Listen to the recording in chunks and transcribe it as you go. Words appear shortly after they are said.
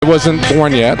wasn't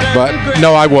born yet, but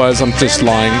no, I was. I'm just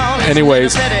lying.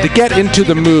 Anyways, to get into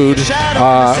the mood,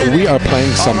 we are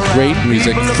playing some great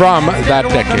music from that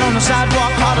decade.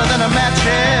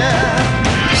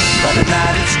 But at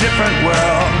night it's a different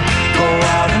world. Go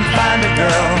out and find a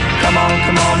girl. Come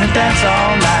on and dance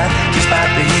all night. Despite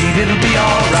the heat, it'll be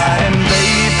alright. And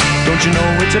babe, don't you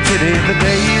know it's a pity the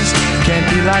days can't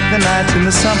be like the nights in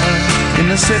the summer,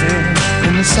 in the city,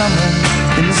 in the summer,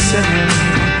 in the city.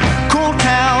 Cool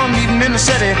town, meeting in the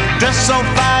city, dressed so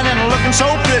fine and looking so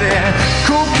pretty.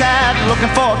 Cool cat, looking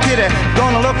for a kitty,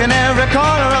 gonna look in every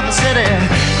corner of the city.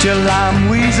 Till I'm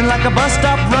wheezing like a bus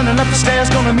stop, running up the stairs,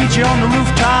 gonna meet you on the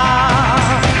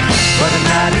rooftop. But at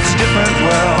night it's a different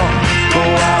world. Go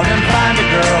out and find a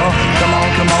girl. Come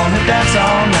on and dance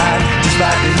all night. Just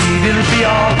like the heat, it'll be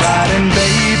alright. And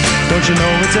babe, don't you know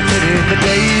it's a pity the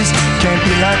days can't be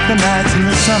like the nights in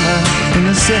the summer, in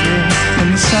the city,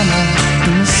 in the summer,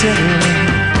 in the city.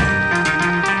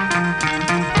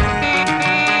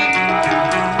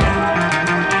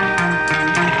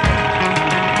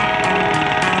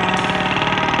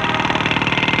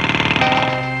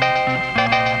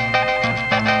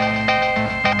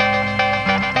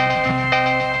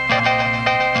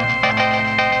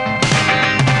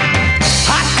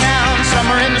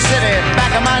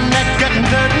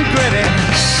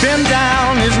 Been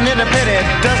down, isn't it a pity?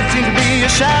 Doesn't seem to be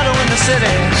a shadow in the city.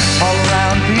 All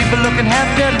around, people looking half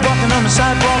dead, walking on the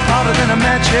sidewalk harder than a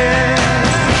match head.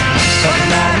 But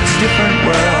tonight it's a different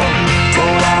world. Go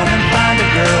out and find a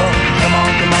girl. Come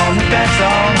on and dance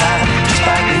all night.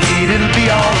 Despite the heat, it'll be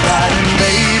alright. And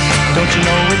babe, don't you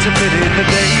know it's a pity the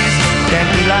days can't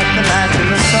be like the nights in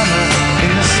the summer,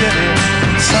 in the city,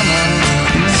 summer,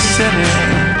 in the city.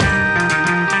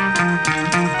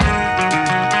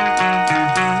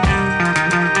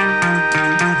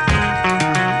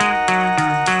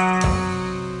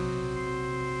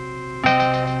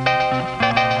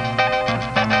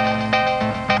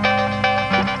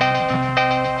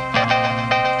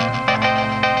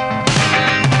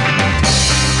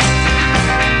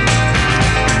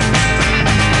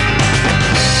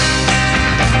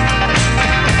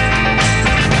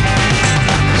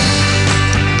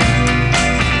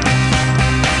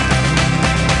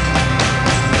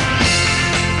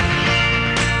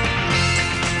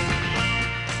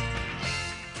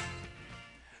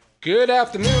 Good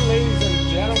afternoon, ladies and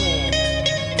gentlemen.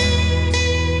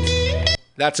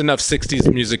 That's enough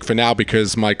 60s music for now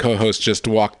because my co-host just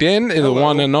walked in. Hello. The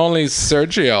one and only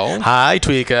Sergio. Hi,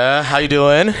 Tweeka. How you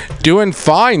doing? Doing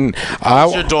fine.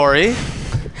 How's your Dory?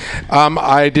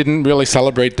 I didn't really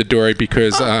celebrate the Dory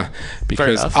because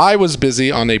I was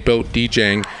busy on a boat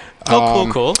DJing.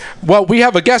 Cool. Well, we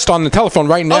have a guest on the telephone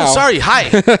right now. Oh, sorry. Hi.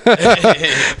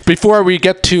 Before we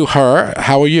get to her,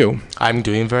 how are you? I'm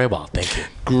doing very well, thank you.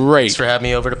 Great. Thanks for having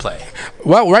me over to play.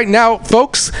 Well, right now,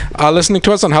 folks, listening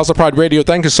to us on HouseOfPride Radio,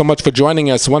 thank you so much for joining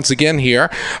us once again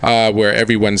here, where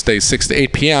every Wednesday, 6 to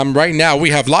 8 p.m. Right now, we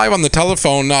have live on the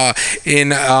telephone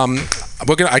in...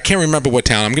 I can't remember what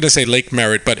town. I'm going to say Lake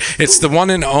Merritt, but it's the one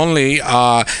and only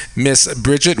Miss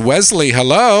Bridget Wesley.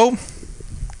 Hello.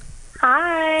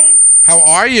 Hi. How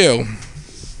are you?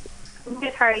 I'm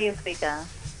good. How are you, Speaker?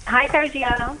 Hi,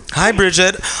 Sergio. Hi,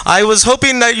 Bridget. I was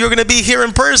hoping that you were going to be here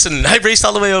in person. I raced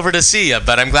all the way over to see you,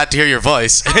 but I'm glad to hear your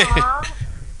voice.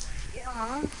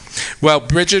 Well,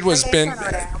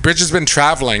 Bridget's been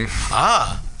traveling.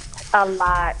 Ah. A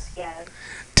lot, yes.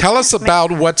 Tell us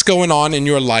about what's going on in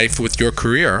your life with your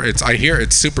career. I hear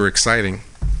it's super exciting.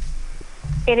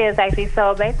 It is actually.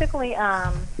 So basically,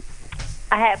 I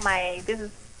had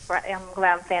I'm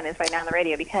glad I'm saying this right now on the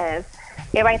radio because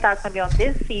everybody thought I was going to be on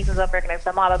this season's of American Next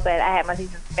Top Model, but I had my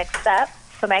seasons mixed up.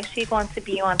 So I'm actually going to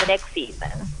be on the next season.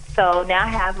 So now I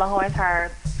have my whole entire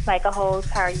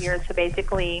year to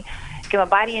basically get my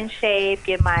body in shape,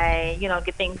 get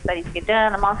things ready to get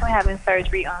done. I'm also having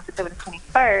surgery on September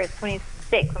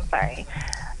 26th,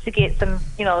 to get some,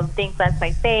 things done to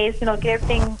my face, get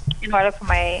everything in order for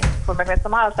American Next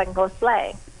Top Model so I can go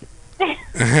slay.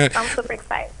 I'm super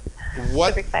excited.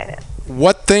 Super excited.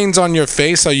 What things on your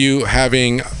face are you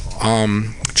having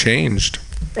changed?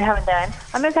 I haven't done.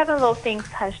 I'm just having little things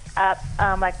touched up,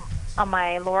 like on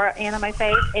my lower end of my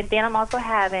face, and then I'm also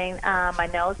having my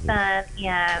nose done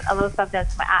and a little stuff done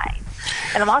to my eyes.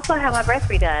 And I'm also having my breast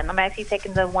redone. I'm actually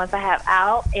taking the ones I have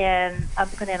out, and I'm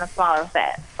putting in a smaller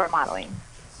set for modeling.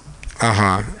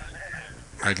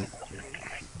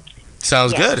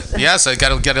 Sounds good. Yes, I got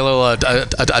to get a little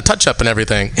a touch up and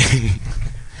everything.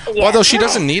 Yeah, although she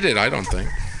doesn't need it, I don't think.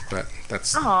 But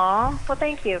that's. Aw, well,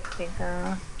 thank you.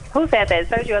 Who said that?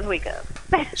 Sergio was weak up.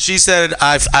 She said,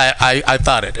 I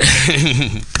thought it.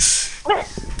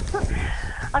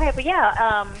 Okay, but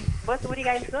yeah, what are you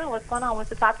guys doing? What's going on? What's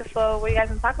the topic for what are you guys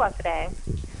going to talk about today?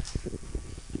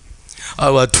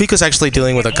 Tweeka's actually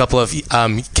dealing with a couple of.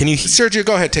 Can you? Sergio,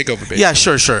 go ahead, take over, baby. Yeah,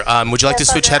 sure. Would you like to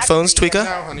switch headphones, Tweeka?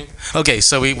 No, honey. Okay,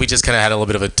 so we just kind of had a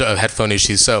little bit of a headphone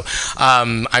issue. So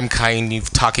I'm kind of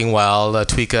talking while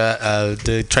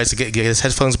Tweeka tries to get his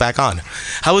headphones back on.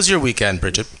 How was your weekend,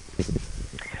 Bridget?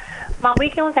 My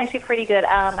weekend was actually pretty good.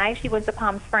 I actually went to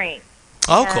Palm Springs.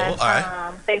 Oh, cool. All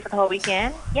right. Stayed for the whole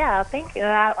weekend. Yeah, thank you.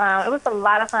 It was a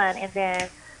lot of fun, and then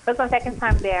it was my second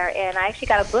time there, and I actually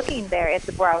got a booking there at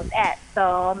where I was at.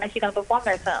 So I'm actually going to perform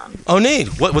there soon. Oh,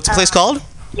 neat. What's the place called?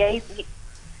 Yeah,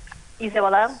 you said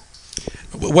what up?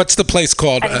 What's the place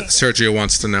called? Sergio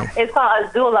wants to know. It's called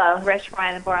Azula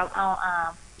Restaurant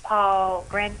on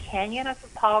Grand Canyon or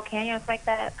Paul Canyon or something like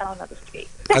that. I don't know the street.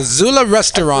 Azula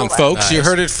Restaurant, Azula. folks. Nice. You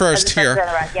heard it first here.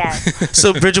 Yes.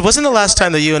 So, Bridget, wasn't the last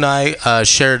time that you and I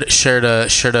shared a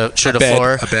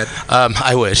floor? A bed.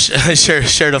 I wish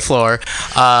shared a floor.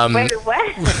 Wait,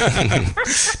 what?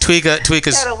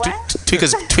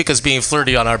 Tweeka's being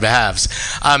flirty on our behalves.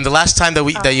 The last time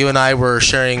that you and I were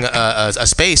sharing a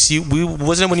space,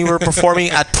 wasn't it when you were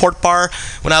performing at Port Bar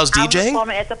when I was DJing? I was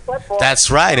performing at the Port Bar. That's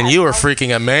right, and you were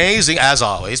freaking amazing as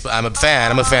always. But I'm a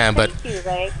fan. But thank you,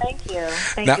 Ray. Thank you.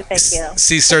 Now, Thank you.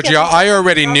 see, Sergio, I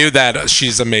already knew that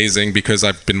she's amazing because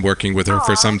I've been working with her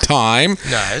for some time.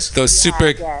 nice. Those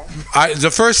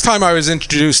the first time I was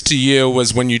introduced to you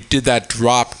was when you did that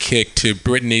drop kick to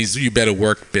Britney's "You Better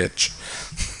Work, Bitch."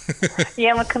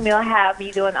 Yeah, when Camille had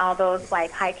me doing all those like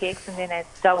high kicks and then that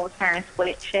double turn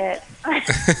split shit.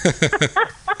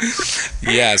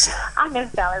 Yes. I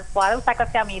miss Dallas. Well, it was like a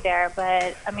family there,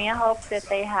 but I mean, I hope that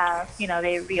they have,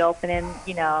 they reopening,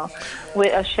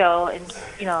 with a show and,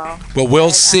 Well,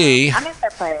 we'll see. I miss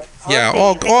that place. Yeah,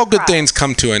 all good things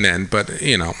come to an end, but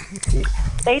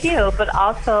They do, but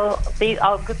also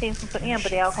all good things come to an end,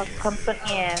 but they also come to an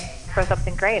end for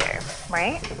something greater,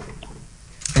 right?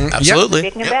 Absolutely.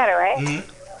 Making it better, right? Mm-hmm.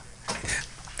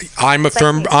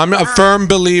 I'm a firm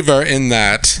believer in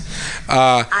that.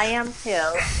 I am too.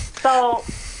 So,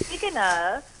 speaking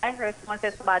of, I heard someone say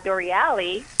something about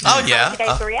Doreali. Oh yeah.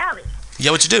 Doreali.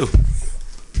 Yeah, what you do?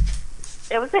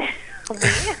 It was me.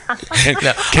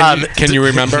 Can you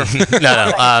remember?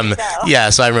 No. Yeah,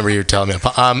 so I remember you were telling me.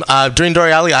 During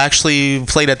Doreali, I actually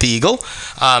played at the Eagle.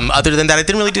 Other than that, I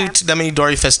didn't really do that many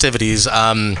Dory festivities.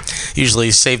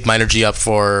 Usually saved my energy up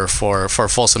for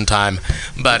Folsom time.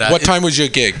 But what time was your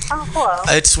gig? Oh,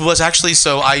 cool. It was actually,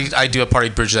 so I do a party,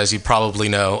 Bridget, as you probably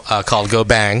know, called Go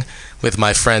Bang with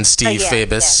my friend Steve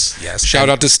Fabus. Yes. Shout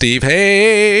out to Steve.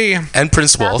 Hey. And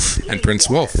Prince Wolf.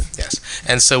 Yes.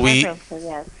 And so we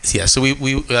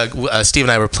Steve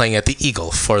and I were playing at the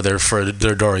Eagle for their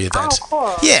Dory event. Oh,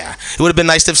 cool. Yeah. It would have been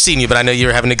nice to have seen you, but I know you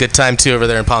were having a good time too over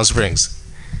there in Palm Springs.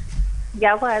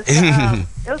 Yeah, it was.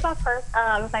 It was my first.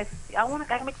 It was nice to see. I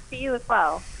can make to see you as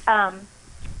well. I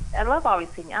love always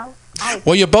seeing you.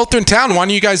 Well, you're both in town. Why don't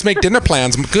you guys make dinner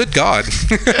plans? Good God.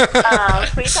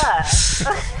 Sweet us.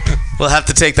 We'll have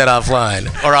to take that offline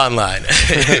or online.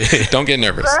 Don't get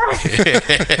nervous.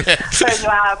 So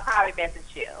I'll probably message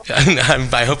you.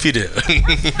 I hope you do.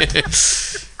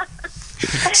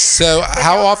 So,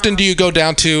 how often do you go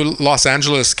down to Los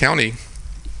Angeles County?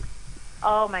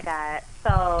 Oh my God!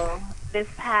 So this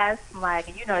past,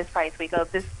 it's probably week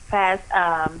of this past.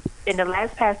 In the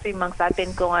last past 3 months, I've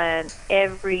been going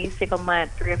every single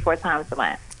month, 3 or 4 times a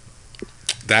month.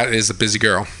 That is a busy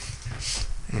girl.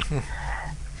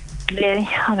 Then,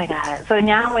 oh my God! So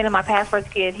now I'm waiting my passport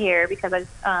to get here because I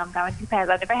got my new passport.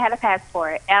 I've never had a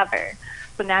passport ever.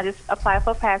 So now I just apply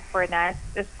for a passport. Now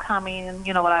it's coming, and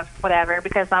whatever,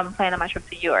 because I'm planning my trip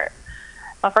to Europe.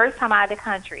 My first time out of the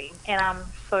country, and I'm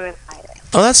so excited.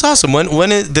 Oh, that's awesome.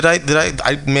 Did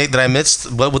I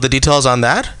miss what were the details on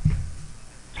that?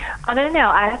 Oh no!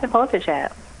 I haven't posted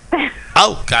yet.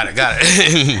 Oh, got it.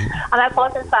 I'm not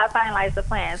posting, so I finalize the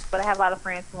plans. But I have a lot of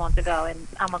friends who want to go, and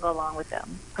I'm gonna go along with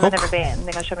them. I've never been.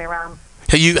 They're gonna show me around.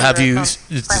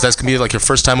 That's gonna be like your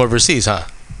first time overseas, huh?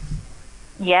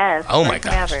 Yes. Oh my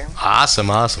gosh! Ever. Awesome.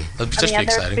 That'd just be I've never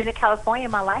exciting. been to California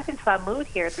in my life until I moved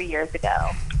here 3 years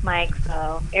ago, Mike.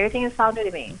 So everything is all new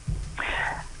to me.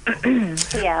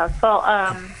 Yeah. So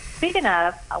speaking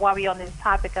of, while we're on this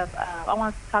topic of, I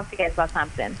want to talk to you guys about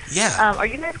something. Yeah. Are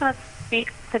you guys going to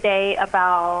speak today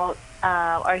about,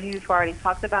 or you've already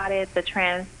talked about it, the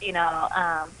trans,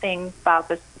 things about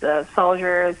the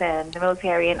soldiers and the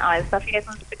military and all that stuff? You guys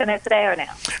want to speak on that today or no?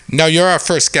 No, you're our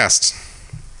first guest.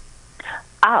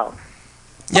 Oh.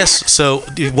 Yes. So,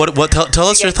 tell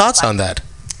us your thoughts on that.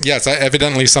 Yes,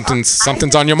 evidently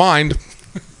something's on your mind.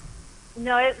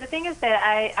 No, the thing is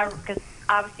that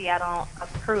obviously I don't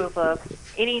approve of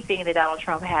anything that Donald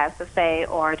Trump has to say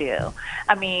or do.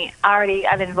 I mean, I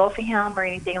didn't vote for him or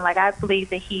anything. Like, I believe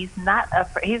that he don't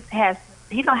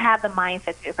have the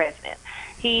mindset to be a president.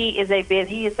 He is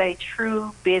a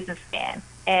true businessman,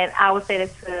 and I would say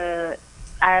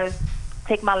I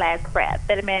take my last breath.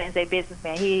 That man is a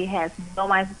businessman. He has no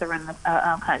mindset to run the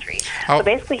country. So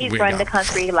basically, he's running the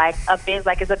country like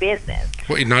it's a business.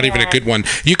 Well, not even a good one.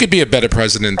 You could be a better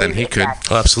president than he could.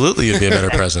 Well, absolutely, you'd be a better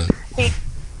president.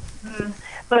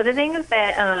 But the thing is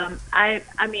that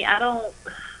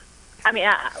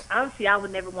obviously I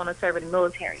would never want to serve in the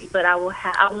military, but I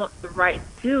want the right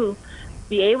to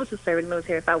be able to serve in the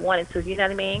military if I wanted to. You know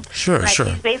what I mean? Sure.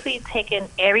 He's basically taken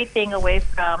everything away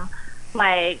from.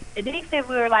 Like, did he say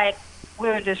we're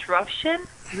a disruption?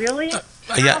 Really? Yeah.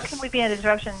 How can we be a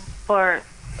disruption for?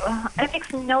 It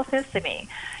makes no sense to me.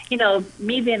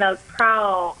 Me being a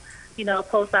proud,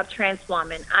 post-op trans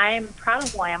woman, I am proud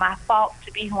of who I am. I fought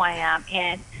to be who I am,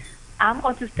 and I'm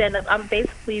going to stand up. I'm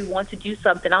basically want to do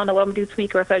something. I don't know what I'm going to do,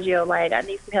 Tweak or Sergio. Like, I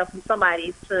need some help from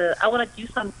somebody I want to do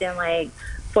something, like,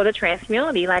 for the trans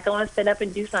community. Like, I want to stand up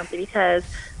and do something because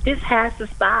this has to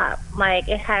stop. Like,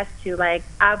 it has to. Like,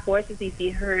 our voices need to be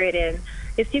heard, and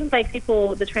it seems like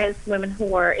the trans women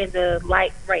who are in the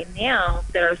light right now,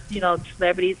 that are,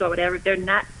 celebrities or whatever, they're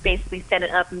not basically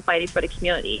standing up and fighting for the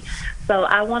community. So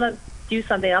I want to do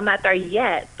something. I'm not there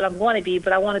yet, but I'm going to be.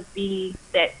 But I want to be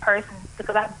that person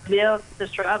because I lived the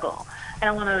struggle. And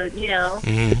I want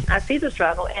to, I see the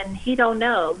struggle, and he don't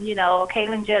know.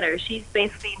 Caitlyn Jenner, she's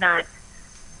basically not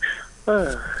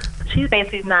doing,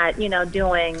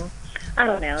 I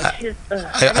don't know.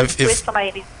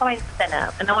 Somebody needs to stand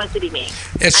up, and I want it to be me.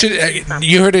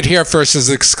 You heard it here first as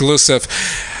exclusive.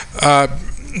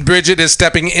 Bridget is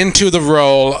stepping into the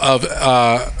role of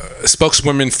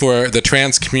spokeswoman for the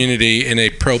trans community in a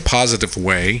pro-positive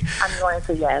way. I'm going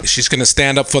to, yes. She's going to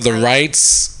stand up for the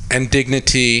rights and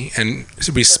dignity and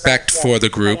respect for the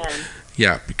group.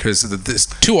 Yeah, because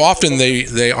too often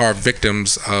they are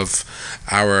victims of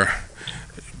our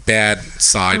bad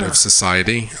side of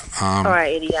society. Or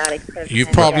idiotic.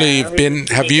 You've probably been.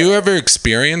 Have you ever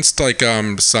experienced like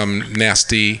some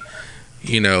nasty,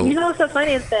 what's so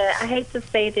funny is that I hate to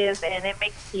say this, and it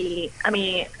makes me. I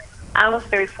mean, I was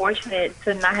very fortunate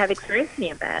to not have experienced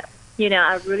any of that.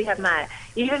 I really have not.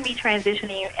 Even me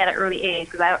transitioning at an early age,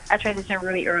 because I transitioned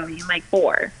really early, like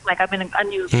 4. Like, I've been a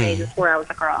new age before I was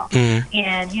a girl. And,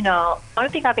 the only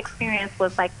thing I've experienced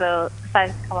was, like, the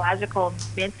psychological,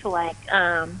 mental, like,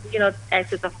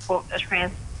 access of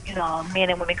trans,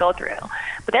 men and women go through.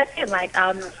 But that's it. Like,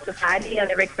 society, I've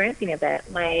never experienced any of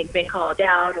that. Like, being called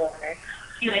out or,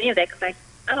 any of that. Because, like,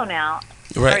 I don't know.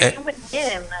 Right. Even with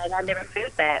men, like, I never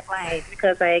felt that, like,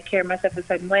 because I carry myself a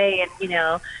certain way, and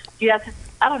you have to.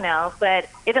 I don't know, but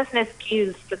it doesn't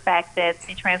excuse the fact that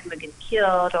the trans women get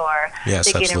killed, or they're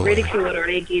getting ridiculed, or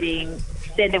they're getting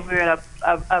said that we're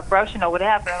a Russian or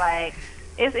whatever. Like,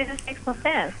 it just makes no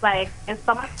sense. Like, in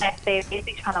some respects, they're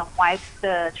basically trying to wipe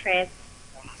the trans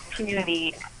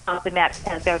community off the map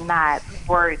because they're not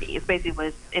worthy. It's basically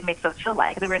what it makes us feel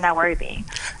like, that we're not worthy.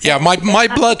 Yeah, my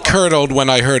blood curdled when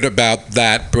I heard about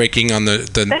that breaking on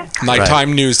the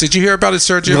nighttime news. Did you hear about it,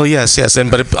 Sergio? Well, yes,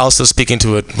 but also speaking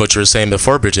to what you were saying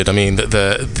before, Bridget. I mean,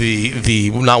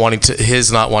 the not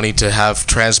wanting to have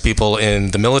trans people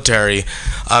in the military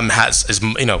has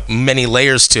many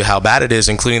layers to how bad it is,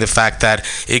 including the fact that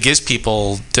it gives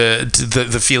people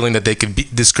the feeling that they could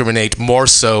discriminate more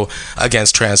so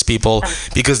against trans people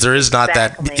because there is not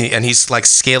that, and he's like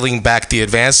scaling back the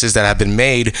advances that have been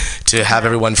made to have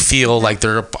everyone feel like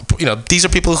they're, these are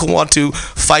people who want to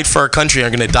fight for our country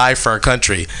and are going to die for our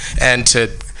country, and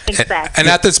to. Exactly. And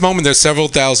at this moment, there's several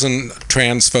thousand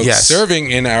trans folks serving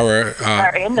in our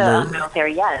in the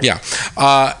military. Yes. Yeah,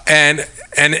 and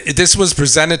this was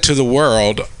presented to the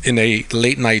world in a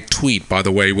late night tweet, by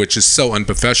the way, which is so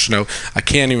unprofessional. I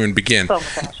can't even begin.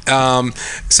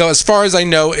 So as far as I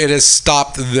know, it has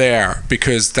stopped there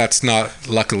because that's not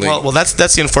luckily. Well, that's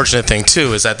the unfortunate thing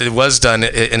too, is that it was done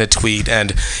in a tweet,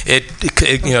 and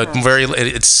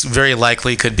it's very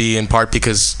likely could be in part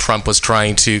because Trump was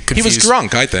trying to confuse. He was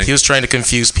drunk, I think. He was trying to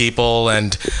confuse people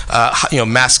and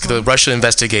mask the Russia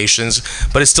investigations,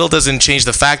 but it still doesn't change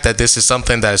the fact that this is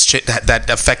something that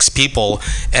affects people,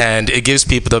 and it gives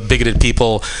people, the bigoted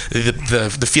people,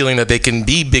 the feeling that they can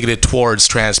be bigoted towards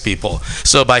trans people.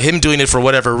 So by him doing it for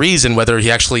whatever reason, whether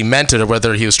he actually meant it or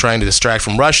whether he was trying to distract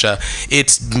from Russia,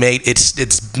 it's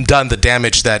done the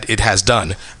damage that it has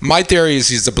done. My theory is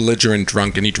he's a belligerent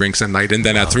drunk and he drinks at night, and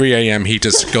then at 3 a.m. he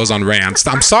just goes on rants.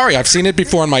 I'm sorry, I've seen it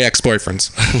before in my ex-boyfriends.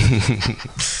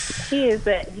 He is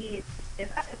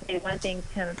say one thing to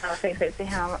him. I say to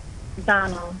him,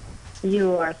 Donald,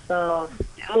 you are so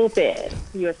stupid.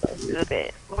 You're so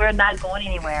stupid. We're not going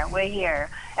anywhere. We're here,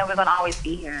 and we're going to always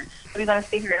be here. We're going to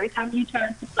stay here. Every time you try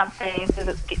to do something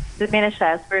to diminish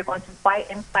us, we're going to fight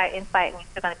and fight and fight, and we're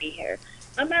still going to be here.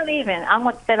 I'm not leaving. I'm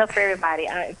going to stand up for everybody.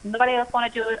 If nobody else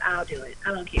want to do it, I'll do it.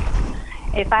 I don't care.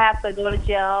 If I have to go to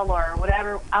jail or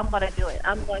whatever, I'm going to do it.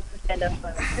 I'm going to stand up for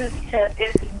it because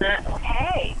it's not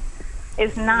okay.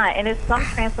 It's not. And it's some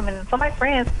trans women, some of my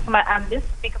friends, I'm just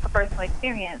speaking from personal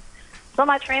experience. Some of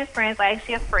my trans friends are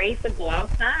actually afraid to go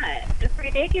outside. It's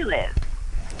ridiculous.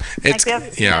 It's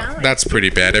that's pretty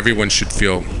bad. Everyone should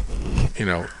feel,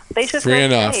 they should free feel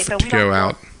enough safe, to go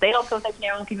out. They don't feel safe in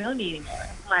their own community anymore.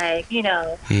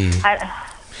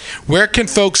 Where can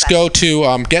folks go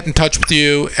to get in touch with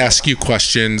you, ask you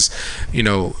questions,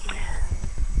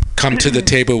 come to the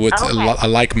table with a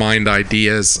like-minded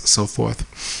ideas, so forth?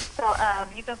 So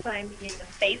you can find me on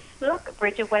Facebook,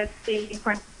 Bridget Wesley,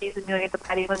 parentheses, Amelia the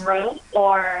Patty Monroe,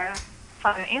 or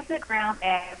find me on Instagram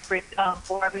at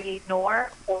Barbie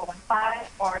Noor 415,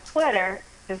 or Twitter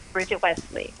is Bridget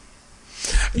Wesley.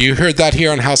 You heard that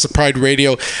here on House of Pride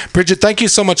Radio. Bridget, thank you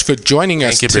so much for joining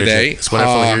us today. Bridget. It's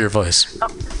wonderful to hear your voice.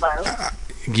 Hello.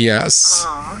 Yes.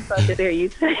 So to hear you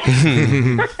say.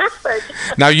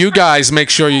 Now, you guys make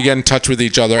sure you get in touch with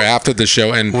each other after the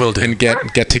show and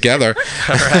get together.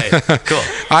 All right, cool.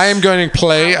 I am going to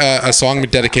play a song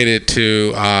dedicated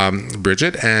to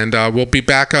Bridget, and we'll be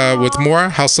back with more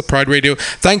House of Pride Radio.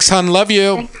 Thanks, hon. Love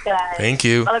you. Thanks, guys. Thank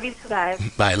you. I love you too, guys.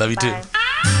 Bye. Love you too.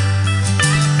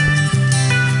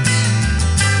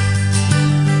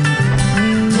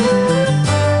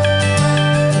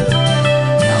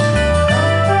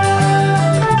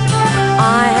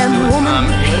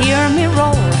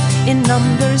 In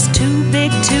numbers too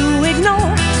big to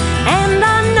ignore, and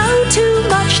I know too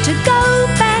much to go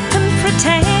back and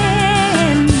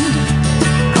pretend,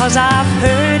 'cause I've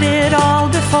heard it all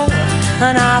before,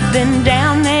 and I've been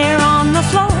down there on the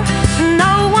floor.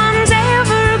 No one's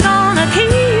ever gonna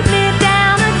keep me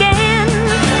down again.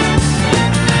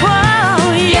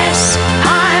 Well, yes,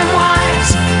 I'm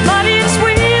wise, but it's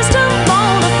wisdom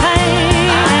for the pain.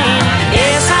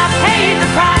 Yes, I paid the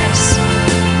price,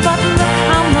 but look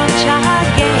how much I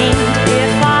gained.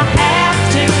 If I have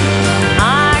to,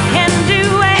 I can do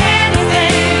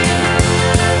anything.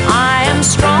 I am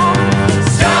strong.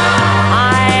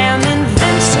 I am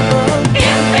invincible.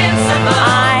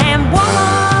 I am woman.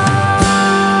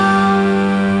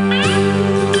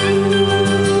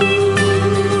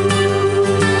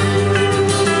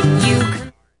 You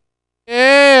can.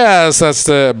 Yes, that's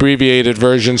the abbreviated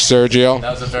version, Sergio.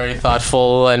 That was a very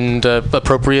thoughtful and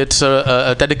appropriate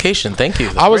dedication. Thank you.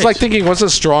 I was thinking, what's a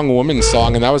strong woman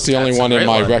song? And that was the only one in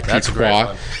my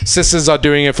repertoire. Sisters are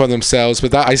doing it for themselves,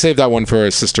 but I saved that one for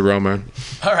Sister Roma.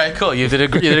 All right, cool. You did a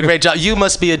great job. You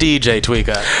must be a DJ,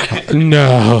 Tweeka.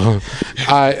 No.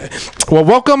 Well,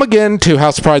 welcome again to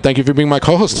House of Pride. Thank you for being my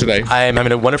co-host today. I am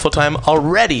having a wonderful time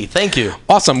already. Thank you.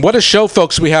 Awesome. What a show,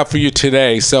 folks, we have for you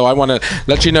today. So I want to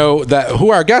let you know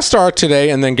who our guests are today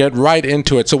and then get right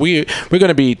into it. So we're going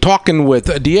to be talking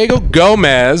with Diego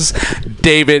Gomez,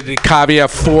 David Cavia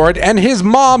Ford, and his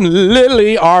mom,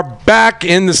 Lily, are back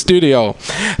in the studio.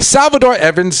 Salvador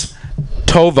Evans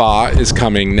Tova is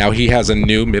coming. Now, he has a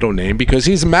new middle name because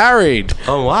he's married.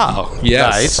 Oh, wow.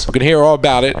 Yes. Nice. We're going to hear all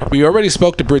about it. We already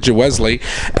spoke to Bridget Wesley,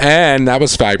 and that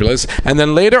was fabulous. And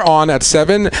then later on at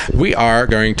 7, we are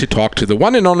going to talk to the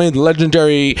one and only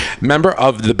legendary member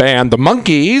of the band, the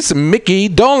Monkees, Mickey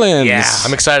Dolenz. Yeah,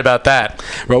 I'm excited about that.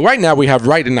 Well, right now we have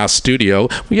right in our studio,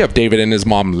 we have David and his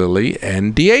mom, Lily,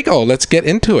 and Diego. Let's get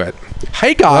into it.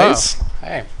 Hey, guys. Hello.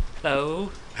 Hey.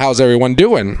 Hello. How's everyone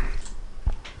doing?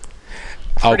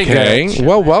 Okay. Good.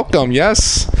 Well, welcome.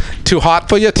 Yes. Too hot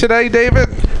for you today, David?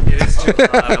 It is too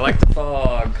hot. I like the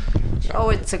fog. Oh,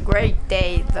 it's a great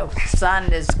day. The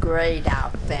sun is great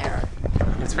out there.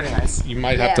 It's pretty nice. You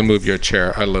might have to move your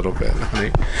chair a little bit,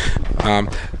 honey.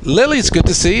 Lily, it's good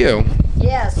to see you.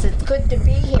 Yes, it's good to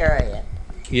be here.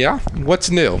 Yeah?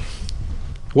 What's new?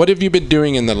 What have you been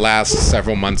doing in the last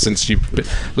several months since you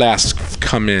last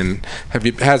come in?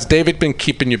 Has David been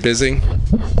keeping you busy?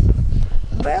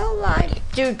 Well, I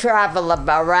do travel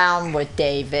around with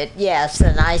David, yes,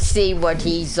 and I see what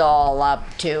he's all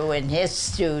up to in his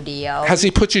studio. Has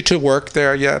he put you to work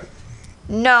there yet?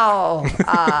 No,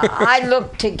 I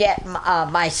look to get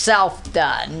myself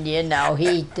done. You know,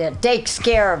 he takes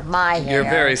care of my hair. You're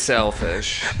very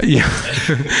selfish. Yeah.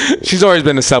 She's always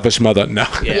been a selfish mother. No,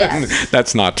 Yes.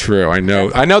 that's not true. I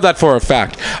know that for a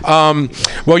fact.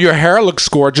 Well, your hair looks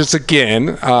gorgeous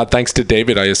again, thanks to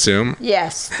David, I assume.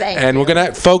 Yes, thank you. And we're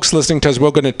gonna, folks listening to us,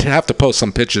 we're gonna have to post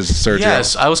some pictures, Sergio.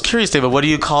 Yes, I was curious, David. What do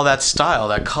you call that style,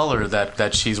 that color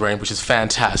that she's wearing, which is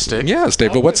fantastic? Yes,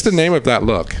 David. What's the name of that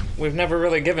look? We've never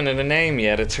really given it a name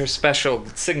yet. It's her special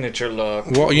signature look.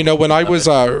 Well, you know, when I was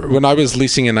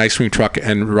leasing an ice cream truck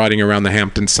and riding around the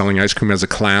Hamptons selling ice cream as a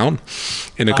clown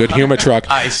in a good humor truck.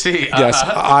 I see. Yes,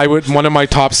 one of my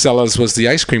top sellers was the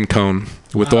ice cream cone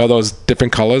with all those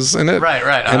different colors in it. Right.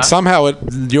 And somehow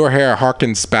your hair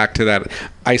harkens back to that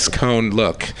ice cone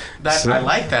look. I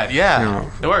like that. Yeah,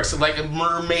 it works. Like a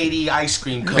mermaidy ice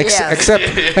cream cone. Yes.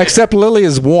 Except Lily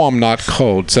is warm, not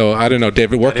cold. So I don't know,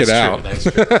 David, work it out.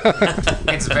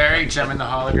 It's very Gem and the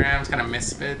Holograms, kind of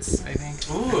Misfits, I think.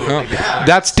 Ooh,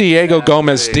 That's Diego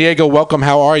Gomez. Diego, welcome.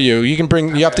 How are you? You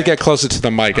have to get closer to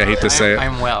the mic. I hate to say it.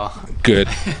 I'm well. Good.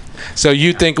 So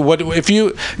you think, what if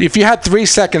you had 3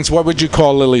 seconds, what would you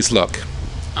call Lily's look?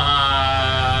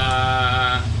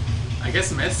 I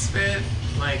guess Misfit,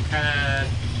 like kind of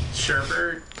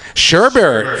Sherbert.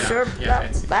 Sherbert. Sure, Yeah,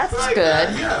 that's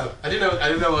good. Yeah, I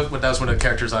didn't know what that was one of the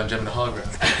characters on Gem and the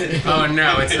Hologram. Oh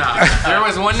no, it's not. There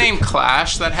was one named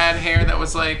Clash that had hair that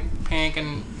was like pink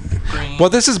and green. Well,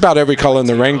 this is about every color in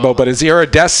the rainbow, but it's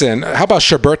iridescent. How about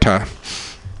Sherberta?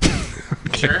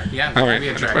 Sure, yeah, All maybe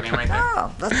right. a drag name right there.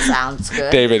 Oh, that sounds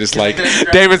good. David's like,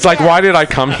 why did I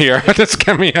come here? Just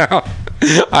get me out.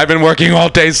 I've been working all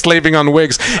day slaving on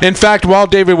wigs. In fact, while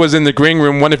David was in the green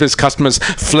room, one of his customers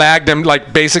flagged him,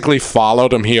 like basically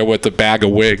followed him here with a bag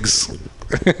of wigs.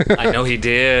 I know he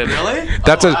did. Really?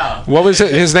 That's what was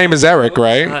it? His name is Eric,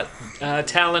 right?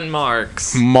 Talon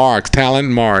Marks. Talent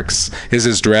Marks is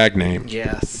his drag name.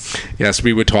 Yes. Yes,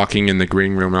 we were talking in the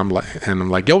green room. I'm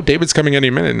like, yo, David's coming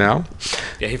any minute now.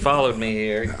 Yeah, he followed me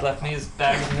here. He left me his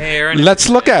bag of hair. And Let's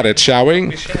look at it, shall we?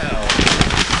 We shall.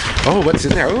 Oh, what's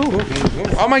in there?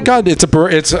 Oh my God! It's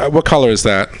what color is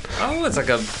that? Oh, it's like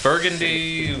a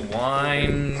burgundy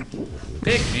wine.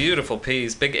 Big, beautiful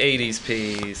piece. Big 80s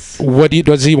piece. What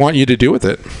does he want you to do with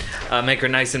it? Make her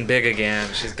nice and big again.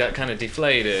 She's got kind of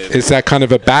deflated. Is that kind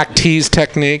of a back tease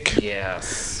technique?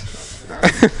 Yes.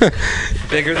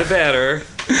 Bigger the better.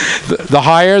 The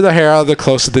higher the hair, the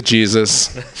closer to Jesus.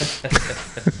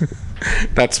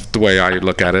 That's the way I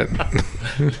look at it. I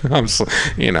don't Was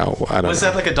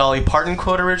that like a Dolly Parton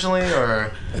quote originally,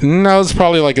 or? No, it's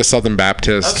probably like a Southern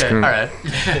Baptist. Okay, all right.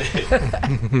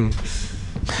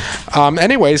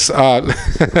 Anyways,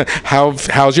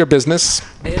 how's your business?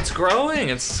 It's growing.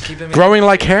 It's keeping me Growing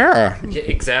like hair. Yeah,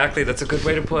 exactly. That's a good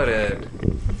way to put it.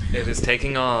 It is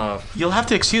taking off. You'll have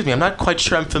to excuse me. I'm not quite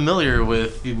sure I'm familiar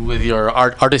with your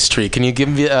artistry. Can you give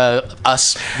me me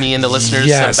and the listeners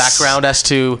Yes. some background as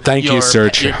to Thank you,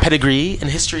 Sergio. your pedigree and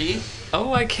history?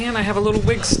 Oh, I can. I have a little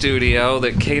wig studio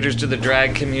that caters to the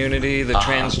drag community, the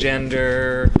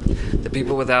transgender, the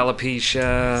people with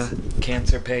alopecia,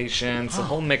 cancer patients, a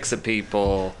whole mix of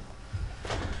people.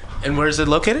 And where is it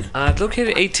located? It's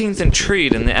located 18th and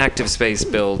Treat in the Active Space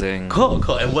building. Cool.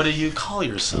 And what do you call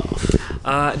yourself?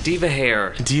 Diva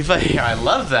Hair. Diva Hair. I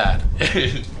love that.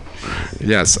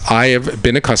 Yes, I have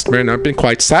been a customer and I've been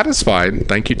quite satisfied.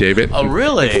 Thank you, David. Oh,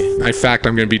 really? In fact,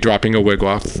 I'm going to be dropping a wig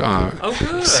off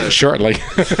Good. shortly.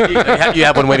 You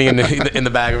have one waiting in the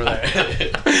bag over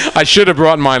there. I should have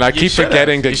brought mine. I keep should have.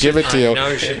 forgetting to You give it to you. No,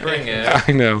 you should bring it.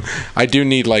 I know. I do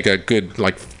need like a good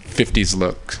 50s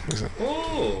look.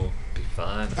 Ooh, be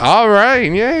fun. All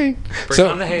right, yay. Bring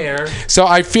on the hair. So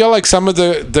I feel like some of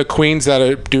the queens that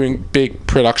are doing big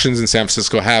productions in San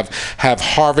Francisco have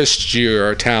harvested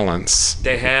your talents.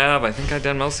 They have. I think I've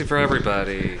done mostly for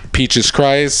everybody. Peaches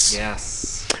Cries.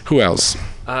 Yes. Who else?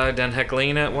 Done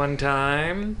Heclina at one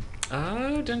time.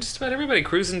 Done just about everybody.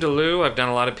 Cruisin' Delu, I've done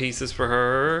a lot of pieces for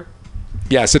her.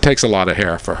 Yes, it takes a lot of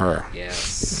hair for her.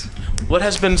 Yes. What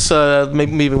has been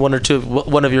maybe one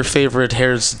of your favorite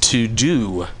hairs to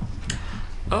do?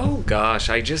 Oh gosh,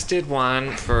 I just did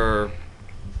one for.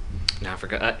 Now I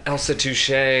forgot. Elsa Touche.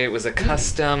 It was a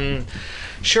custom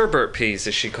sherbet piece,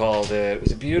 as she called it. It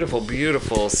was a beautiful,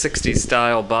 beautiful 60s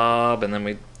style bob, and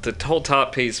then the whole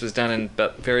top piece was done in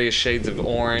various shades of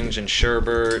orange and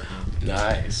sherbet.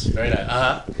 Nice. Very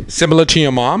nice. Similar to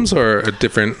your mom's or a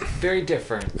different? Very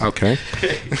different. Okay.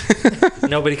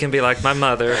 Nobody can be like my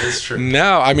mother. That's true.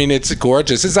 No, I mean, it's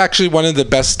gorgeous. It's actually one of the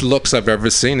best looks I've ever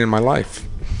seen in my life.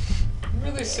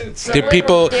 Really suits. Did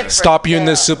people different, stop you in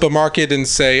the yeah. supermarket and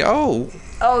say, "Oh,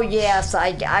 Oh yes,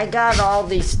 I got all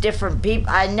these different people.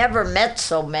 I never met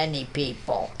so many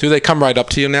people. Do they come right up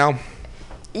to you now?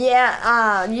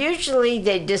 Yeah, usually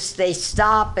they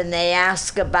stop and they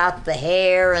ask about the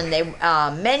hair, and they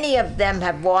many of them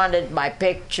have wanted my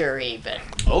picture even.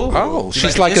 Oh,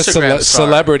 she's like like an a Instagram star.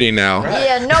 celebrity now.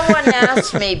 Yeah, no one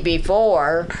asked me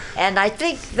before, and I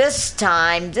think this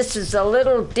time this is a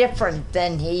little different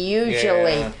than he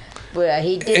usually. Yeah. Well,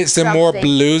 he did. Is there more something-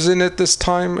 blues in it this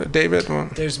time, David?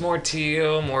 There's more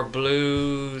teal, more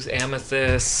blues,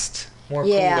 amethyst, more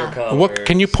Yeah. cooler colors. What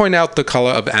can you point out the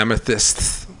color of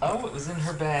amethyst? Oh, it was in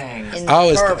her bangs. in the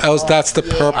Oh, purple. that's the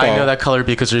Yeah. purple. I know that color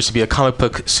because there used to be a comic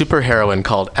book superheroine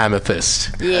called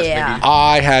Amethyst. Yeah.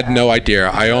 I had no idea.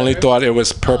 I only thought it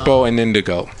was purple and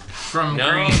indigo. From No,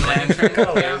 Green Lantern.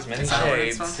 colors, many Is that what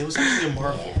it's shades. from? It was actually a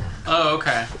Marvel. Oh,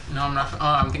 okay. No, I'm not. Oh,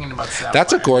 I'm thinking about Sapphire.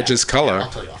 That's a gorgeous color.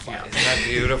 Isn't that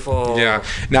beautiful? Yeah.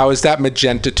 Now, is that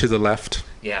magenta to the left?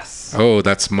 Yes. Oh,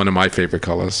 that's one of my favorite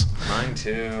colors. Mine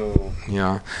too.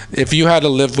 Yeah. If you had to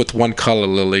live with one color,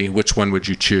 Lily, which one would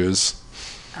you choose?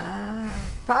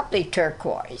 Probably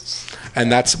turquoise. And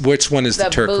that's which one is the The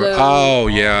turquoise? blue. Oh,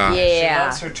 yeah. She Yeah.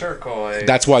 loves her turquoise.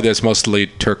 That's why there's mostly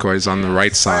turquoise on the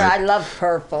right I side. love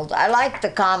purple. I like the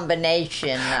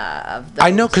combination of those.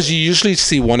 I know, because you usually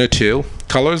see one or two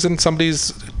colors in somebody's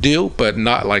do, but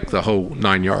not like the whole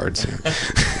 9 yards.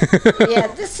 Yeah,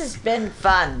 this has been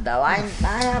fun though. I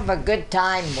have a good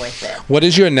time with it. What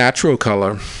is your natural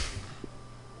color?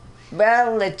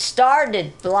 Well, it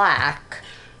started black.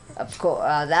 Of course,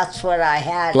 that's what I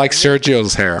had. Like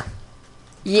Sergio's hair.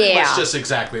 Yeah, It's just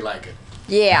exactly like it.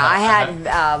 yeah. I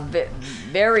had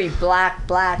very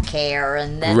black hair,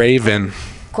 and then Raven.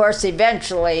 of course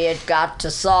eventually it got to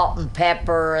salt and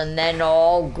pepper, and then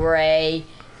all gray,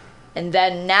 and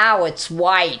then now it's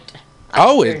white.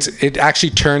 Oh, it actually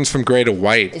turns from gray to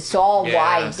white. It's all Yes.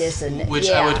 white, isn't it? Which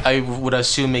yeah. I would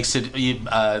assume makes it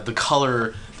the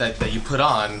color that you put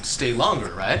on stay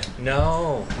longer, right?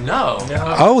 No. No.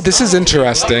 Oh, this is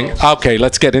interesting. Okay,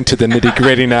 let's get into the nitty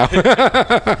gritty now.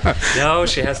 No,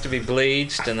 she has to be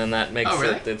bleached, and then that makes Oh,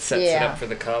 really? it sets it Yeah. up for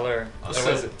the color. so-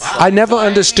 Otherwise it's wow. I never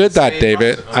understood that, Stay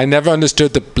David. longer. I never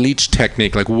understood the bleach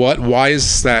technique. Like, why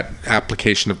is that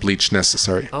application of bleach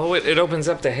necessary? Oh, it opens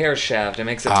up the hair shaft. It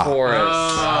makes it Ah. porous.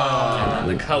 Oh. And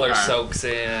then the color soaks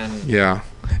in. Yeah.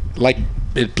 Like,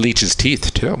 it bleaches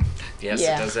teeth, too. Yes,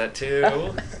 Yeah. it does that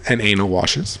too. And anal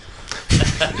washes.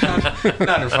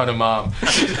 Not in front of mom.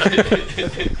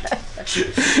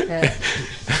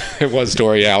 It was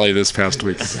Dory Alley this past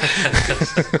week.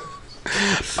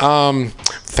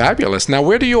 Fabulous. Now,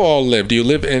 where do you all live? Do you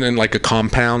live in like a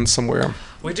compound somewhere?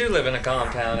 We do live in a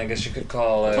compound, I guess you could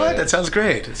call it. What? That sounds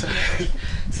great.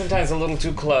 Sometimes a little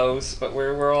too close, but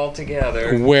we're all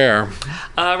together. Where?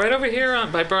 Right over here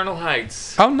by Bernal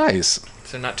Heights. Oh, nice.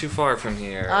 So not too far from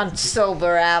here. On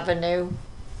Silver Avenue.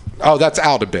 Oh, that's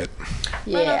out a bit.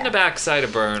 Right on Yeah. the back side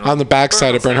of Bernal. On the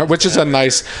backside of Bernal, which is a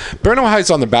nice. Bernal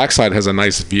Heights on the backside has a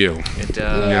nice view. It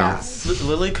does. Yeah.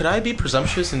 Lily, could I be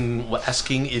presumptuous in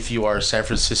asking if you are San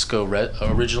Francisco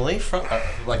originally from,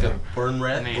 like a born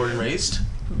and raised?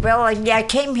 Well, I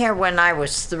came here when I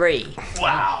was 3.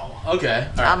 Wow. Okay.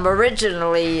 All right. I'm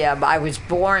originally, I was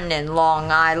born in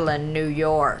Long Island, New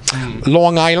York.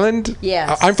 Long Island?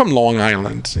 Yes. I'm from Long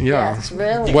Island. Yeah. Yes,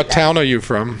 really? What town are you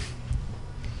from?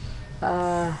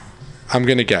 Uh, I'm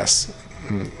going to guess.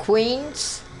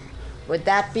 Queens? Would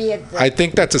that be it? I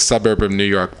think that's a suburb of New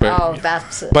York, Oh, but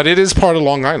that's but it is part of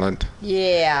Long Island.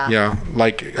 yeah. Yeah,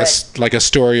 like like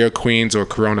Astoria, Queens, or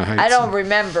Corona Heights. I don't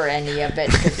remember any of it.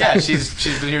 'Cause Yeah, she's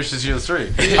been here since she was 3.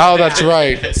 Oh, that's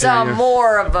right. So I'm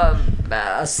more of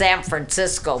a San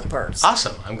Francisco person.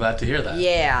 Awesome. I'm glad to hear that.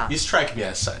 Yeah, You strike me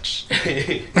as such.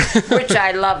 which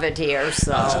I love it here.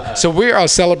 So So we are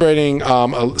celebrating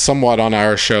somewhat on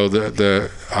our show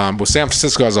well, San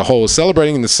Francisco as a whole is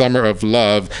celebrating the Summer of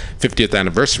Love 50th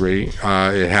anniversary.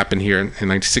 It happened here in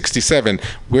 1967.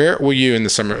 Where were you in the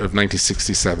summer of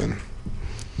 1967?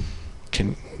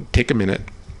 Can take a minute.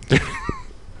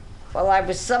 well, I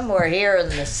was somewhere here in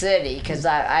the city because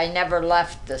I never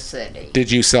left the city.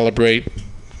 Did you celebrate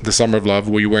the Summer of Love?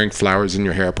 Were you wearing flowers in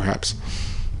your hair, perhaps?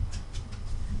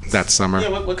 That summer. Yeah,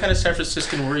 what kind of San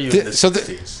Franciscan were you The- in the so the-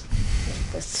 60s?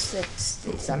 The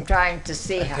 60s. I'm trying to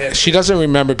see how. She doesn't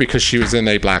remember because she was in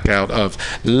a blackout of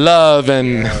love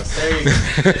and.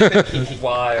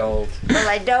 Wild. Well,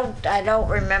 I don't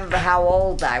remember how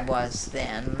old I was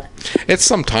then. It's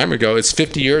some time ago. It's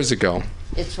 50 years ago.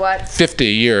 It's what? 50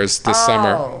 years this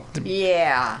summer. Oh,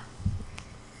 yeah.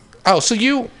 Oh, so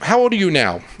how old are you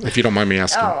now, if you don't mind me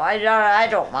asking? Oh, I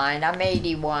don't mind. I'm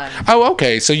 81. Oh,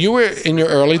 okay. So you were in your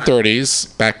early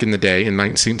 30s back in the day in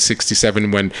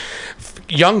 1967 when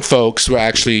young folks were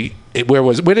actually. Where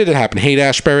did it happen?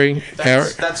 Haight-Ashbury.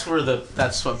 That's where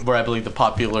I believe the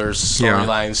popular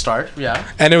storylines start. Yeah.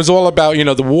 And it was all about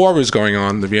the war was going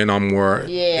on, the Vietnam War.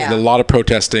 Yeah. A lot of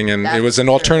protesting, and it was an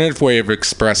true. alternative way of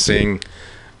expressing,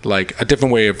 like a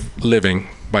different way of living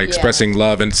by expressing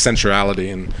love and sensuality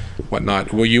and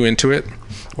whatnot. Were you into it,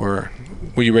 or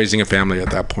were you raising a family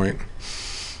at that point?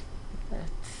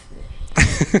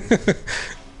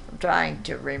 Trying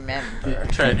to remember. You're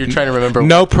trying to remember.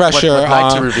 No pressure what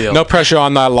on to reveal. no pressure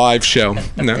on that live show.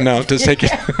 No, just take it.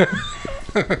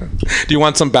 Do you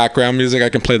want some background music? I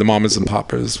can play the Mamas and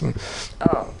Papas.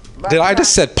 Oh. Did I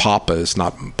just said Papas,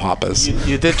 not Papas?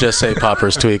 You did just say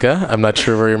Poppers, Tweeka. I'm not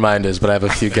sure where your mind is, but I have a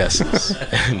few guesses.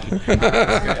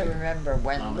 I don't remember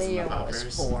when Leo was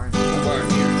born.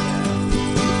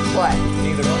 What?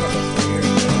 Neither one of us were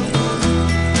here.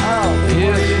 Oh, we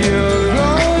were.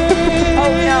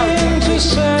 Oh, no. No,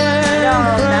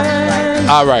 that's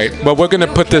All right. Well, we're going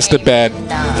to put this to bed.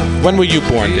 When were you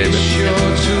born, David?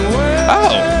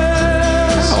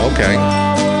 Oh, okay.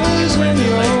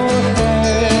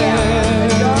 My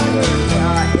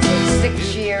daughter is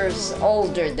 6 years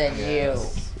older than you.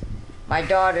 My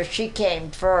daughter, she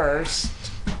came first,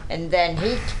 and then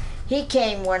he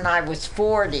came when I was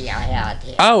 40. I had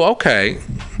him. Oh, okay.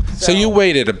 So you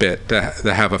waited a bit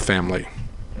to have a family.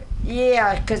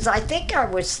 Yeah, because I think I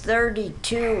was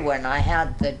 32 when I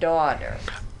had the daughter.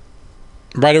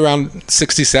 Right around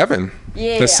 67.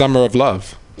 Yeah. The summer of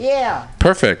love. Yeah,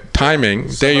 Perfect timing.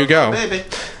 There you go. Baby.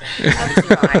 that's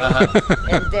right.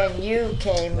 And then you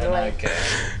came like,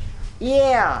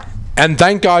 yeah. And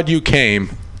thank God you came,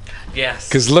 Yes.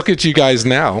 because look at you guys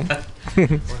now.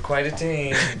 We're quite a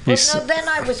team. Well, no, then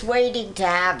I was waiting to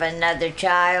have another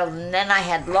child, and then I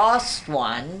had lost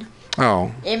one.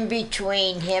 Oh, In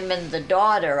between him and the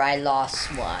daughter, I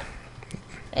lost one.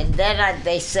 And then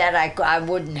they said I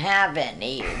wouldn't have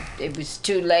any. It was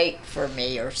too late for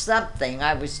me or something.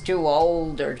 I was too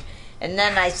old. And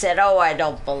then I said, oh, I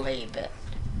don't believe it.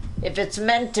 If it's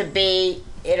meant to be,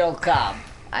 it'll come,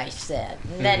 I said.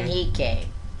 And then he came.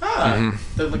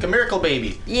 Like a miracle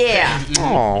baby. Yeah.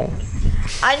 oh.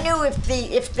 I knew if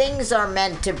things are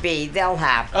meant to be, they'll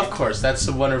happen. Of course, that's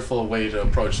a wonderful way to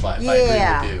approach life. Yeah. I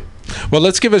agree with you. Well,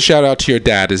 let's give a shout out to your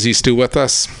dad. Is he still with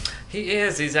us? He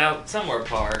is. He's out somewhere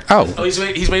parked. Oh, Oh, he's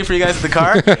waiting for you guys in the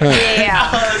car.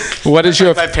 Yeah. what is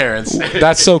your? My parents.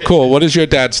 That's so cool. What is your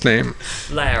dad's name?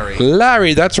 Larry.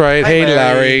 Larry. That's right. Hi, Hey,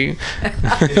 Larry.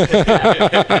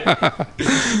 Larry.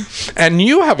 And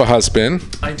you have a husband,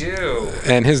 I do.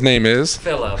 and his name is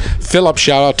Philip. Philip.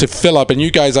 Shout out to Philip. And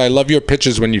you guys, I love your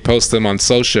pictures when you post them on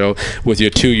social with your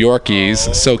two Yorkies.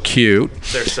 Oh. So cute.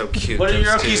 They're so cute. What are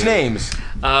your those Yorkies' two. names?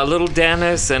 Little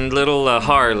Dennis and little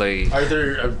Harley. Are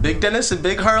there Big Dennis and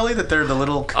Big Harley that they're the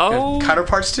little Oh.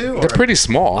 counterparts to? Or? They're pretty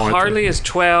small. aren't they? Harley is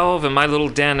 12, and my little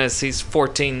Dennis, he's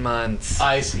 14 months.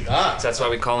 I see. So that's why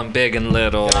we call him Big and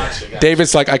Little. Gotcha.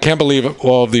 David's like, I can't believe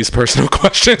all of these personal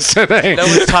questions today. No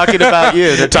one's talking about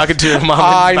you. They're talking to your mom.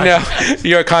 I know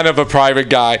you're kind of a private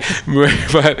guy,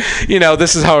 but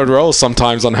this is how it rolls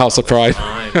sometimes on House of Pride.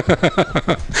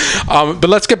 But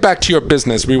let's get back to your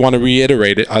business. We want to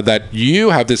reiterate it, that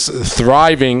you have this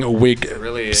thriving wig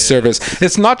really is. service.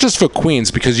 It's not just for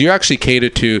queens, because you actually cater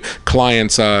to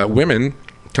clients, women.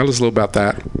 Tell us a little about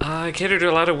that. I cater to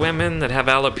a lot of women that have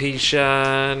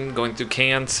alopecia and going through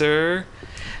cancer.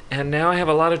 And now I have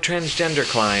a lot of transgender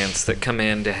clients that come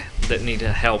in that need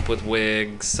help with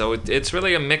wigs. So it's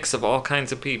really a mix of all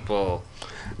kinds of people.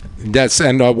 That's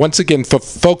and once again, for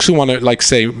folks who want to, like,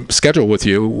 say, schedule with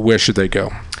you, where should they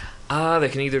go? They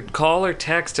can either call or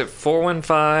text at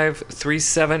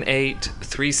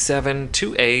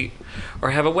 415-378-3728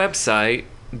 or have a website,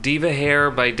 Diva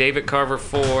by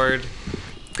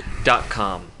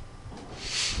DavidCarverFord.com.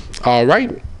 All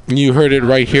right. You heard it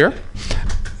right here.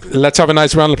 Let's have a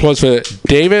nice round of applause for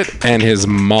David and his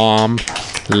mom,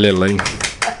 Lily.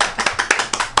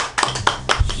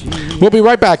 We'll be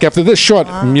right back after this short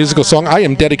musical song I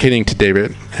am dedicating to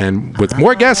David, and with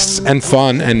more guests and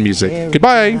fun and music.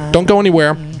 Goodbye. Don't go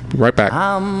anywhere. Be right back.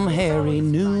 I'm hairy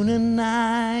noon and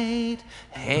night,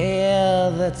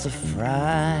 hair that's a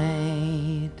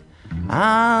fright.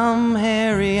 I'm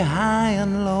hairy high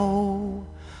and low.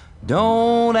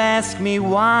 Don't ask me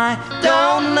why,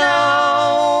 don't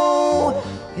know.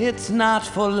 It's not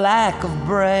for lack of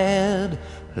bread,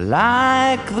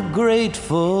 like the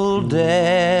Grateful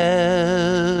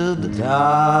Dead.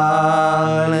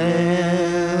 Darling,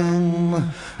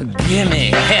 gimme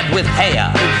head with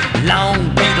hair,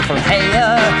 long, beautiful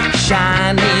hair,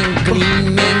 shining,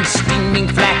 gleaming, steaming,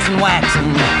 flaxen,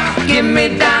 waxen. Give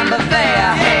me down to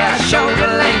there, hair, shoulder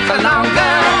length or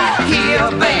longer. Here,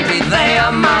 baby,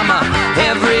 there, mama,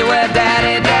 everywhere,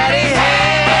 daddy, daddy,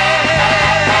 hair.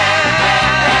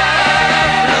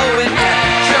 Blow it,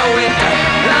 show it,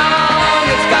 long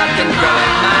it's got been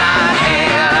growing my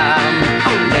hair.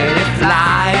 Let it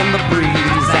fly in the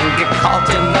breeze and get caught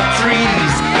in the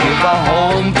trees. Give a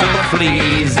home to the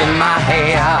fleas in my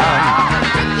hair.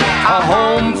 A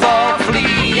home for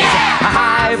fleas, a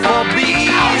hive for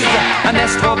bees, a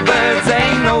nest for birds.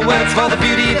 Ain't no words for the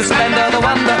beauty, the splendor, the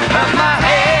wonder of my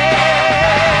hair.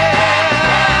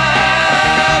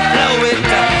 Blow it,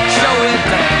 show it,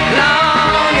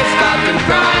 long it's got been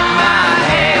growing my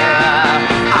hair.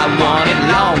 I want it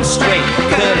long, straight,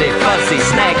 curly, fuzzy,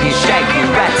 snaggy, shaggy,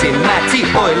 ratty, matty,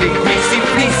 oily, greasy,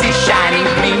 fleecy, shining,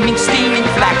 gleaming, steaming,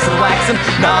 flaxen, waxen,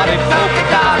 knotted, polka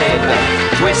dotted,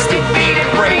 twisted, beaded,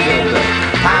 braided,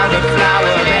 powdered,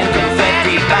 flowered, and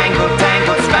confetti, bangled,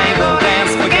 tangled, spangled, and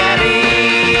spaghetti.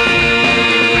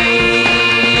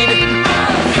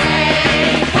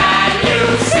 Hey, can you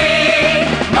see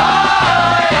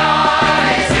my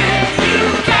eyes? If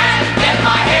you can't get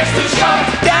my hair's too short.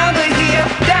 Down to here,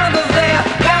 down to there,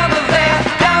 down to there,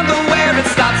 down to where it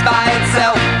stops by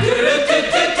itself.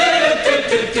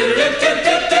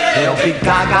 They'll be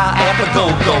gaga at the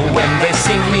go-go when they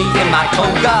see me in my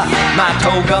toga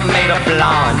made of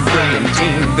blonde, brilliant,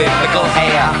 teen, biblical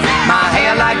hair. My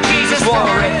hair like Jesus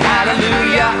wore it,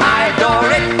 hallelujah, I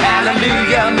adore it,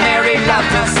 hallelujah, Mary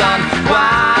loved her son.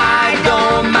 Why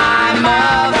don't my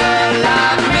mother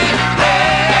love me?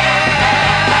 Hair,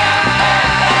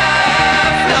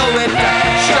 blow it,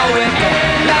 show it,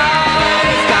 long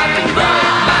it's got to grow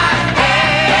my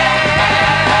hair.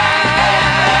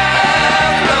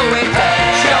 Blow it,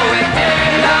 show it,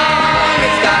 long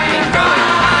it's got to grow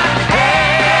my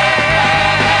hair.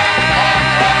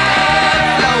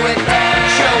 Blow it,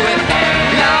 show it,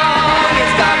 long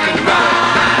it's got to grow my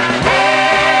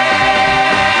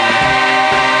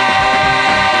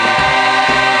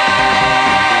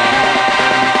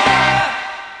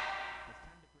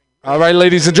All right,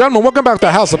 ladies and gentlemen, welcome back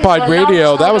to House of Pride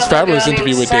Radio. That was fabulous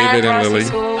interview with David and Lily.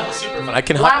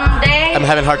 I'm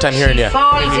having a hard time hearing you.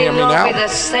 Can you hear me now?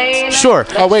 Sure.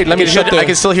 Oh, wait, let me shut I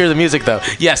can still hear the music, though.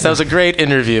 Yes, that was a great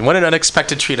interview. What an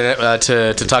unexpected treat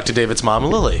to talk to David's mom,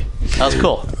 Lily. That was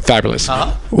cool. Fabulous.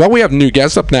 Well, we have new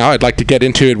guests up now. I'd like to get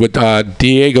into it with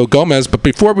Diego Gomez. But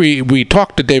before we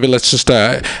talk to David, let's just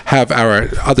have our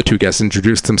other two guests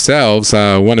introduce themselves.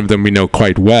 One of them we know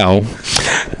quite well.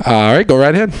 All right, go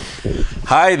right ahead.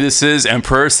 Hi, this is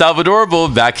Emperor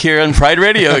Salvadorable back here on Pride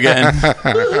Radio again.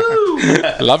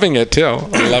 Loving it, too.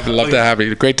 Love to have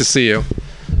you. Great to see you.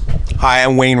 Hi,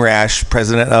 I'm Wayne Rash,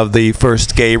 president of the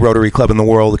first gay Rotary Club in the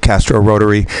world, the Castro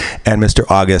Rotary, and Mr.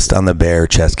 August on the Bear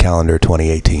Chest Calendar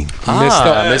 2018.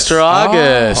 Mr.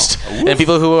 August. And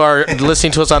people who are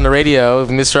listening to us on the radio,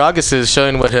 Mr. August is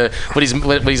showing what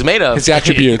he's made of. His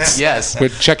attributes. Yes. We're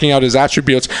checking out his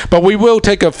attributes. But we will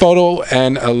take a photo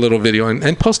and a little video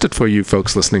and post it for you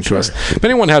folks listening to us. If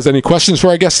anyone has any questions for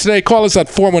our guests today, call us at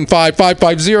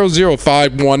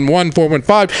 415-550-0511,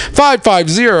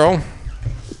 415-550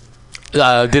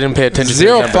 Didn't pay attention.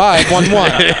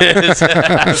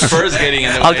 0511. Spurs getting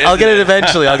in the way. I'll get it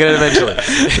eventually.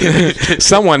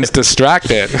 Someone's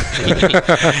distracted.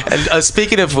 And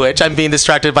speaking of which, I'm being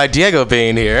distracted by Diego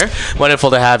being here.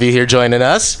 Wonderful to have you here joining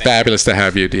us. Fabulous to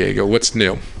have you, Diego. What's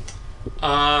new?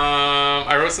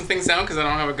 I wrote some things down because I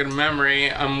don't have a good memory.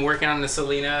 I'm working on the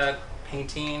Selena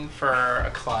painting for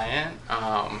a client.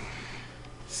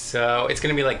 So it's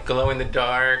gonna be like glow in the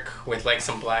dark with like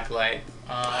some black light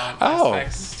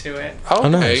aspects to it. Okay.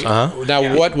 Nice.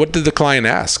 Now, what did the client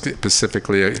ask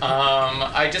specifically?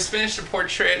 I just finished a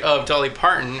portrait of Dolly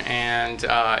Parton, and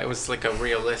it was like a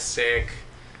realistic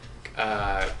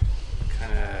kind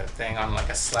of thing on like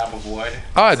a slab of wood.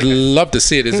 Oh, I'd love to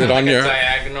see it. Is it on your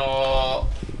diagonal?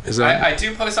 Is that? I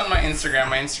do post on my Instagram.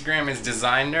 My Instagram is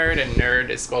design nerd, and nerd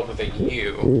is spelled with a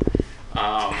U.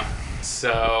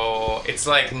 So it's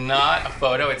like not a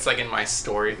photo, it's like in my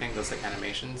story thing, those like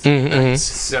animations.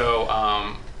 So,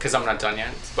 because I'm not done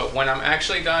yet. But when I'm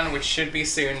actually done, which should be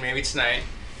soon, maybe tonight,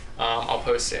 I'll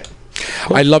post it.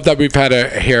 I love that we've had a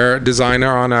hair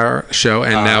designer on our show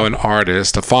and now an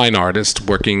artist, a fine artist,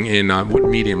 working in what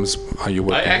mediums are you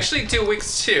working? I actually do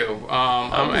wigs too.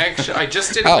 I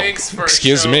just did wigs for a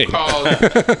show called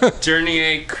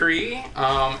Dernier Cri.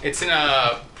 It's in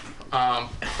a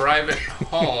private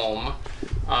home,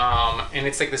 and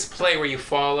it's like this play where you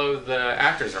follow the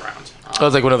actors around. Oh,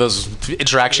 it's like one of those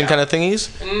interaction kind of thingies?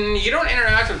 You don't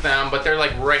interact with them, but they're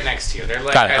like right next to you. They're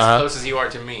like Got it, as close as you are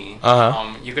to me.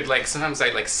 You could like sometimes I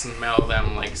like smell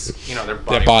them like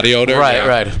their body odor.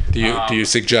 Right. Do you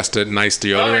suggest a nice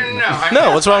deodorant?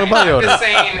 No. What's wrong with body odor? I'm just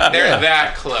saying they're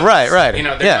that close. Right.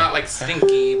 They're not like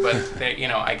stinky, but they,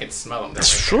 I can smell them. They're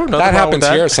Sure, that happens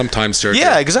here sometimes, Sergio.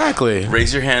 Yeah, exactly.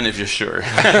 Raise your hand if you're sure.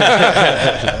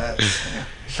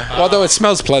 Although it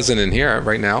smells pleasant in here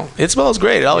right now. It smells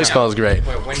great. It always smells great.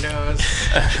 Windows.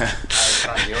 I put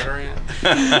on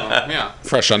deodorant.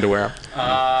 Fresh underwear.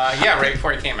 Right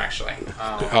before he came, actually.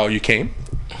 Oh, you came?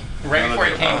 Right before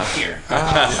he came here.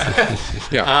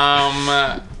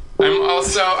 Yeah.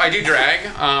 I do drag.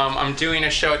 I'm doing a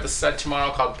show at the Stud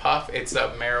tomorrow called Puff. It's a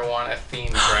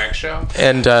marijuana-themed drag show.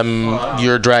 And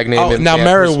your drag name? Now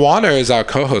Marijuana is our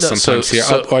co-host sometimes here.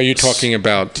 Or are you talking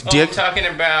about? I'm talking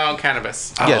about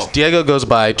cannabis. Yes, Diego goes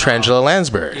by Trangelo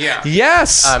Lansbury. Yeah.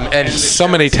 Yes. And so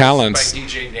many talents. By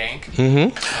DJ Dank.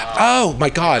 Oh my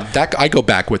God, I go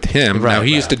back with him. Now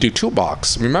he used to do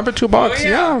Toolbox. Remember Toolbox?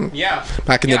 Yeah.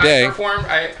 Back in the day. I performed.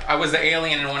 I was the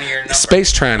alien in one of your numbers.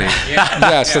 Space Tranny.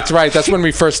 Yes, that's right. That's when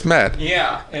we first met.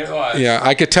 Yeah, it was. Yeah,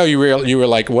 I could tell you were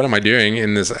like, what am I doing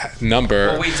in this number?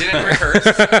 Well, we didn't rehearse.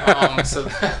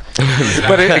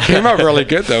 But it came out really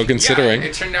good though, considering. Yeah,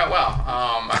 it turned out well.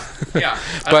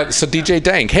 But so DJ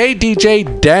Dank, hey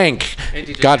DJ Dank,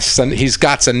 he's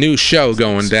got a new show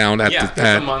going down at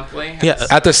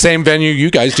at the same venue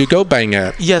you guys do Go Bang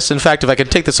at. Yes, in fact, if I could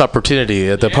take this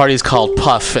opportunity, the party's called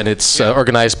Puff, and it's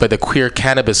organized by the Queer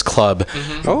Cannabis Club,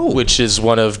 which is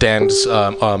one of Dank's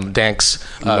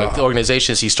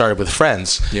organizations he started with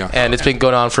friends. And it's been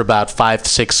going on for about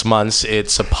 5-6 months.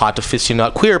 It's a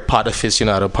queer pot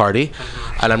aficionado party,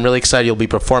 and I'm really excited you'll be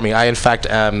performing. I, in fact,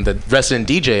 am the resident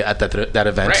DJ at that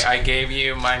event. Right, I gave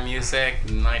you my music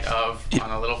night of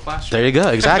on a little flash. There you go,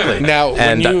 exactly. Now,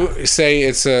 when you say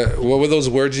it's what were those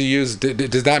words you used?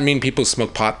 Does that mean people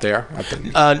smoke pot there?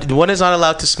 One is not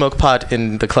allowed to smoke pot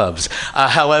in the clubs.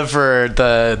 However,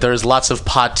 there's lots of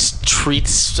pot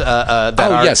treats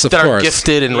that are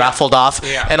gifted and raffled off.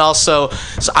 And also,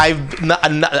 so I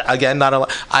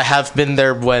have been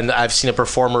there when I've seen a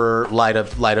performer light a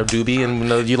doobie, and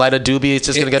when you light a doobie, it's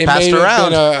just going to get passed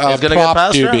around. It's going to get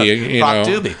passed around. Prop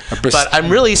doobie. But I'm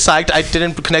really psyched. I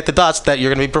didn't connect the dots that you're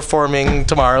going to be performing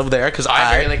tomorrow there, because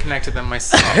I barely connected them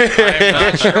myself. I'm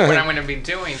not sure what I'm going to be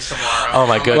doing tomorrow. Oh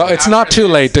my goodness. Well, it's not too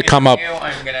late to come up.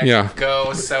 I'm going to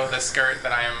go sew the skirt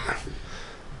that I'm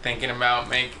thinking about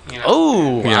making.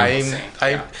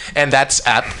 And that's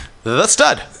at the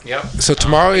Stud. Yep. So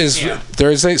tomorrow is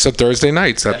Thursday. So Thursday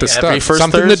nights at the Stud.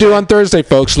 Something Thursday. to do on Thursday,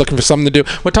 folks. Looking for something to do.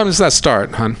 What time does that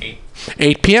start, hon?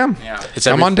 8 p.m. Yeah.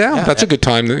 Come on down. That's a good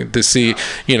time to see.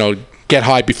 Get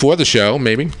high before the show,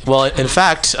 maybe. Well, in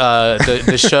fact,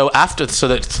 the show after,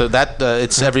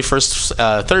 it's every first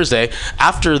Thursday.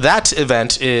 After that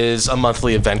event is a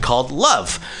monthly event called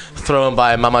Love, thrown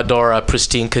by Mama Dora,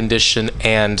 Pristine Condition,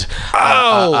 and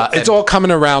it's all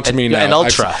coming around to me now. And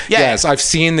Ultra. Yes, I've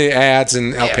seen the ads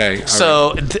and okay.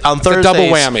 So on Thursdays, double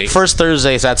whammy. First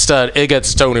Thursdays at Stud, it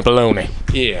gets Tony Baloney.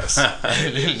 Yes.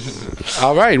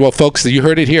 All right. Well, folks, you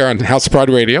heard it here on House of Pride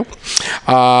Radio.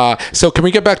 So can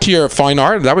we get back to your fine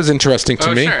art? That was interesting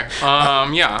to me. Sure.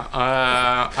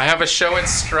 I have a show at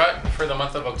Strut for the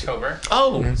month of October.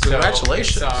 Oh,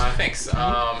 congratulations. Thanks.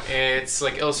 It's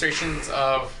like illustrations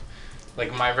of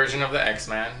like my version of the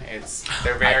X-Men.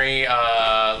 They're very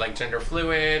like gender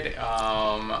fluid.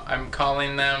 I'm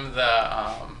calling them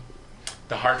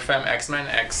the hard femme X-Men,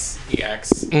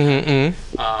 XEX.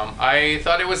 I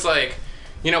thought it was like,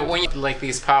 when you like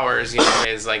these powers,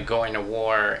 is like going to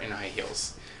war in high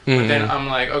heels. But then I'm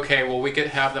like, okay, well, we could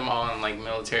have them all in like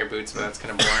military boots, but that's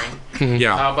kind of boring.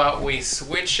 How about we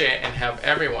switch it and have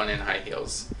everyone in high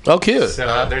heels? Oh, cute.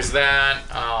 So there's that.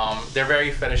 They're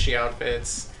very fetishy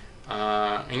outfits.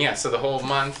 And so the whole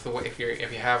month, if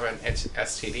you have an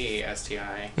STD,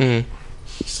 STI,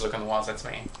 just look on the walls. That's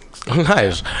me.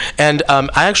 Nice. And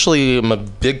I actually am a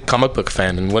big comic book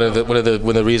fan, and one of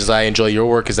the reasons I enjoy your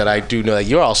work is that I do know that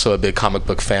you're also a big comic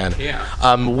book fan. Yeah.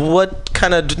 What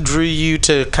kind of drew you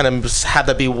to kind of have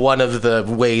that be one of the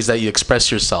ways that you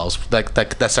express yourselves, like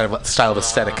that style of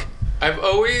aesthetic? I've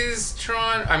always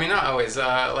drawn. I mean, not always.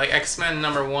 Like X-Men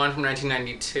 #1 from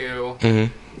 1992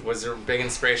 was a big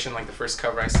inspiration. Like the first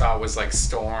cover I saw was like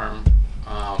Storm.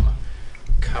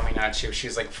 Coming at you.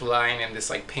 She's like flying in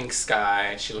this like pink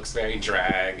sky. She looks very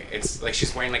drag. It's like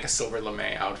she's wearing like a silver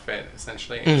lame outfit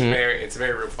essentially. It's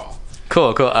very RuPaul.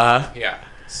 Cool. Yeah.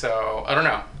 So I don't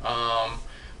know.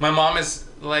 My mom is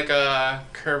like a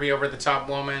curvy over the top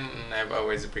woman, and I've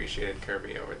always appreciated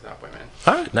curvy over the top women.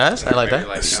 All right, nice. I like that.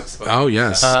 Oh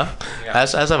yes.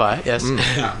 As have I. Yes.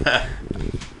 Yeah.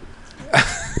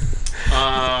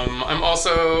 I'm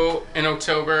also in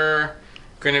October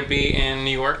going to be in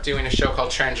New York doing a show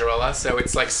called Trangerella. So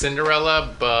it's like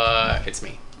Cinderella, but it's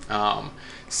me.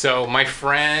 So my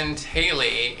friend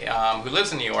Haley, who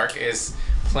lives in New York, is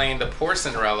playing the poor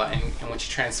Cinderella, and when she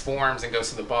transforms and goes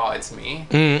to the ball, it's me.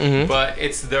 Mm-hmm. But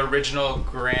it's the original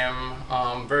Grimm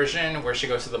version where she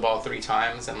goes to the ball 3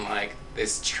 times, and like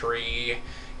this tree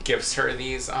gives her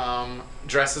these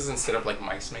dresses instead of like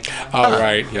mice making them. Oh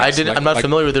right. Yes. I'm not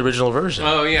familiar with the original version.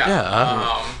 Oh yeah.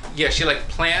 Yeah. Yeah. She like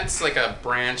plants like a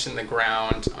branch in the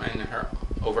ground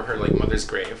over her like mother's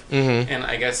grave, and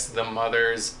I guess the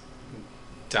mother's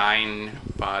dying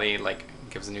body like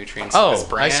gives nutrients to this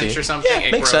branch or something. Yeah,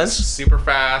 it makes grows sense. super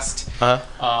fast,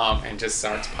 and just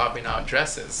starts popping out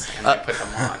dresses, and they put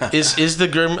them on. Is the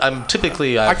Grimm?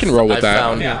 Typically I can roll with I've that.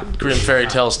 found Grimm fairy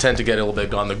tales tend to get a little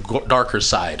bit on the darker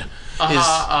side.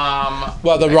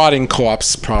 Well, the rotting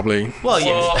corpse probably.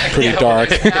 Pretty dark.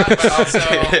 But also,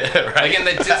 like in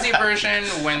the Disney version,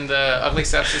 when the ugly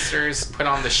stepsisters put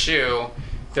on the shoe,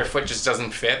 their foot just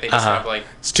doesn't fit. They just have like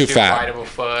it's too fat. wide of a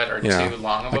foot or too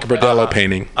long of like a a foot. Bordello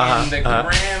painting. In the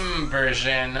Grimm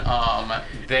version,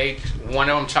 one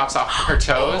of them chops off her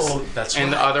toes,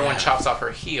 and the other one chops off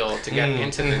her heel to get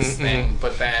into this thing.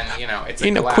 But then it's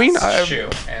a glass shoe,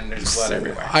 and there's blood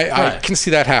everywhere. I can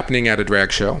see that happening at a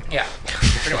drag show. Yeah,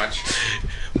 pretty much.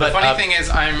 The funny thing is,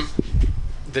 I'm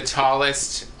the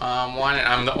tallest one, and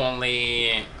I'm the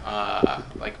only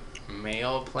like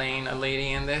male playing a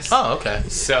lady in this. Oh, okay.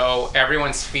 So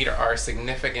everyone's feet are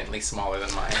significantly smaller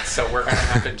than mine. So we're gonna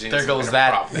have to do. There goes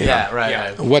that. Yeah,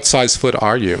 right. What size foot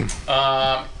are you?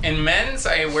 In men's,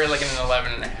 I wear like an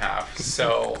 11.5.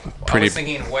 So I was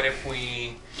thinking, what if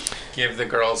we give the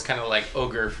girls kind of like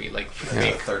ogre feet, like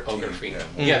fake ogre feet?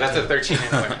 Yeah, that's a 13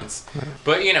 in women's.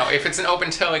 But if it's an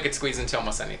open toe, it could squeeze into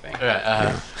almost anything.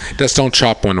 Right. Just don't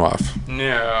chop one off.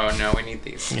 No, we need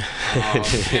these.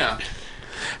 Yeah.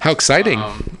 How exciting!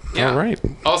 Yeah. All right.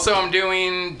 Also, I'm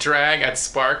doing drag at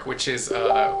Spark, which is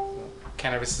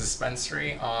cannabis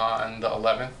dispensary on the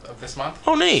 11th of this month.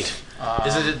 Oh, neat.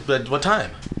 Is it at what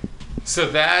time? So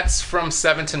that's from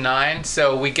 7 to 9.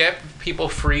 So we get people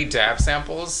free dab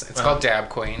samples. It's called Dab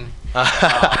Queen.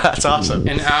 That's awesome.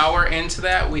 An hour into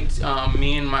that, we,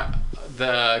 me and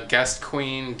the guest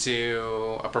queen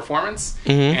do a performance,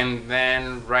 and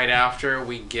then right after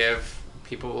we give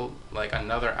people like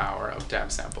another hour of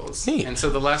dab samples. Neat. And so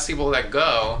the less people that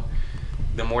go,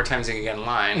 the more times you can get in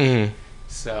line.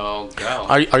 So go.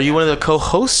 Are you one of the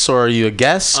co-hosts or are you a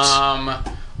guest? I'm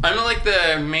like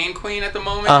the main queen at the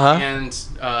moment, and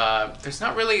there's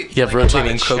not really you have like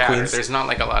rotating co-queens. There's not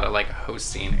like a lot of like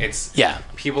hosting. It's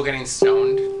people getting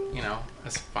stoned,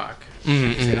 as fuck.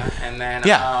 And then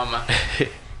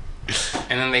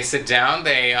and then they sit down,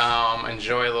 they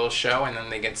enjoy a little show, and then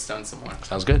they get stoned some more.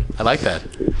 Sounds good. I like that.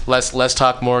 Less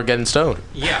talk, more getting stoned.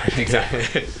 Yeah,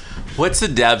 exactly. What's the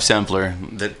dab sampler?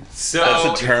 That's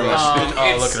a term. Look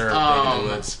at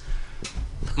her.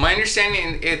 My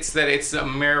understanding it's that it's a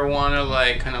marijuana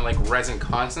like kind of like resin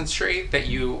concentrate that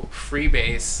you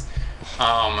freebase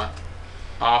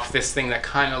off this thing that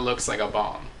kind of looks like a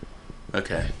bomb.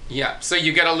 Okay. Yeah, so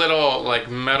you get a little like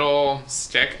metal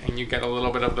stick, and you get a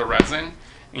little bit of the resin,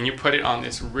 and you put it on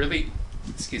this really,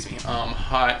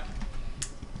 hot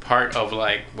part of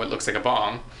like what looks like a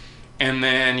bomb, and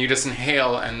then you just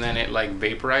inhale, and then it like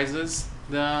vaporizes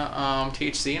the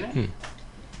THC in it.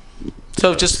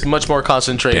 So just much more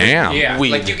concentrated. Damn. Yeah,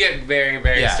 weed. like you get very,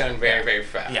 very stoned very, very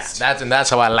fast. Yeah, that's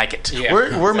how I like it. Yeah.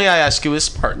 Where may I ask you is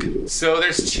Spark? So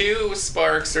there's 2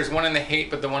 Sparks. There's one in the Haight,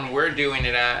 but the one we're doing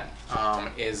it at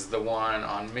is the one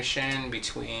on Mission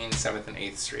between 7th and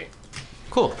 8th Street.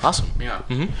 Cool, awesome. Yeah.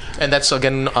 And that's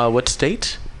again what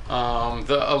state? The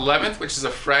 11th, which is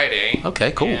a Friday.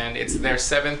 Okay, cool. And it's their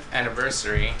 7th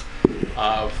anniversary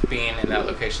of being in that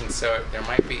location, so there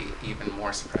might be even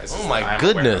more surprises. Oh my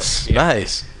goodness,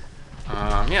 nice.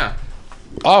 Yeah.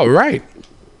 All right.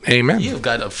 Amen. You've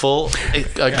got a full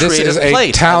This is a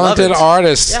plate. talented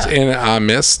artist in our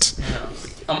midst. Yeah.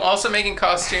 I'm also making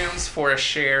costumes for a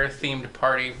share themed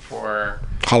party for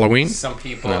Halloween? some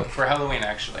people for Halloween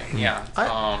actually.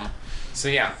 Yeah. So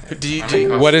yeah.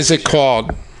 What is it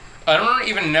called? I don't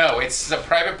even know. It's a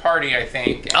private party, I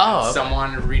think. And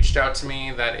someone reached out to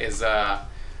me that is a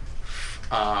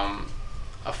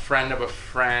friend of a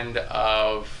friend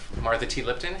of Martha T.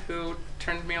 Lipton who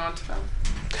turned me on to them.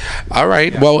 All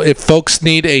right. Well, if folks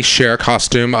need a Cher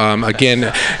costume,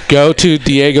 again, go to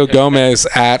Diego Gomez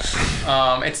at...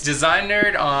 It's Design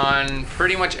Nerd on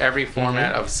pretty much every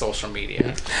format of social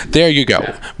media. There you go.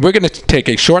 Yeah. We're going to take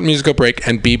a short musical break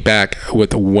and be back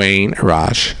with Wayne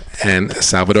Rosh and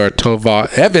Salvador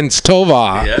Evans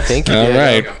Tova. Yes. Thank you, Diego. All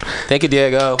right. Thank you,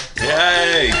 Diego.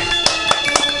 Yay.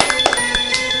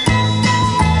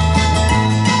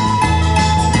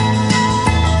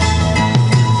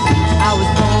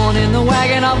 In the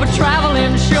wagon of a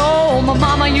traveling show, my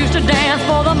mama used to dance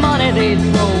for the money they'd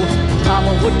throw.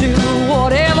 Papa would do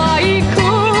whatever he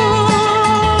could,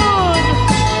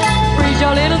 preach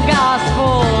a little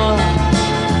gospel,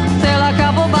 sell a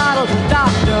couple bottles of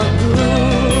Dr.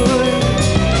 Good.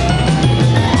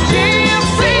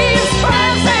 Gypsies,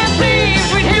 tramps, and thieves,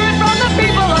 we'd hear it from the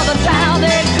people of the town.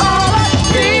 They'd call us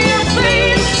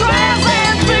gypsies, tramps,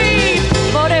 and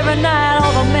thieves. But every night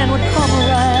all the men would come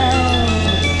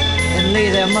around, lay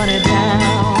their money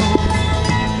down.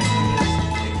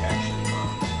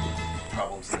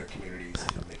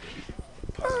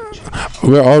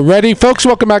 We're all ready, folks.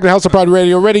 Welcome back to House of Pride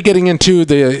Radio. Already getting into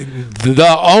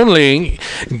the only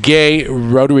gay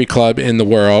Rotary Club in the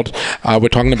world. We're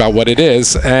talking about what it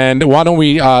is, and why don't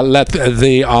we let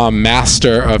the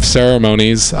master of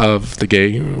ceremonies of the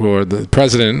gay, or the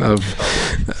president of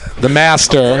the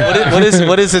master.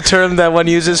 What is the term that one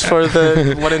uses for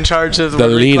the one in charge of the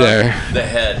leader? Club? The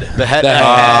head. The head.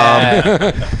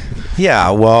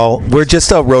 Yeah, well, we're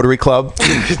just a Rotary Club.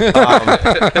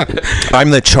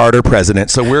 I'm the charter president,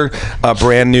 so we're a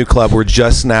brand new club. We're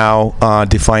just now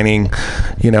defining,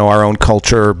 our own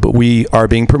culture, but we are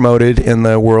being promoted in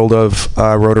the world of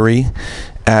Rotary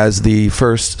as the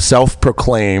first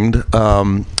self-proclaimed,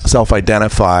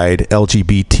 self-identified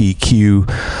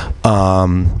LGBTQ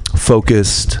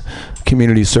focused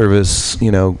community service,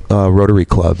 Rotary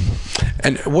Club.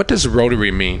 And what does Rotary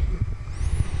mean?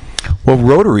 Well,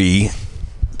 Rotary,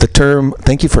 the term,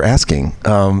 thank you for asking.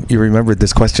 You remembered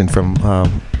this question from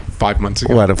 5 months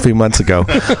ago. A few months ago.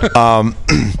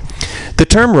 The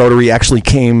term Rotary actually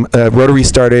came, Rotary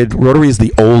is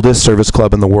the oldest service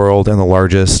club in the world and the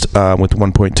largest, with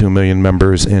 1.2 million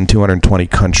members in 220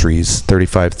 countries,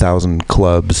 35,000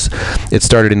 clubs. It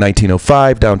started in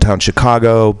 1905 downtown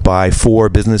Chicago by 4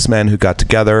 businessmen who got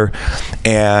together,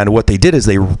 and what they did is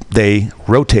they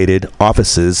rotated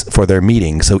offices for their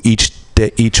meetings. So each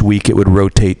week it would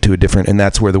rotate to a different, and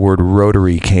that's where the word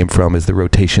Rotary came from, is the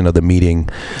rotation of the meeting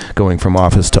going from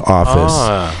office to office.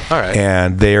 All right.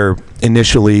 And they're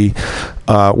initially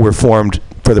were formed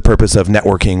for the purpose of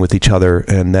networking with each other,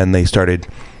 and then they started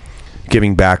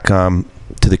giving back to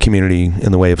the community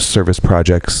in the way of service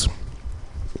projects.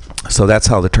 So that's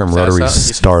how the term Rotary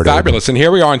started. Fabulous. And here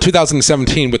we are in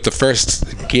 2017 with the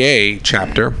first gay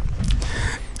chapter.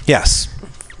 Yes.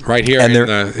 Right here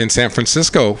in San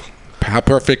Francisco. How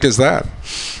perfect is that?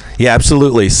 Yeah,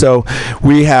 absolutely. So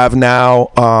we have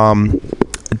now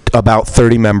about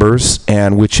 30 members,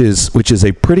 and which is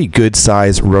a pretty good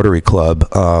size Rotary Club,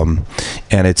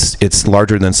 and it's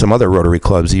larger than some other Rotary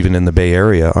clubs even in the Bay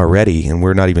Area already, and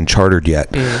we're not even chartered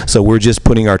yet. So we're just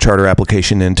putting our charter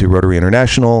application into Rotary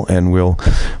International, and we're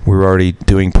already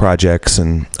doing projects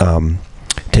and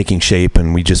taking shape,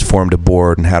 and we just formed a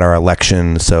board and had our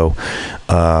election. So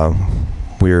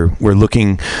we're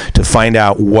looking to find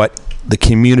out what the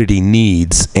community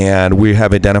needs, and we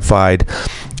have identified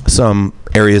some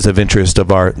areas of interest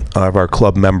of our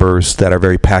club members that are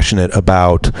very passionate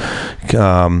about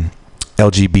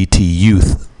LGBT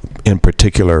youth in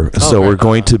particular. So we're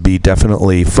going to be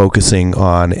definitely focusing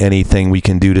on anything we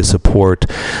can do to support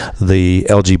the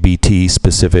LGBT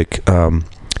specific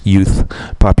youth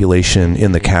population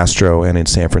in the Castro and in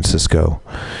San Francisco.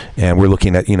 And we're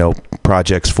looking at,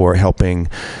 projects for helping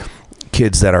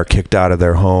kids that are kicked out of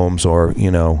their homes or,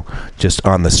 just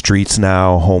on the streets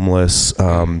now, homeless,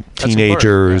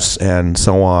 teenagers, and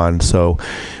so on. So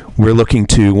we're looking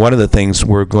to, one of the things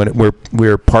we're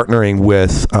partnering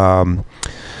with,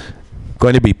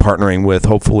 going to be partnering with,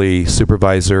 hopefully,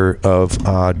 Supervisor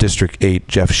of District 8,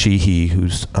 Jeff Sheehy,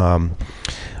 who's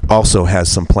also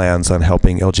has some plans on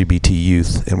helping LGBT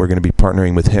youth, and we're going to be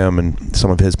partnering with him and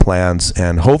some of his plans,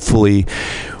 and hopefully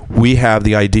we have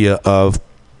the idea of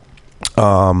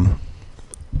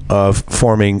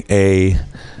forming an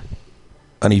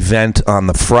event on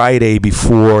the Friday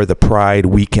before the Pride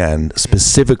weekend,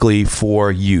 specifically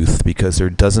for youth, because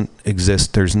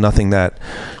there's nothing that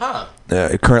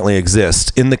currently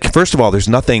exist. First of all, there's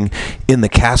nothing in the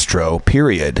Castro,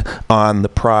 period, on the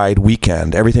Pride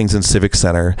weekend. Everything's in Civic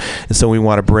Center, and so we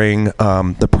want to bring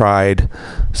the Pride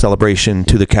celebration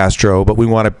to the Castro, but we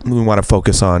want to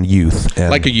focus on youth, and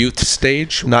like a youth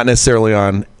stage, not necessarily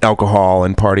on alcohol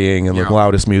and partying and the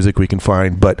loudest music we can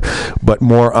find, but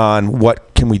more on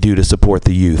what can we do to support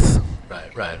the youth.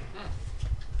 Right.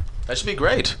 That should be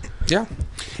great. Yeah.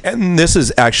 And this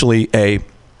is actually an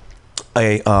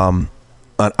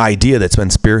idea that's been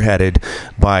spearheaded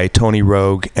by Tony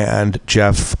Rogue and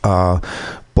Jeff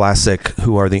Blasek,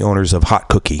 who are the owners of Hot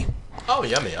Cookie. Oh,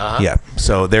 yummy. Uh-huh. Yeah.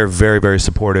 So they're very, very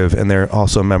supportive, and they're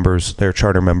also they're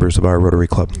charter members of our Rotary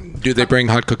Club. Do they bring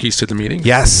hot cookies to the meeting?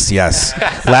 Yes.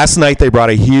 Last night they brought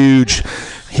a huge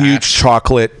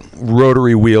chocolate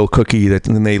rotary wheel cookie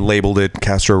and they labeled it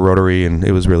Castro Rotary, and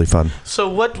it was really fun. So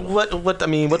what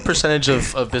percentage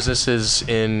of businesses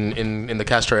in the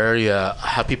Castro area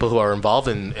have people who are involved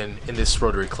in this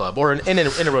Rotary Club or in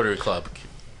a Rotary Club?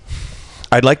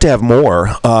 I'd like to have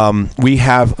more.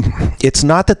 It's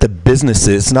not that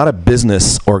it's not a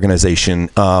business organization.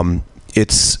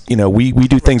 It's, we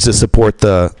do things to support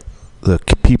the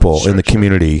people in the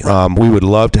community. We would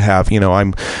love to have,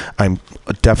 I'm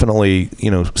definitely,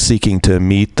 seeking to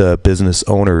meet the business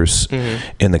owners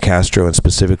in the Castro, and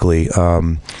specifically,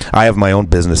 I have my own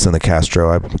business in the Castro.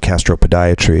 I have Castro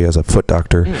Podiatry as a foot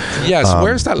doctor. Yes,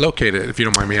 where's that located, if you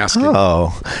don't mind me asking?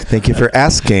 Oh, thank you for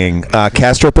asking.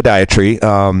 Castro Podiatry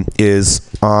is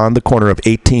on the corner of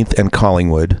 18th and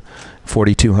Collingwood,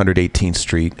 4200 18th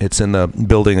Street. It's in the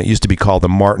building that used to be called the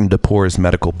Martin DePores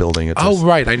Medical Building. It's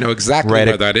right. I know exactly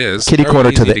where that is. Kitty Very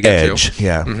corner to easy the get edge. to.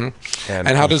 Yeah. Mm-hmm.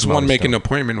 And how does one make an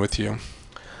appointment with you?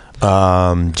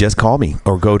 Just call me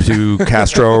or go to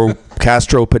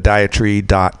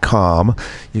castropodiatry.com.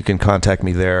 You can contact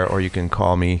me there, or you can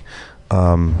call me,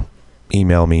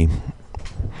 email me.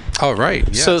 All right.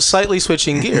 Yes. So slightly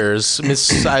switching gears,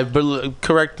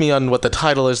 correct me on what the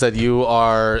title is that you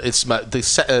are. It's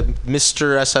Mr.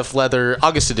 SF Leather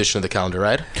August edition of the calendar,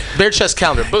 right? Bare Chest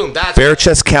Calendar. Boom. That's Bare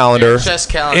Chest Calendar. Bare Chest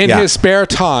Calendar. In his spare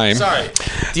time. Sorry,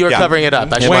 you are covering it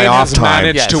up. In my off time,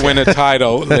 managed to win a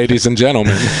title, ladies and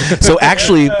gentlemen. So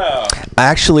actually,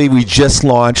 we just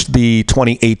launched the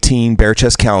 2018 Bare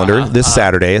Chest Calendar this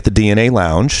Saturday at the DNA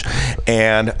Lounge,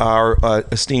 and our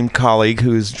esteemed colleague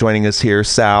who's joining us here,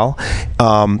 Sal,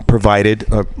 provided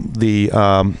the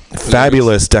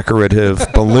fabulous decorative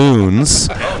balloons.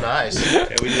 Oh, nice. Yeah,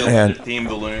 we did a themed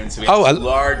balloons. So we had a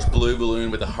large blue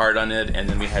balloon with a heart on it, and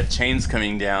then we had chains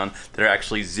coming down that are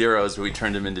actually zeros, where we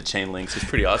turned them into chain links. It's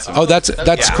pretty awesome. Oh, that's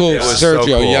cool, it was Sergio. so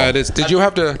cool. Yeah, it is. Did you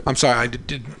have to? I'm sorry.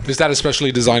 Is that a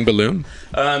specially designed balloon?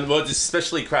 Well, it's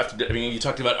especially crafted. I mean, you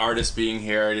talked about artists being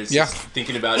here. It's just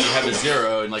thinking about, you have a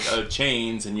zero and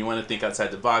chains, and you want to think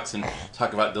outside the box and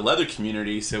talk about the leather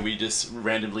community. So we just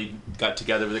randomly got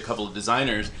together with a couple of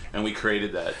designers, and we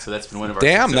created that. So that's been one of our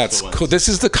that's ones. cool. This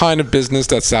is the kind of business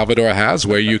that Salvador has,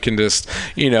 where you can just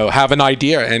have an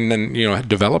idea and then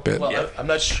develop it. Well, I'm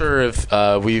not sure if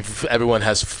everyone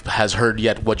has heard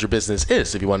yet what your business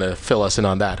is. If you want to fill us in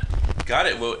on that. Got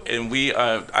it. Well, and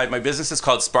my business is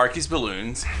called Sparky's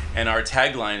Balloons, and our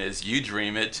tagline is "You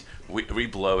dream it, we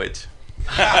blow it."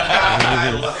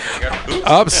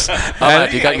 Ups.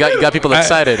 You got people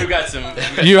excited.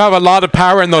 You have a lot of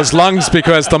power in those lungs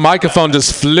because the microphone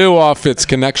just flew off its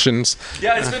connections.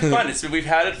 Yeah, it's been fun. We've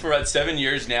had it for about 7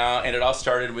 years now, and it all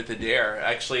started with a dare.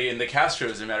 Actually, in the Castro,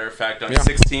 as a matter of fact, on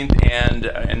 16th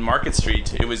and Market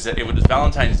Street. It was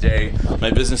Valentine's Day. My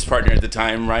business partner at the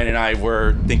time, Ryan, and I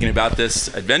were thinking about this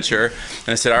adventure,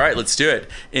 and I said, "All right, let's do it."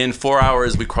 In 4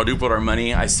 hours, we quadrupled our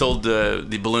money. I sold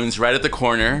the balloons right at the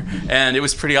corner, and it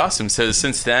was pretty awesome. So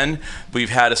since then,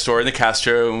 we've had a store in the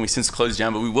Castro, and we since closed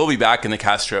down, but we will be back in the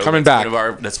Castro. Coming back.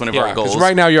 That's one of our goals.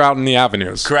 Right now, you're out in the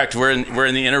avenues. Correct. We're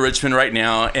in the inner Richmond right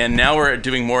now, and now we're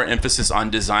doing more emphasis on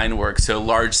design work. So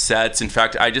large sets. In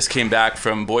fact, I just came back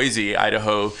from Boise,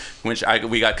 Idaho, which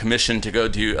we got commissioned to go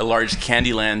do a large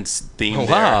Candyland theme. Oh,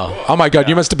 wow! There. Oh my God,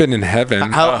 you must have been in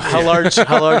heaven. How large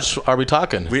are we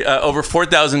talking? We over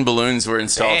 4,000 balloons were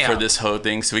installed for this whole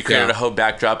thing. So we created a whole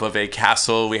backdrop of a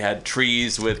castle. We had trees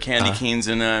with candy canes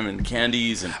in them and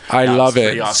candies, and I love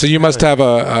it. Awesome. So you must have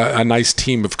a nice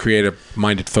team of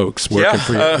creative-minded folks working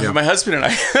for you. My husband and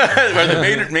I are the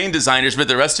main designers, but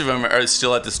the rest of them are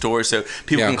still at the store, so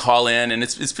people can call in, and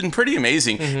it's been pretty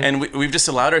amazing. Mm-hmm. And we've just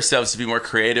allowed ourselves to be more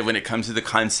creative when it comes to the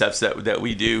concepts that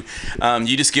we do.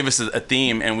 You just give us a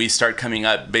theme, and we start coming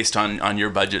up based on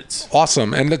your budgets.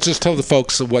 Awesome. And let's just tell the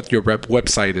folks what your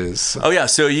website is. Oh yeah,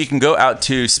 so you can go out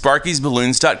to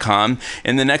sparkysballoons.com.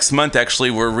 In the next month,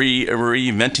 actually, we're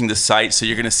reinventing the site. site, so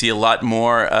you're going to see a lot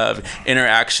more of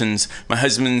interactions. My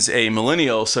husband's a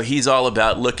millennial, so he's all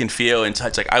about look and feel and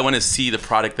touch. Like, I want to see the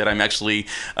product that I'm actually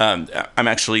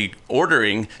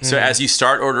ordering. So as you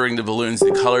start ordering the balloons,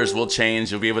 the colors will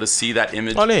change. You'll be able to see that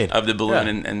image of the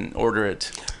balloon and order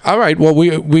it. All right. Well,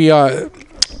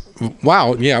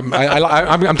 wow. Yeah.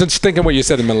 I'm just thinking what you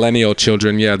said. The millennial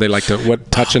children. Yeah, they like to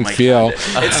touch and feel.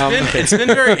 It's been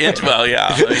very well. Yeah.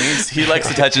 I mean, he likes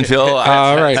to touch and feel.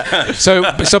 All right.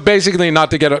 So basically,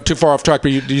 not to get too far off track,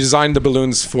 but you designed the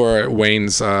balloons for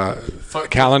Wayne's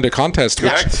calendar contest.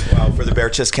 Correct. Well, for the Bare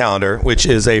Chest Calendar, which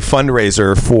is a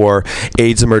fundraiser for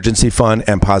AIDS Emergency Fund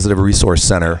and Positive Resource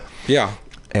Center. Yeah.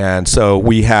 And so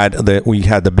we had the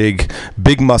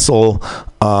big muscle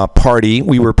party.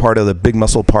 We were part of the big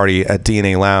muscle party at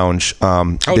DNA Lounge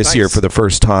this year for the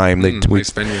first time.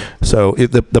 Nice venue. So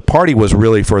the party was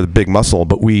really for the big muscle,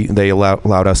 but they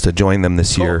allowed us to join them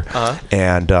this year,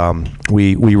 and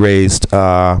we raised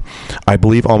I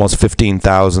believe almost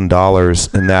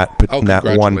 $15,000 in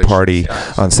that one party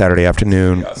on Saturday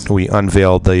afternoon. We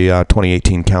unveiled the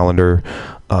 2018 calendar.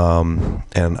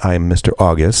 And I'm Mr.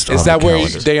 August. Is that where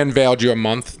they unveiled your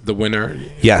month, the winner?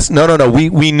 Yes. No.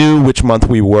 We knew which month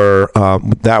we were.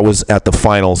 That was at the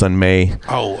finals in May.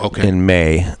 Oh, okay. In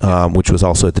May, which was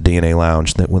also at the DNA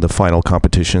Lounge. That with the final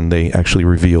competition, they actually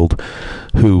revealed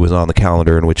who was on the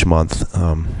calendar and which month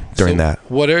during that.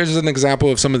 What is an example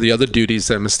of some of the other duties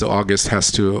that Mr. August has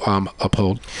to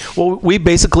uphold? Well, we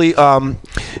basically are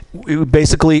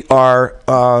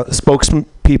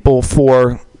spokespeople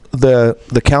for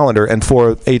the calendar and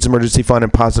for AIDS Emergency Fund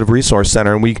and Positive Resource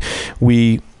Center, and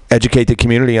we educate the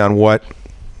community on what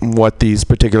these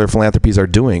particular philanthropies are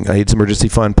doing. AIDS Emergency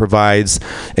Fund provides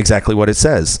exactly what it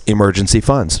says: emergency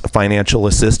funds, financial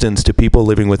assistance to people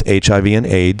living with HIV and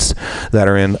AIDS that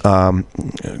are in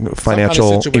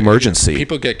financial emergency.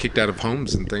 People get kicked out of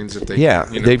homes and things if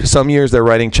they. Some years they're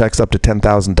writing checks up to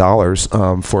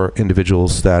 $10,000 for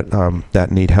individuals that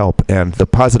need help. And the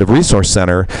Positive Resource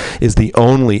Center is the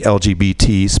only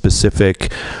LGBT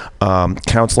specific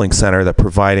counseling center that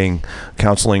providing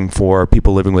counseling for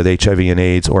people living with HIV and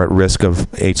AIDS or at risk of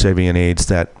HIV and AIDS,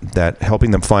 that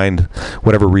helping them find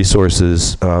whatever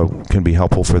resources can be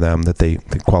helpful for them that they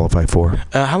qualify for.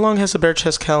 How long has the Bare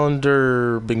Chest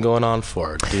Calendar been going on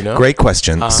for? Do you know? Great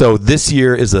question. So this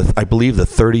year is I believe the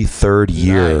 33rd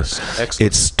year. Nice.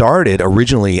 Excellent. It started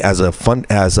originally as a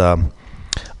fundraiser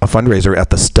at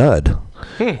the Stud.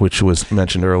 Which was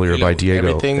mentioned earlier by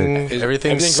Diego. Everything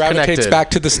gravitates connected.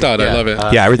 back to the Stud. Yeah. I love it.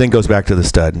 Everything goes back to the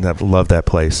Stud, and I love that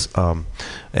place.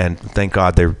 And thank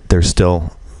God they're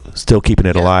still keeping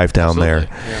it alive down there.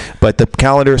 Yeah. But the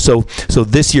calendar. So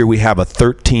this year we have a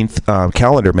 13th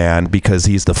calendar man because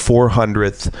he's the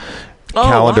 400th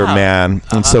calendar man,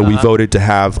 and so we voted to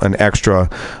have an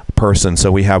extra person.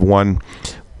 So we have one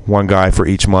guy for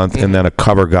each month, and then a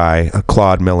cover guy,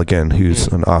 Claude Milligan, who's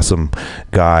an awesome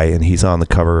guy, and he's on the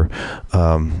cover.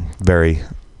 Very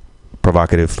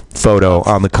provocative photo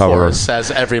on the cover. Of course,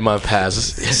 as every month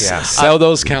has. Yeah. Sell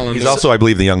those calendars. He's also, I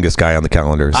believe, the youngest guy on the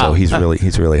calendar, so he's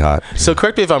really hot. So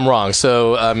correct me if I'm wrong.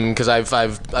 So because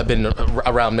I've been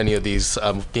around many of these.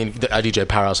 I DJ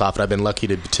Powerhouse often. I've been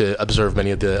lucky to observe many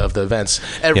of the events.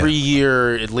 Every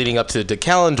year leading up to the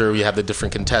calendar, we have the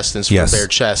different contestants from Bare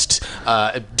Chest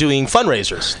doing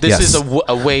fundraisers. This is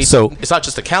a way. So it's not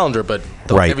just the calendar, but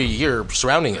every year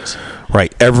surrounding it.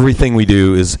 Right. Everything we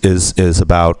do is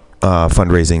about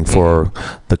fundraising for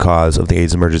the cause of the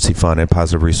AIDS Emergency Fund and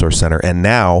Positive Resource Center, and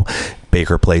now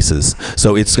Baker Places.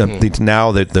 So it's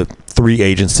now that the three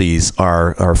agencies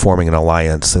are forming an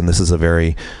alliance, and this is a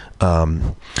very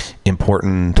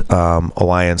important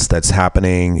alliance that's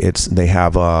happening. They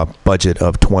have a budget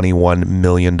of $21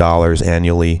 million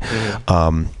annually.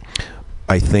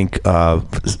 I think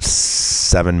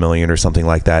 $7 million or something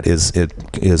like that is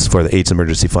for the AIDS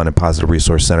Emergency Fund and Positive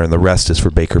Resource Center, and the rest is for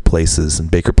Baker Places.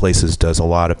 And Baker Places does a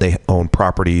lot of, they own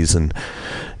properties and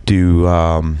do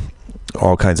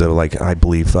all kinds of, like, I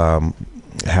believe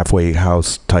halfway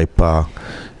house type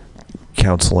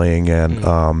counseling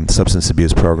and substance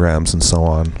abuse programs and so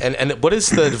on. And what is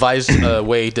the advised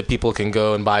way that people can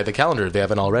go and buy the calendar if they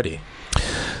haven't already?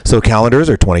 So calendars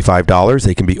are $25.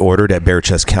 They can be ordered at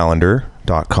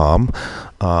barechestcalendar.com.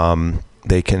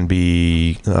 They can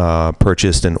be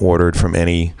purchased and ordered from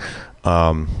any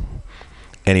of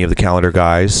the calendar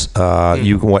guys.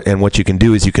 And what you can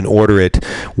do is you can order it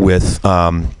with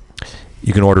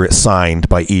you can order it signed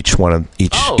by each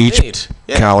neat.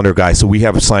 Yeah. calendar guy. So we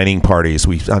have signing parties.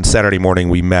 On Saturday morning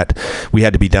we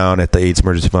had to be down at the AIDS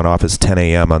Emergency Fund office 10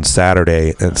 a.m. on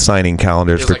Saturday and signing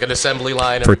calendars It's like an assembly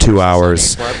line for 2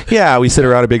 hours. Yeah, we sit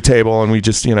around a big table and we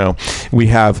just, we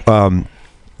have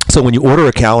so when you order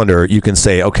a calendar, you can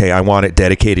say, okay, I want it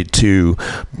dedicated to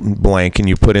blank, and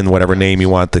you put in whatever name you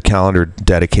want the calendar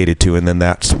dedicated to, and then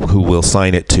that's who will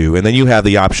sign it to. And then you have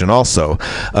the option also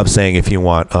of saying if you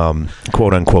want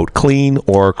quote unquote clean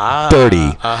or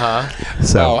dirty.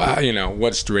 So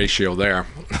what's the ratio there?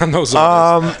 Those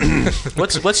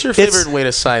what's your favorite way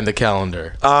to sign the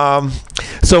calendar?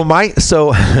 So my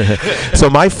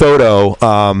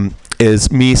photo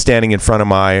is me standing in front of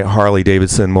my Harley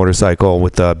Davidson motorcycle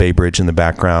with the Bay Bridge in the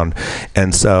background.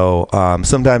 And so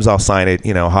sometimes I'll sign it,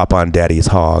 hop on Daddy's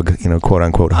Hog, quote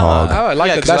unquote hog. I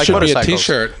like that. That should be a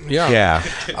T-shirt. Yeah.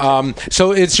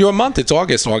 So it's your month. It's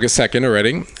August 2nd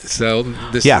already. So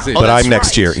this is it. But I'm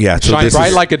next year. Yeah. So shine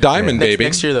bright like a diamond, baby.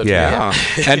 Next year, though. Yeah.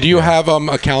 And do you have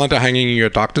a calendar hanging in your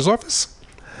doctor's office?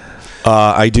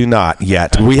 I do not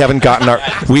yet. We have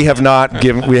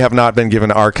not been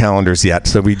given our calendars yet.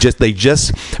 So they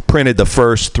just printed the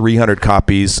first 300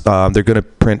 copies. They're going to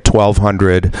print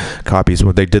 1,200 copies.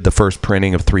 They did the first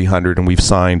printing of 300, and we've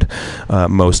signed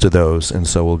most of those, and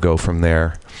so we'll go from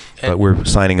there. But we're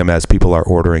signing them as people are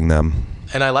ordering them.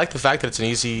 And I like the fact that it's an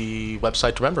easy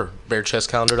website to remember,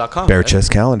 barechestcalendar.com. Bare Chest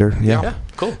Calendar, yeah.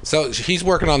 Cool. So he's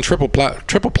working on triple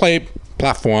play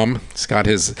platform. He's got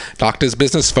his doctor's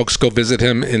business. Folks, go visit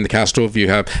him in the Castro if you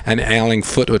have an ailing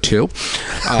foot or two.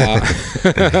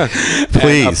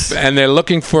 Please. And they're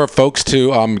looking for folks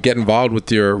to get involved with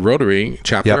your Rotary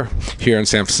chapter here in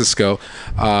San Francisco.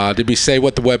 Did we say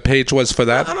what the web page was for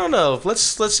that? I don't know. Let's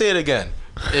say it again.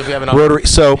 If we have an Rotary.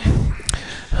 So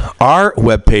our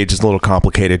webpage is a little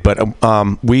complicated, but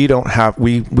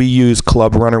we use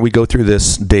Club Runner. We go through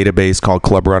this database called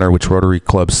Club Runner, which Rotary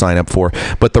clubs sign up for.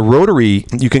 But the Rotary,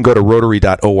 you can go to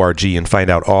rotary.org and find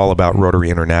out all about Rotary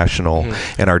International.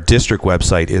 And our district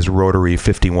website is Rotary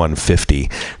 5150,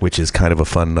 which is kind of a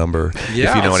fun number if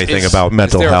you know anything about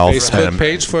mental health. Is there a Facebook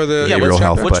page for the behavioral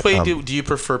health? Which way do you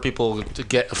prefer people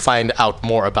to find out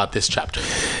more about this chapter?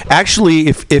 Actually,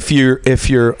 if you're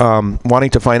wanting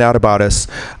to find out about us,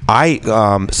 I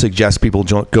suggest people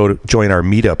join our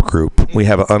meetup group. We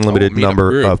have an unlimited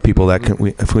number of people that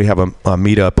can. If we have a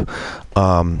meetup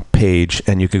page,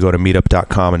 and you can go to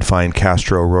meetup.com and find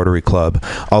Castro Rotary Club.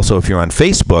 Also, if you're on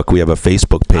Facebook, we have a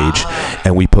Facebook page,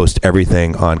 and we post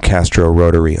everything on Castro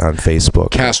Rotary on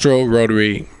Facebook. Castro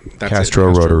Rotary. That's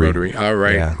Castro Rotary. All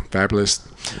right. Yeah. Fabulous.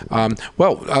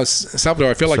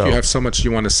 Salvador, I feel like you have so much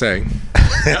you want to say.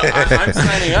 No, I'm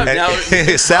signing up now.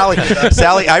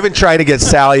 Sally, I've been trying to get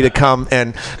Sally to come,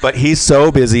 but he's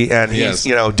so busy, and he's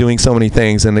doing so many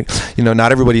things, and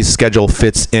not everybody's schedule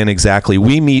fits in exactly.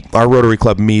 Our Rotary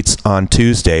Club meets on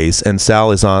Tuesdays, and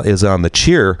Sal is on the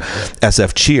cheer,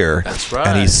 SF Cheer. That's right.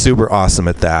 And he's super awesome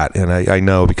at that, and I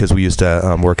know because we used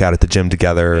to work out at the gym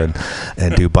together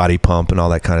and do body pump and all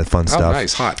that kind of fun stuff.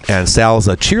 Nice, hot. And Sal's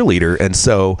a cheerleader, and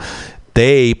so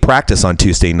they practice on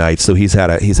Tuesday nights, so he's had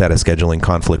a scheduling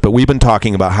conflict. But we've been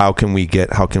talking about how can we get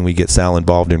Sal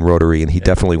involved in Rotary, and he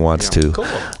definitely wants to. Cool.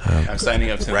 I'm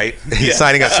signing up tonight. Right? He's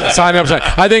signing up. Sign up.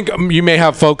 I think you may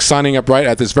have folks signing up right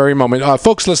at this very moment.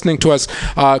 Folks listening to us,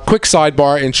 quick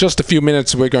sidebar. In just a few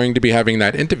minutes, we're going to be having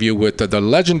that interview with the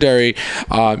legendary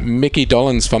Mickey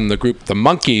Dolenz from the group The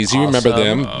Monkees. You remember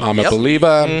them. I'm a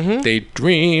believer.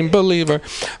 Daydream believer.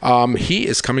 He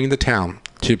is coming to town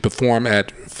to perform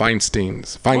at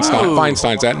Feinstein's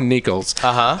at Nichols.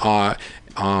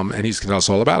 And he's going to tell us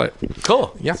all about it.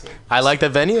 Cool. Yeah. I like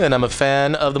that venue, and I'm a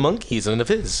fan of the Monkees and of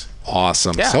his.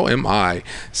 Awesome. Yeah. So am I.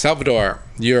 Salvador,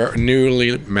 you're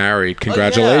newly married.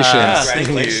 Congratulations.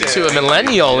 Congratulations. To a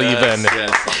millennial, even.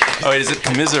 Yes. Oh, is it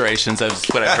commiserations? That's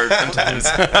what I've heard sometimes.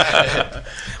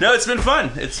 No, it's been fun.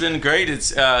 It's been great.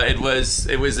 It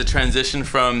was a transition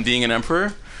from being an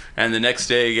emperor, and the next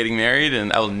day getting married,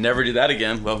 and I will never do that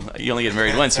again. Well, you only get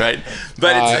married once, right?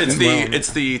 But it's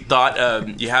the thought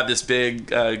of you have this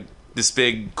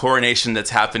big coronation that's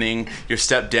happening. You're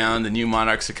stepped down. The new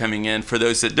monarchs are coming in. For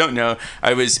those that don't know,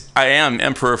 I am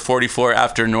Emperor 44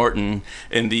 after Norton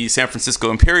in the San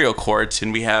Francisco Imperial Court,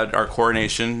 and we had our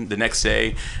coronation the next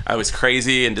day. I was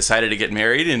crazy and decided to get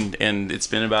married, and it's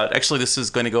been this is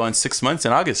going to go on 6 months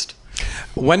in August.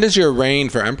 When does your reign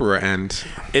for emperor end?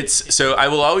 So I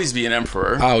will always be an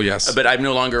emperor. Oh, yes. But I'm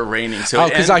no longer reigning. So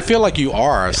because I feel like you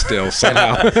are still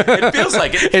somehow. It feels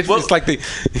like it. It's like it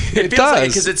feels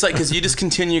does. like because you just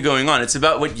continue going on. It's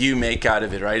about what you make out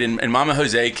of it, right? And Mama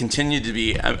Jose continued to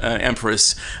be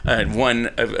empress, one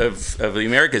of the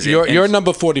Americas. You're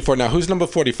number 44 now. Who's number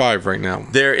 45 right now?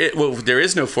 There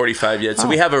is no 45 yet. So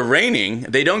we have a reigning.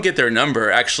 They don't get their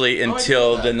number actually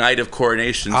until the night of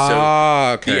coronation.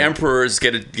 So okay. the emperors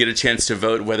get a chance to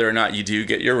vote whether or not you do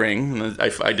get your ring.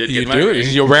 I did get my ring.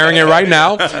 You're wearing it right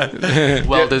now.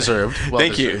 Well deserved.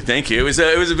 Thank you. It was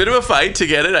a bit of a fight to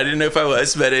get it. I didn't know if I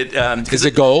was, but it is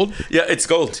it gold? Yeah, it's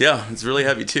gold. Yeah, it's really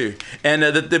heavy too. And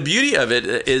the beauty of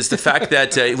it is the fact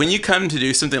that when you come to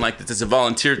do something like this, it's a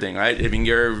volunteer thing, right? I mean,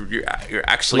 you're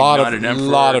actually not an emperor. A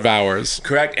lot of hours.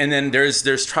 Correct. And then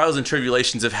there's trials and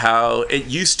tribulations of how it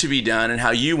used to be done and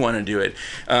how you want to do it.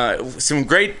 Some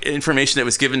great information that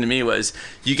was given to me was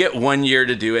you get 1 year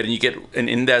to do it, and you get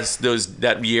in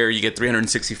that year you get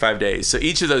 365 days. So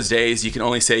each of those days you can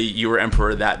only say you were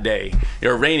emperor that day.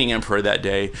 You're reigning emperor that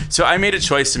day. So I made a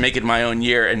choice to make it my own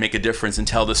year and make a difference and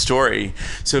tell the story.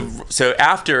 So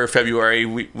after February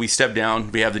we step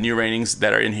down. We have the new reignings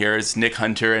that are in here. It's Nick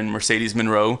Hunter and Mercedes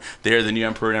Monroe. They're the new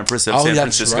emperor and empress of San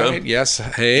Francisco. Right. Yes.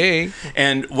 Hey.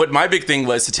 And what my big thing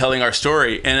was to telling our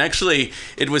story. And actually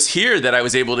it was here that I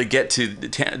was able to get to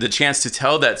the chance to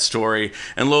tell that story.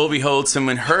 And lo and behold,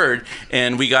 someone heard,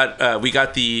 and we got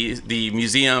the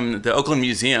museum, the Oakland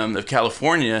Museum of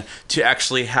California, to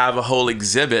actually have a whole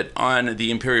exhibit on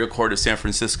the Imperial Court of San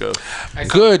Francisco.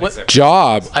 Good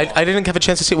job. I didn't have a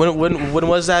chance to see when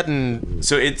was that? And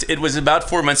so it was about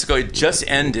 4 months ago. It just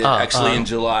ended in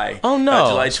July. Oh no,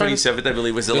 July 27th, I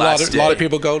believe, was the last day. A lot of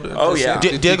people go. Oh yeah.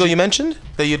 Diego, you mentioned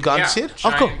that you'd gone to see it.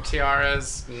 Oh, cool.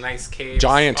 Tiaras, nice capes.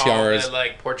 Giant tiaras. All the,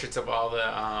 portraits of all the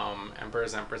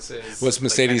emperors, empresses. Was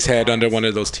Mercedes' head under one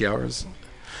of those tiaras?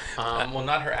 Well,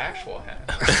 not her actual head.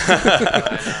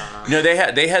 No,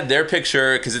 they had their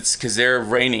picture because they're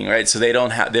reigning, right? So they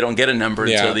don't get a number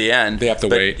until the end. They have to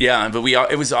wait. Yeah, but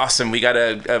it was awesome. We got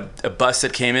a bus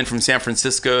that came in from San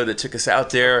Francisco that took us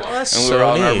out there, and we were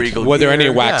all in our regal. Were there any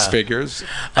wax figures?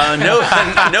 No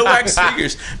wax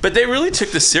figures. But they really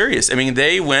took this serious. I mean,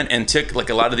 they went and took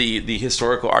like a lot of the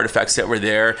historical artifacts that were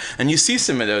there, and you see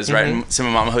some of those, right? And some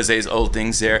of Mama Jose's old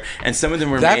things there, and some of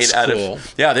them were made out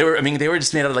of. Yeah, they were. I mean, they were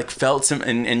just made out of like felt,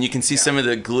 and you can see some of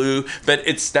the glue, but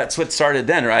that's what started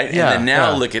then, right? Yeah, and then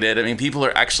now look at it. I mean, people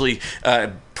are actually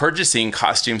purchasing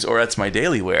costumes, or that's my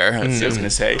daily wear, I was going to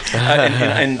say,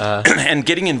 and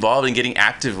getting involved and getting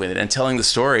active with it and telling the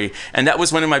story. And that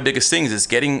was one of my biggest things, is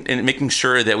getting and making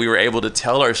sure that we were able to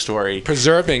tell our story,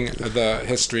 preserving the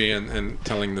history and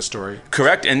telling the story.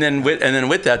 Correct. And then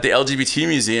with that, the LGBT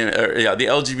museum, the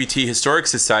LGBT Historic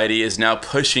Society is now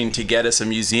pushing to get us a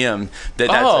museum.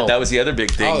 That was the other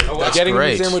big thing. Getting a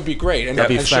museum would be great, and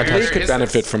Shirley could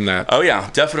benefit from that. Oh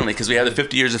yeah, definitely, because we have the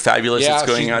 50 Years of Fabulous that's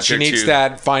going out there too. She needs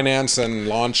that finance and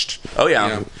launched. Oh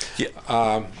yeah.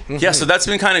 Yeah, so that's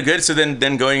been kind of good. So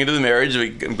then going into the marriage, we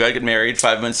got married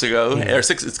 5 months ago, or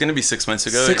 6. It's going to be 6 months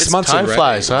ago. 6 months. Time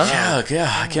flies, huh? Yeah,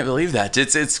 I can't believe that.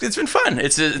 It's been fun.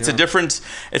 It's a different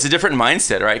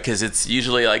mindset, right? Because it's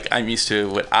usually like I'm used to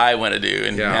what I want to do,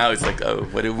 and now it's like, oh,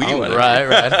 what do we want to do?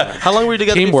 Right. How long were you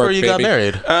together before you got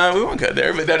married? We won't go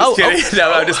there, but I'm just kidding.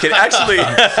 No, I'm just kidding. Actually,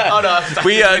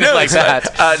 we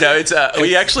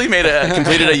we actually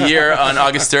completed a year on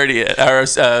August 30th,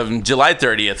 or July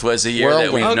 30th was the year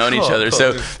that we've known each other.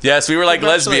 Cool. So yes, we were like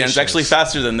lesbians, actually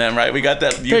faster than them, right? We got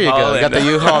that U-Haul. There you go. Got the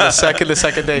U-Haul the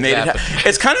second day.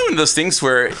 It's kind of one of those things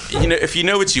where, if you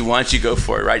know what you want, you go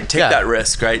for it, right? Take that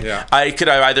risk, right? Yeah. I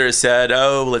either have said,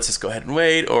 oh, let's just go ahead and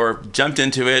wait, or jumped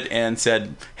into it and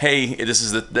said, hey, this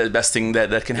is the best thing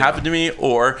that can happen to me,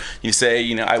 or you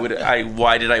say,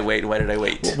 why did I wait?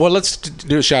 Well, let's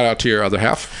do a shout out to your other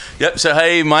half. Yep. So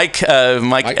hey, Mike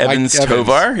Evans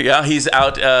Tovar. Yeah, he's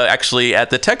out actually at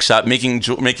the tech shop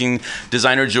making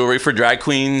designer jewelry for drag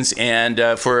queens and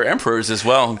for emperors as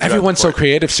well. Everyone's so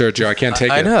creative, Sergio. I can't take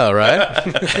it. I know, right?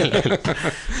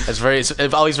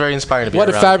 It's always very inspiring to be around.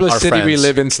 What a fabulous city friends. We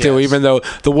live in still, even though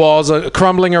the walls are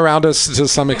crumbling around us to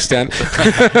some extent.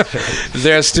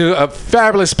 There's still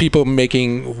fabulous people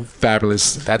making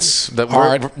fabulous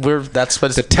art. That's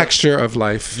what the texture of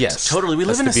life. Yes, totally. We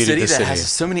live in a city that has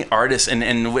so many artists,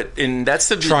 and that's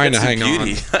the trying to hang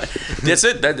beauty. That's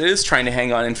it. That is trying to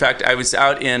hang on. In fact, I was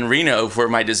out in Reno where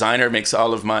my designer makes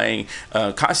all of my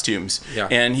costumes. Yeah.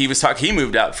 And he was talking. He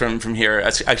moved out from here.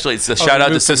 Actually, it's a shout out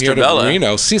to Sister Bella.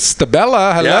 Reno. Sister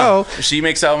Bella, hello. Yeah. She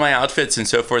makes all my outfits and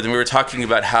so forth. And we were talking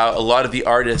about how a lot of the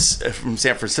artists from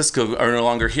San Francisco are no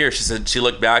longer here. She said she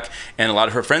looked back and a lot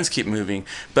of her friends keep moving.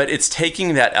 But it's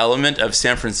taking that element of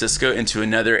San Francisco into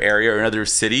another area or another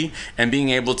city and being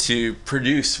able to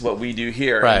produce what we do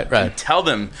here. And tell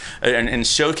them and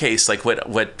showcase like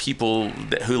what people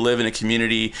who live in a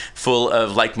community full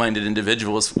of like-minded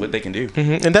individuals, what they can do.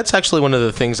 Mm-hmm. And that's actually one of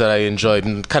the things that I enjoyed,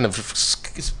 and kind of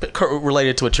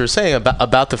related to what you were saying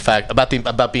about the fact about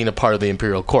being a part of the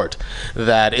Imperial Court,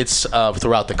 that it's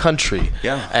throughout the country,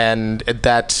 and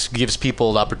that gives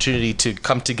people the opportunity to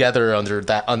come together under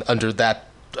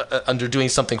doing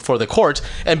something for the court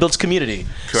and builds community.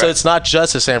 Correct. So it's not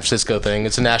just a San Francisco thing;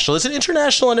 it's a national. It's an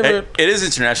international. It is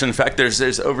international. In fact,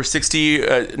 there's over 60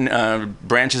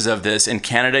 branches of this in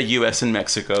Canada, U.S., and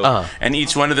Mexico, and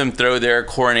each one of them throw their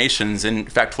coronations. In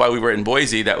fact, while we were in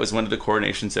Boise, that was one of the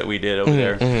coronations that we did over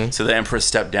there. Mm-hmm. So the emperor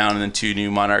stepped down, and then 2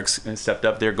 new monarchs stepped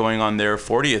up. They're going on their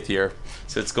 40th year.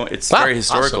 So it's very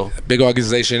historical. Awesome. Big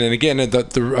organization, and again,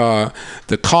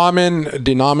 the common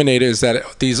denominator is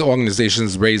that these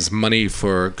organizations raise money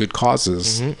for good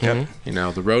causes. Mm-hmm. Yep. You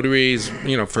know, the Rotaries,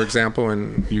 for example,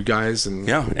 and you guys, and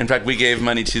In fact, we gave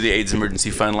money to the AIDS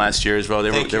Emergency Fund last year as well.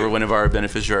 They were one of our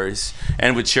beneficiaries,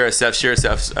 and with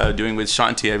ShareSF's doing with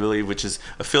Shanti, I believe, which is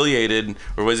affiliated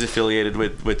or was affiliated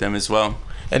with them as well.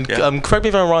 And correct me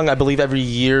if I'm wrong, I believe every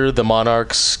year the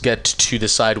monarchs get to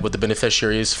decide what the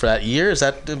beneficiary is for that year.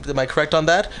 Am I correct on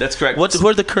that? That's correct. Who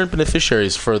are the current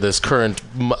beneficiaries for this current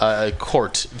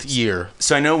court year?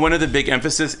 So I know one of the big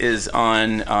emphasis is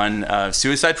on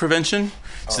suicide prevention.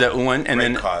 So that one, and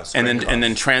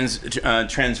then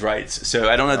trans rights. So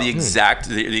I don't know the exact,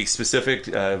 the specific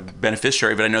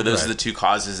beneficiary, but I know those are the 2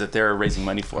 causes that they're raising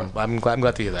money for. I'm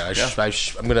glad to hear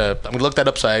that. I'm gonna look that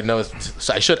up so I know.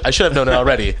 So I should have known it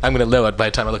already. I'm gonna know it by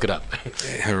the time I look it up.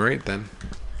 All right then.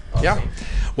 Awesome. Yeah.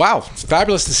 Wow, it's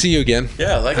fabulous to see you again.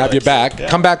 Yeah, have you back. Yeah.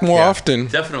 Come back more often.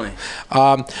 Definitely.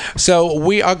 So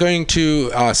we are going to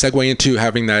segue into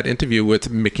having that interview with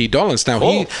Mickey Dolenz. Now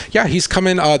he's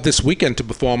coming this weekend to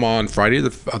perform on Friday the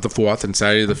 4th and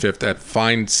Saturday the 5th at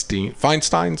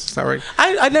Feinstein's. Is that right?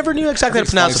 I never knew exactly how to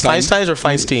pronounce it. Feinstein's or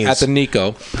Feinstein's? At the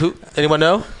Nico. Anyone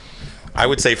know? I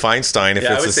would say Feinstein if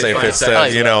it's the same.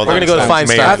 We're going to go to Feinstein.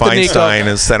 Mayor Feinstein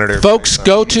is Senator. Folks,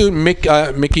 go to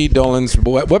Mickey Dolenz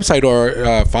website or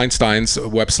Feinstein's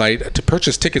website to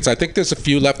purchase tickets. I think there's a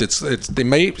few left.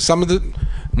 One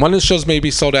of the shows may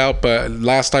be sold out, but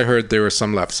last I heard there were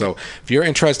some left. So if you're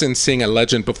interested in seeing a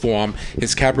legend perform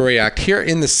his cabaret act here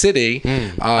in the city,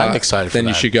 I'm excited. Then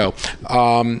you should go.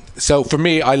 So for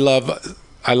me, I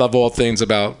love all things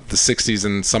about the 60s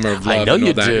and Summer of Love. I know and all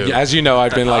you that. do. As you know,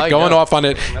 I've been going off on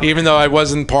it, even though I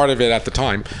wasn't part of it at the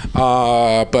time.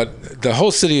 But the whole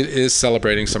city is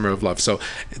celebrating Summer of Love. So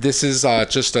this is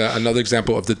just another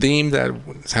example of the theme that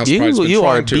House of Pride's been You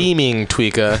are trying to. beaming,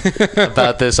 Tweeka,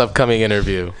 about this upcoming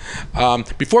interview.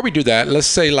 Before we do that, let's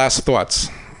say last thoughts.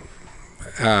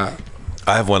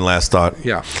 I have one last thought.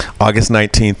 Yeah. August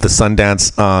 19th, the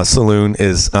Sundance Saloon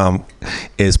is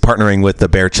partnering with the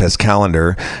Bear Chest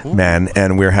Calendar Man,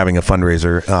 and we're having a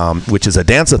fundraiser, which is a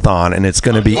dance-a-thon, and it's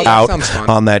going to be out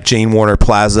on that Jane Warner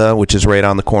Plaza, which is right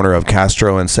on the corner of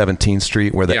Castro and 17th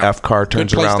Street, where the F car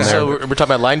turns around there. So we're talking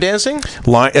about line dancing?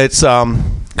 It's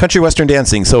country western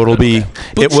dancing, so it'll be.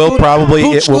 Boot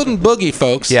and boogie,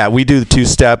 folks. Yeah, we do the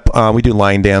 2-step. We do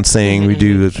line dancing. We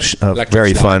do a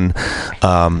very fun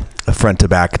a front to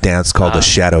back dance called the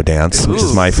shadow dance, which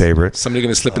is my favorite. Somebody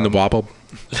gonna slip in the wobble?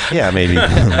 Yeah, maybe.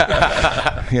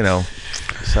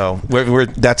 So we're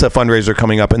that's a fundraiser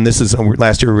coming up, and this is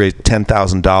last year we raised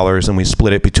 $10,000, and we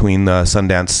split it between the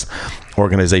Sundance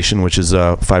organization, which is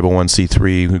a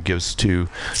 501c3 who gives to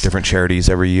different charities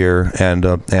every year, and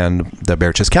the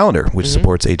Bear Chest Calendar, which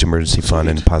supports AIDS Emergency Fund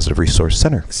and Positive Resource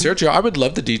Center. Sergio, I would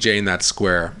love to DJ in that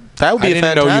square. That would be fantastic.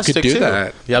 I didn't know you could do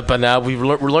that. Yeah, but now we're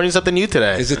learning something new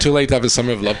today. Is it too late to have a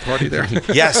Summer of Love party there?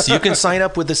 Yes, you can sign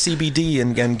up with the CBD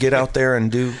and get out there and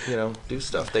do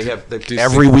stuff. They have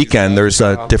every weekend. There's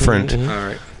a different. All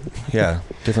right. Yeah,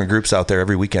 different groups out there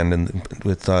every weekend and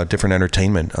with different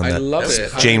entertainment. On I that. love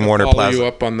it. Jane Warner follow Plaza. You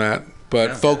up on that,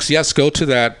 but folks, yes, go to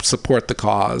that. Support the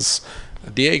cause.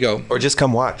 Diego, or just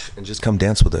come watch and just come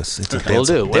dance with us. It's a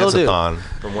dance-a-thon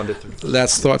from 1 to 3.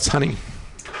 Last thoughts, honey.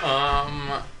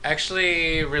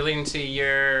 Actually, relating to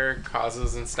your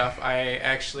causes and stuff, I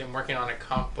actually am working on a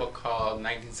comic book called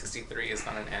 1963 is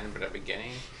not an end but a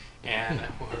beginning, and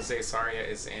Jose Sarria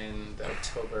is in the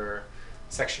October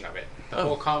section of it. The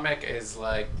whole comic is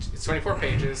like, it's 24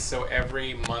 pages, so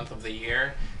every month of the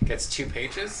year gets 2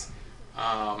 pages.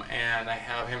 And I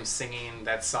have him singing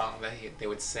that song that they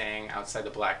would sing outside the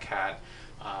Black Cat,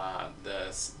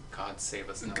 the God Save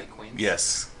Us Nelly Queens.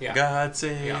 Yes. Yeah. God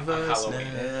Save Us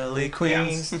Nelly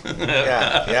Queens.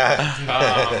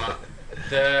 Yeah.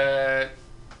 The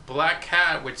Black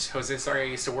Cat, which Jose Soria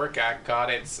used to work at, got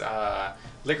its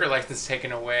liquor license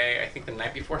taken away, I think, the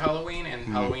night before Halloween, and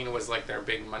Halloween was like their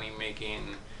big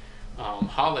money-making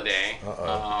holiday.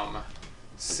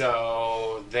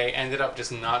 So they ended up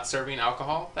just not serving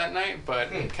alcohol that night,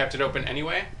 but kept it open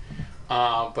anyway.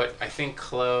 But I think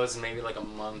closed maybe like a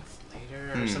month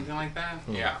later or something like that.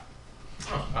 Yeah.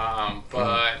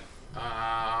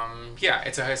 Yeah,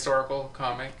 it's a historical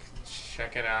comic.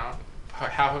 Check it out.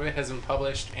 Half of it has been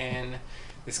published in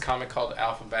this comic called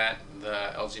Alphabet,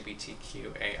 the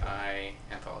LGBTQAI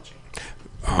anthology.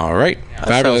 All right. That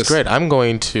Fabulous. sounds great. I'm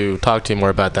going to talk to you more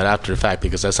about that after the fact,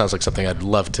 because that sounds like something I'd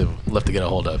love to get a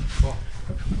hold of. Cool.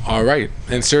 All right.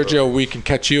 And Sergio, we can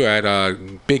catch you at a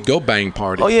big Go Bang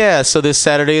party. Oh, yeah. So this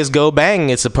Saturday is Go Bang.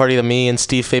 It's a party that me and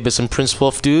Steve Fabus and Prince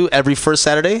Wolf do every first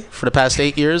Saturday for the past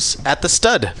 8 years at the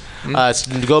Stud. It's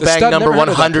Go The Bang Stud, number never heard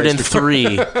of that place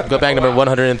 103. Go Bang number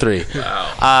 103.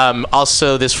 Wow.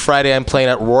 Also, this Friday I'm playing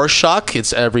at Rorschach.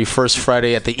 It's every first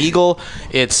Friday at the Eagle.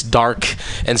 It's dark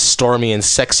and stormy and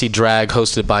sexy drag,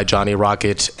 hosted by Johnny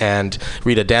Rocket and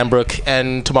Rita Dambrook.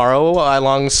 And tomorrow,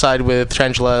 alongside with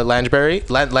Trangela Lansbury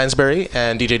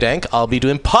and DJ Dank, I'll be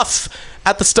doing Puff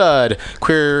at the Stud.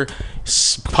 Queer,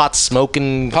 pot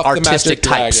smoking, Puff the artistic Magic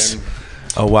types. Dragon.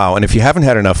 Oh, wow. And if you haven't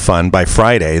had enough fun, by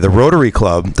Friday, the Rotary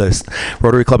Club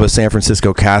of San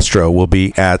Francisco Castro will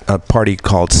be at a party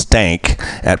called Stank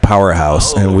at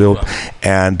Powerhouse. And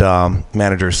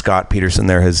manager Scott Peterson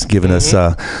there has given us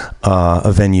a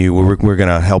venue where we're going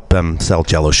to help them sell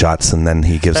Jello shots, and then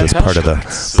he gives us part of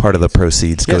the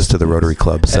proceeds goes to the Rotary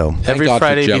Club. So Every God for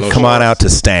Friday Jell-O before. come on out to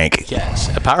Stank. Yes,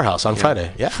 at Powerhouse on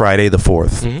Friday. Yeah. Friday the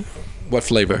 4th. What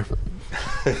flavor?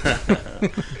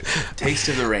 Taste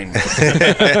of the rainbow.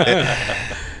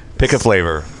 Pick a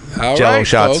flavor. All Jell-O right,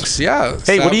 shots. folks. Yeah.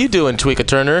 Hey, what are you doing, Tweeka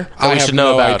Turner? That I we have should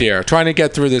know no about. idea. Trying to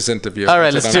get through this interview. All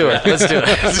right, That's let's what do I'm it. Let's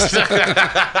do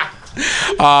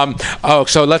it.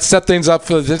 So let's set things up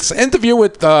for this interview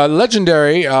with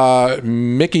legendary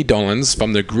Mickey Dolenz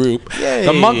from the group, Yay.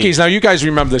 The Monkees. Now, you guys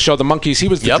remember the show, The Monkees. He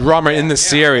was the drummer in the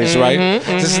series, right?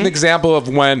 This is an example of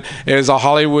when it was a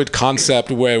Hollywood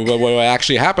concept where what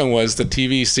actually happened was the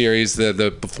TV series,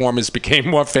 the performers became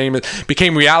more famous,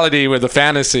 became reality with the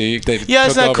fantasy. Yeah,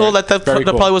 isn't that cool? That Very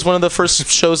cool. probably was one of the first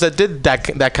shows that did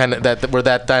that kind of where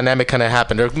that dynamic kind of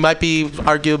happened. Or it might be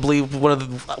arguably one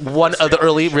of the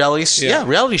early reality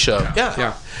show.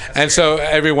 Yeah. And so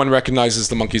everyone recognizes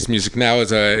the Monkees' music now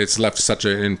as it's left such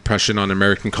an impression on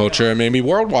American culture and maybe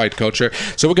worldwide culture.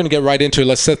 So we're going to get right into it.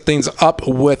 Let's set things up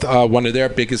with one of their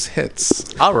biggest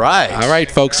hits. All right. All right,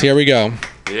 folks, here we go.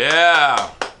 Yeah.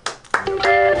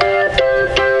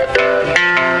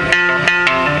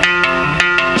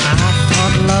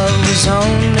 Thought love was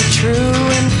only true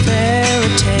in fairy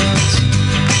tales,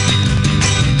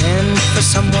 and for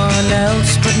someone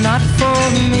else, but not for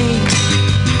me.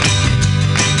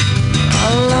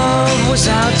 Our love was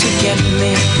out to get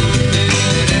me,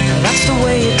 that's the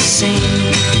way it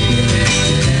seemed.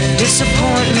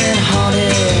 Disappointment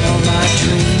haunted all my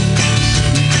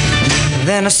dreams.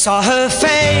 Then I saw her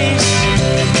face,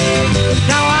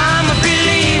 now I'm a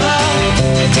believer.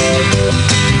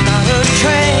 Not a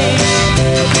trace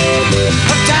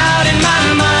of doubt in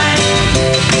my mind.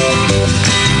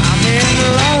 I'm in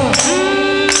love,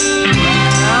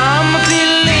 I'm a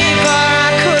believer. I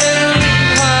couldn't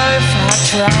leave her if I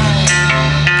tried.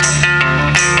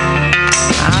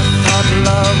 I thought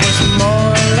love was more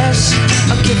or less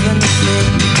a given thing.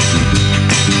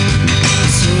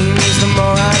 Seems the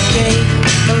more I gave,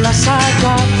 the less I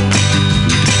got.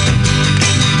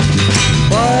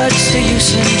 What's the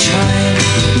use in trying?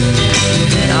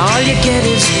 All you get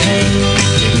is pain.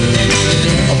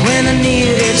 When I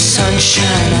needed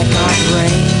sunshine, I got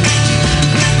rain.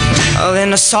 Oh,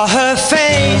 then I saw her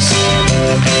face.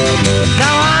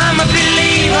 Now I'm a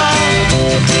believer.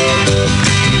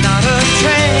 Not a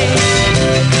trace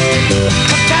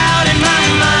of doubt in my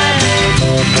mind.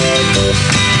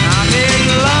 I'm in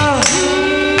love.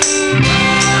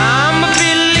 I'm a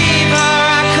believer.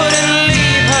 I couldn't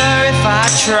leave her if I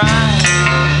tried.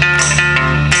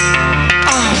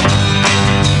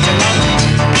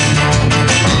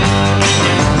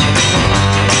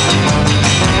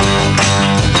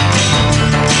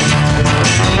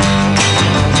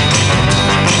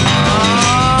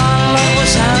 Love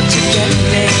was out to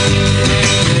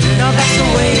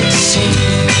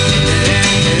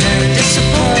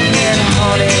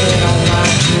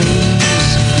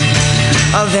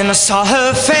I saw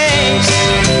her face.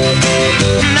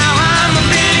 Now I'm a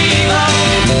believer,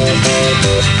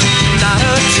 not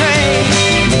a trace.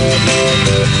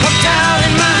 Hooked out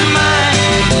in my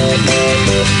mind,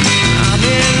 I'm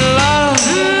in love.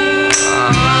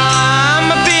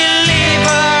 I'm a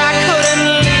believer, I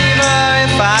couldn't leave her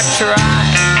if I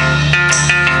tried.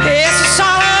 Yes, I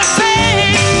saw her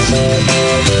face.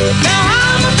 Now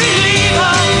I'm a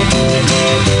believer,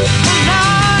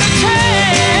 not a trace.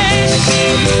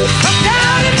 Hooked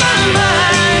out in my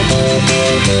mind,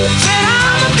 said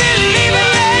I'm a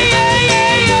believer,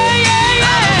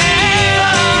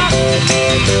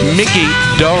 Mickey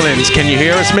Dolans, can you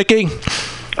hear us, Mickey?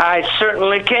 I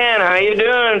certainly can. How you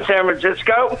doing, San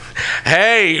Francisco?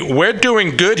 Hey, we're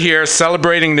doing good here,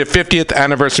 celebrating the 50th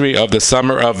anniversary of the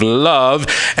Summer of Love,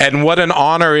 and what an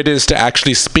honor it is to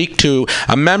actually speak to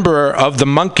a member of the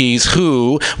Monkees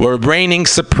who were reigning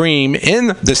supreme in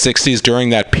the 60s during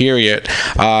that period.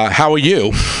 How are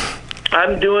you?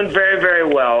 I'm doing very, very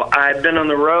well. I've been on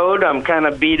the road. I'm kind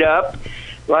of beat up.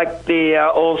 Like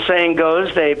the old saying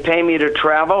goes, they pay me to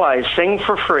travel. I sing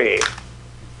for free.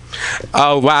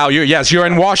 Oh, wow. You're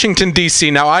in Washington, D.C.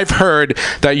 Now, I've heard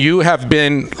that you have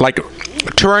been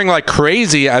touring like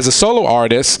crazy as a solo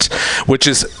artist, which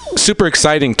is super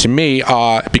exciting to me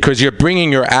because you're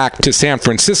bringing your act to San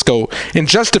Francisco in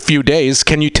just a few days.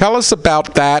 Can you tell us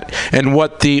about that and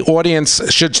what the audience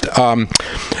should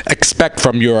expect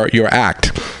from your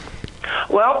act?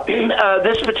 Well,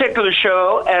 this particular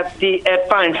show at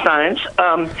Feinstein's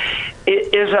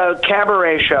is a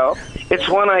cabaret show. It's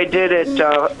one I did at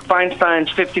Feinstein's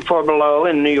 54 Below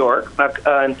in New York.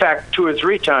 In fact, 2 or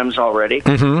 3 times already.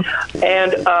 Mm-hmm.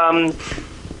 And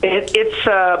it's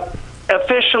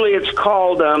officially it's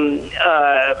called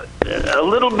a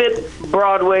little bit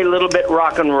Broadway, a little bit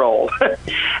rock and roll.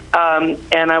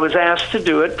 And I was asked to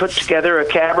do it, put together a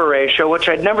cabaret show, which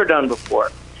I'd never done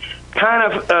before.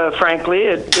 Kind of, frankly,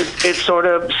 it sort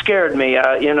of scared me.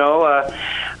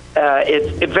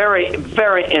 It's very,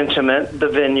 very intimate, the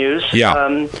venues. Yeah.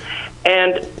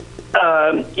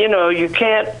 You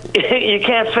can't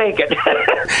fake it.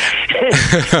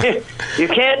 You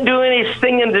can't do any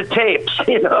singing to tapes,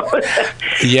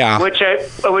 Yeah. Which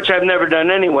I've never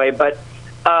done anyway. But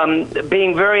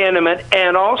being very intimate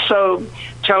and also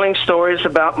telling stories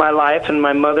about my life and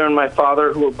my mother and my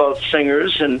father, who were both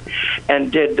singers and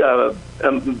did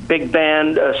big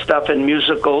band stuff in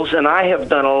musicals. And I have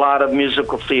done a lot of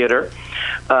musical theater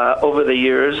over the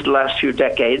years, the last few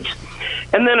decades.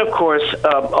 And then, of course,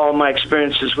 all my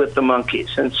experiences with the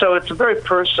Monkees. And so it's a very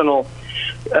personal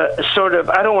sort of,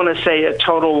 I don't want to say a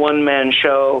total one-man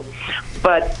show,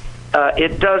 but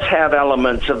it does have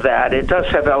elements of that. It does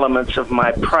have elements of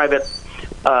my private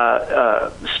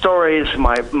stories,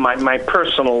 my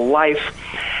personal life,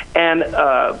 and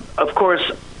of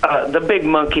course the big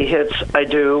Monkey hits I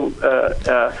do,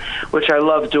 which I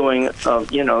love doing,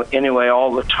 anyway,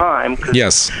 all the time.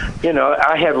 Yes.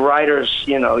 I had writers,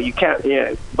 you can't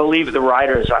believe the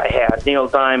writers I had: Neil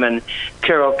Diamond,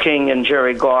 Carole King, and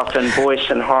Jerry Goff, and Boyce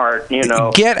and Hart.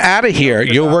 Get out of here!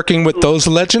 You're working with those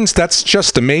legends. That's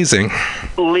just amazing.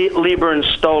 Lieber and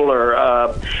Stoller.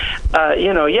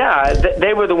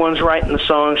 They were the ones writing the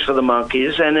songs for the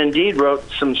Monkees, and indeed wrote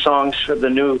some songs for the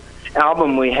new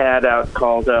album we had out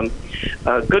called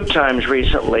Good Times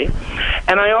recently.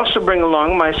 And I also bring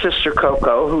along my sister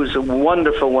Coco, who's a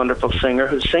wonderful, wonderful singer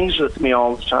who sings with me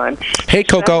all the time. Hey,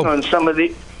 Coco. On some of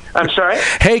the, I'm sorry?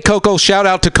 Hey, Coco. Shout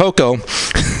out to Coco.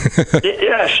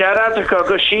 Yeah, shout out to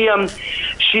Coco. She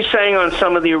sang on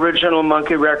some of the original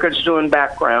Monkey records doing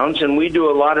backgrounds, and we do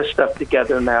a lot of stuff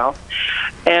together now.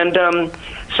 And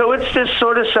so it's this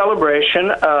sort of celebration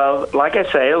of, like I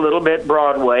say, a little bit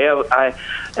Broadway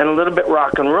and a little bit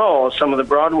rock and roll. Some of the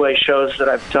Broadway shows that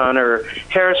I've done are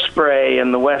Hairspray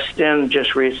in the West End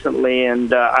just recently,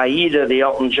 and Aida, the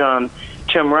Elton John,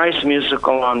 Tim Rice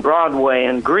musical on Broadway,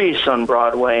 and Grease on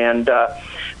Broadway, and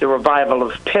the revival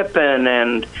of Pippin,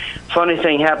 and Funny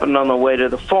Thing Happened on the Way to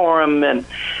the Forum. And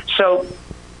so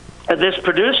this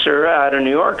producer out of New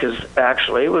York was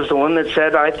the one that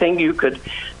said, I think you could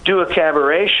do a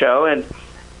cabaret show at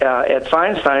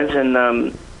Feinstein's in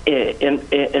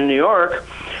New York.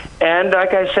 And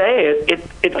like I say,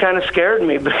 it kind of scared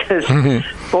me because,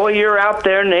 boy, you're out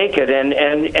there naked,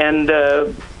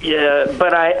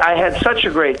 but I had such a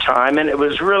great time, and it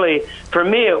was really, for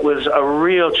me, it was a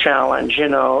real challenge.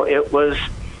 It was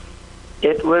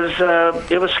it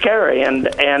was scary, and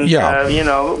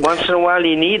once in a while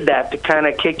you need that to kind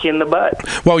of kick you in the butt.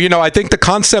 Well, I think the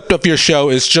concept of your show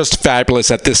is just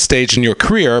fabulous at this stage in your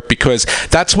career, because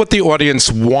that's what the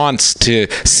audience wants to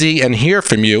see and hear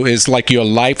from you, is like your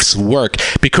life's work,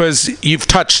 because you've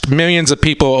touched millions of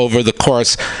people over the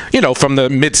course, from the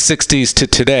mid-'60s to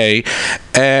today,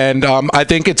 and I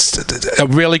think it's a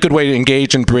really good way to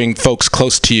engage and bring folks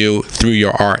close to you through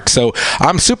your art. So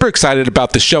I'm super excited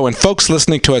about the show, and folks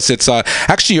listening to us, it's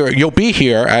actually you'll be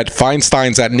here at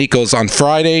Feinstein's at Nico's on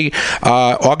Friday,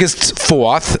 August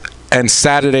 4th, and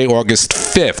Saturday, August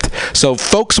 5th. So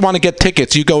folks want to get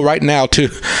tickets, you go right now to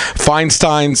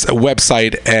Feinstein's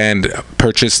website and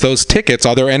purchase those tickets.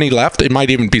 Are there any left? It might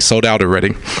even be sold out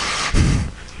already.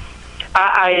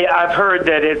 I've heard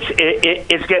that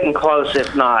it's getting close,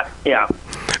 if not. Yeah.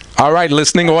 All right,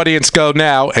 listening audience, go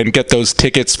now and get those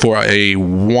tickets for a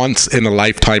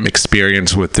once-in-a-lifetime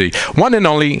experience with the one and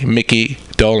only Mickey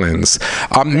Dolenz.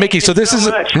 Mickey, so this is...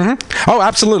 Oh,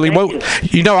 absolutely. Well,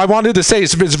 I wanted to say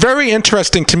it's very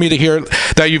interesting to me to hear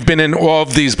that you've been in all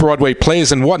of these Broadway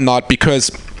plays and whatnot,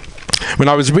 because when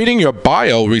I was reading your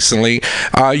bio recently,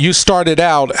 you started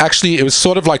out, actually, it was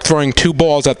sort of like throwing two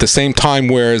balls at the same time,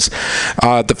 whereas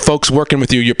the folks working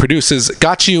with you, your producers,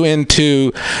 got you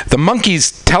into the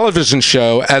Monkees television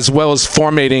show as well as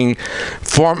formating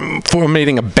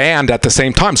a band at the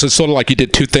same time. So it's sort of like you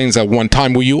did two things at one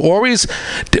time. Did you always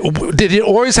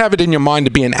have it in your mind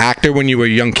to be an actor when you were a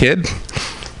young kid?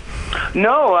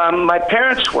 No, my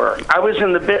parents were.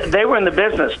 They were in the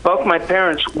business. Both my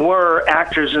parents were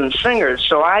actors and singers,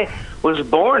 so I was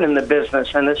born in the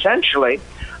business, and essentially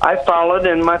I followed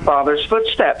in my father's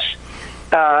footsteps.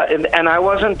 And I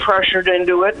wasn't pressured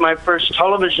into it. My first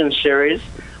television series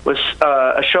was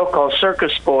a show called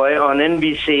Circus Boy on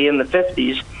NBC in the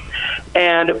 50s,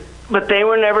 but they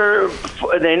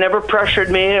never pressured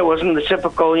me. It wasn't the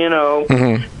typical,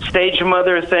 stage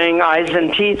mother thing, eyes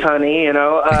and teeth, honey,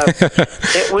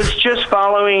 It was just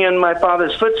following in my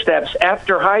father's footsteps.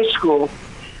 After high school,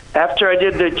 after I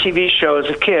did the TV show as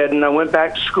a kid, and I went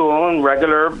back to school in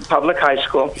regular public high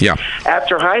school. Yeah.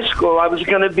 After high school, I was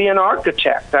going to be an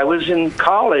architect. I was in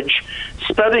college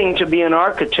studying to be an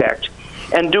architect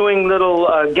and doing little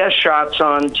guest shots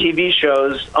on TV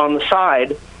shows on the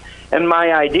side. And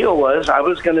my ideal was I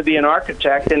was going to be an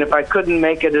architect, and if I couldn't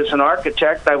make it as an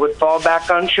architect, I would fall back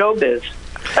on showbiz.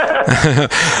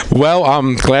 Well,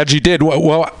 I'm glad you did. Well,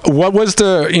 what was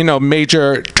the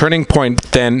major turning point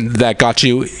then that got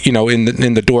you in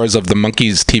the doors of the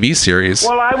Monkees TV series?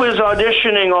 Well, I was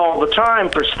auditioning all the time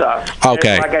for stuff.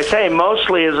 Okay. And like I say,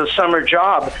 mostly as a summer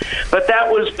job, but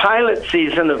that was pilot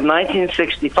season of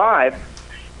 1965.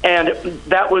 And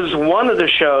that was one of the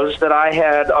shows that I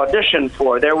had auditioned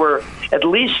for. There were at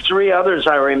least three others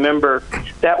I remember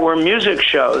that were music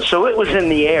shows. So it was in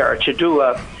the air to do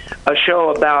a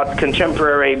show about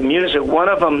contemporary music. One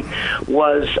of them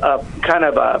was a kind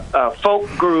of a folk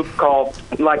group called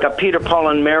like a Peter, Paul,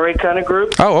 and Mary kind of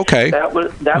group. Oh, okay. That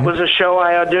was a show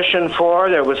I auditioned for.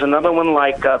 There was another one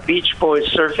like a Beach Boys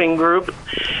surfing group.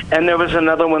 And there was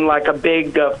another one like a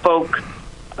big folk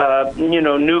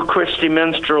New Christy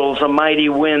Minstrels, A Mighty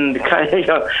Wind kind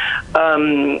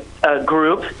of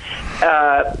group.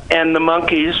 And the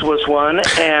Monkees was one.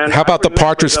 And how about the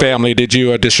Partridge Family? Did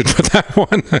you audition for that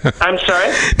one? I'm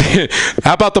sorry?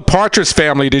 How about the Partridge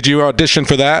Family? Did you audition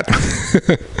for that?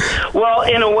 Well,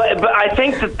 in a way, but I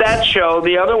think that show,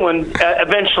 the other one,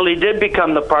 eventually did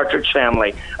become the Partridge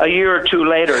Family a year or two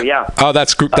later, yeah. Oh,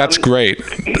 that's great.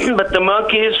 But the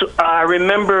Monkees, I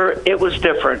remember it was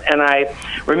different. And I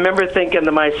remember thinking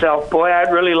to myself, boy,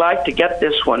 I'd really like to get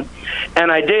this one.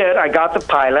 And I did. I got the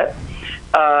pilot.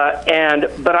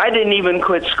 But I didn't even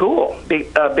quit school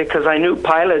because I knew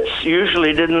pilots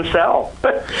usually didn't sell.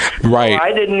 Right. So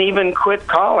I didn't even quit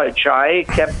college. I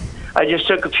just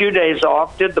took a few days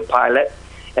off, did the pilot,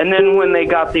 and then when they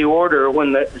got the order,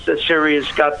 when the series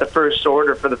got the first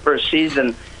order for the first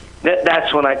season,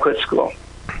 that's when I quit school.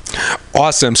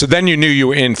 Awesome. So then you knew you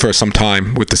were in for some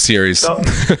time with the series. So,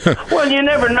 well, you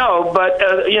never know, but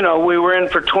we were in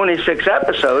for 26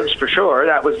 episodes for sure.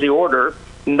 That was the order.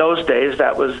 In those days,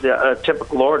 that was the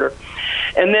typical order.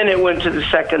 And then it went to the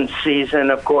second season,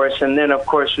 of course, and then, of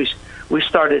course, we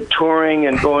started touring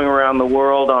and going around the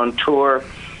world on tour,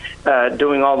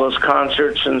 doing all those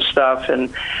concerts and stuff.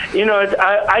 And,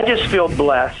 I just feel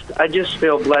blessed. I just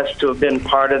feel blessed to have been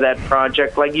part of that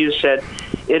project. Like you said,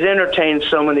 it entertained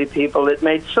so many people. It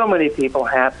made so many people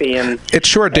happy. And it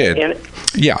sure did.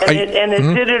 Yeah, and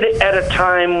it did it at a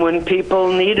time when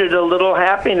people needed a little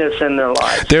happiness in their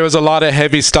lives. There was a lot of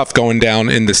heavy stuff going down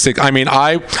in the '60s. I mean,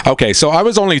 so I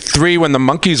was only 3 when the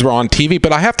Monkees were on TV,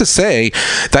 but I have to say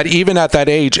that even at that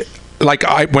age, like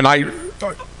when I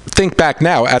think back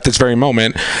now at this very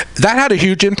moment, that had a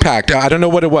huge impact. I don't know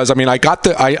what it was. I mean,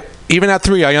 even at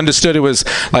 3, I understood it was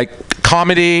like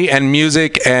comedy and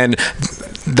music, and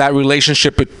that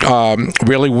relationship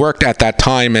really worked at that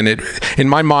time, and in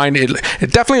my mind, it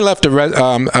definitely left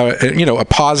a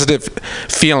positive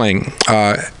feeling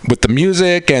with the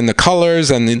music and the colors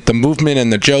and the movement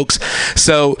and the jokes.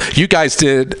 So you guys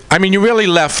did. I mean, you really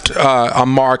left a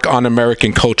mark on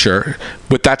American culture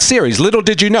with that series. Little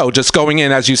did you know, just going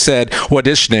in, as you said,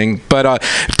 auditioning. But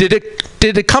did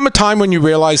it come a time when you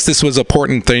realized this was an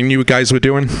important thing you guys were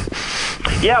doing?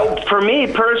 Yeah, for me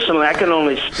personally, I can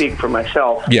only speak for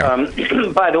myself. Yeah.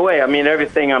 By the way, I mean,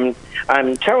 everything I'm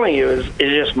telling you is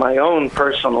just my own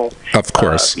personal, of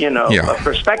course,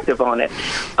 perspective on it.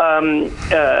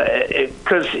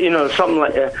 Because something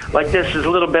like this is a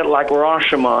little bit like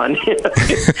Rashomon.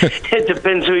 It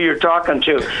depends who you're talking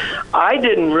to. I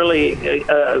didn't really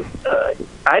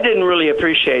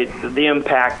appreciate the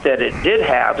impact that it did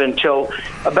have until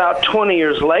about 20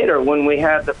 years later, when we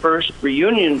had the first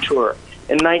reunion tour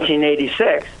in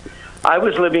 1986. I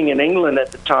was living in England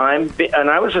at the time, and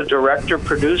I was a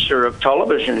director-producer of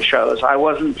television shows. I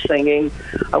wasn't singing,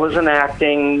 I wasn't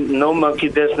acting, no monkey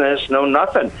business, no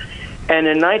nothing. And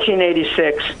in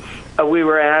 1986, I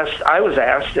was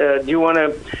asked, do you want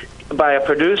to, by a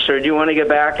producer, do you want to get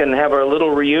back and have a little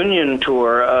reunion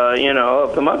tour,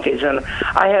 of the Monkees? And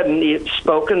I hadn't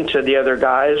spoken to the other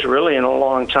guys really in a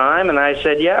long time, and I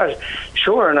said, yeah,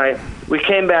 sure. And we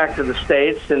came back to the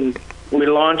States, and we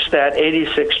launched that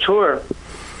 86 tour,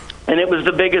 and it was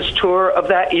the biggest tour of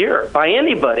that year by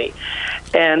anybody.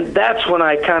 And that's when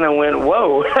I kind of went,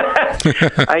 whoa,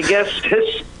 I guess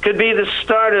this could be the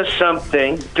start of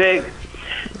something big.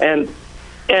 And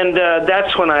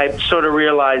that's when I sort of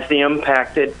realized the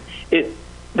impact that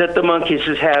the Monkees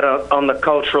has had on the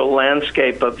cultural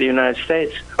landscape of the United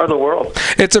States or the world.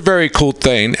 It's a very cool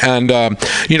thing, and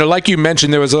like you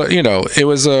mentioned, there was it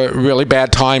was a really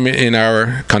bad time in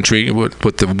our country with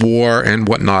the war and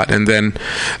whatnot, and then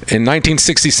in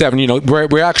 1967,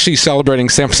 we're actually celebrating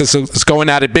San Francisco. It's going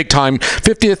at it big time.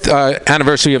 50th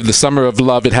anniversary of the Summer of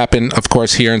Love. It happened, of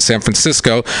course, here in San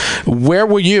Francisco. Where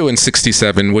were you in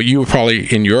 '67? Well, you were probably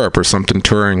in Europe or something,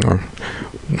 touring, or.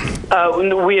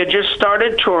 We had just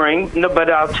started touring, but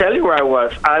I'll tell you where I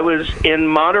was. I was in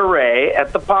Monterey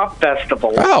at the Pop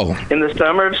Festival in the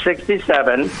summer of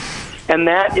 '67, and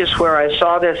that is where I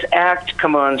saw this act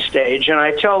come on stage. And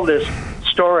I tell this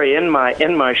story in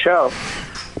my show.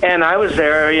 And I was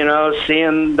there,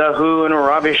 seeing The Who and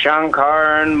Ravi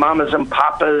Shankar and Mamas and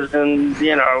Papas and,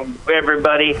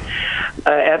 everybody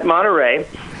at Monterey.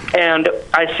 And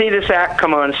I see this act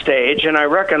come on stage, and I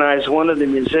recognize one of the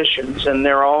musicians, and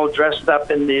they're all dressed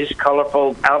up in these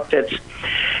colorful outfits.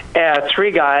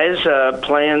 3 guys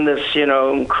playing this,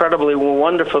 incredibly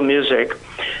wonderful music.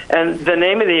 And the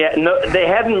name of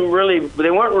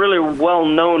they weren't really well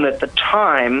known at the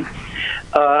time.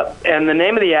 And the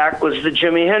name of the act was the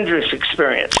Jimi Hendrix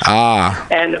Experience.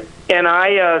 And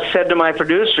I said to my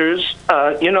producers,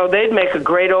 they'd make a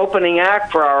great opening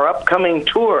act for our upcoming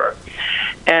tour.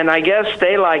 And I guess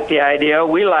they liked the idea.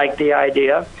 We liked the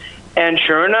idea. And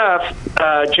sure enough,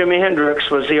 Jimi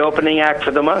Hendrix was the opening act for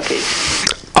the Monkees.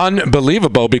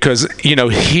 Unbelievable, because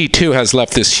he too has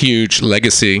left this huge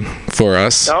legacy for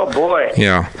us. Oh boy!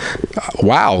 Yeah,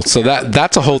 wow. So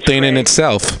that's a whole thing in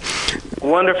itself.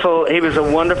 Wonderful. He was a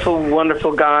wonderful,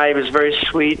 wonderful guy. He was very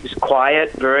sweet. He was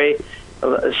quiet, very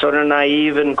sort of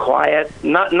naive and quiet.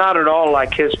 Not at all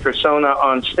like his persona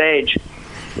on stage.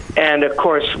 And of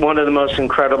course, one of the most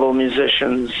incredible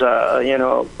musicians,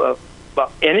 of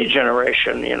any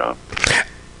generation.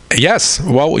 Yes.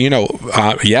 Well,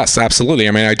 yes, absolutely.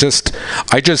 I mean, I just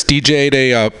DJ'd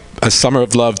a Summer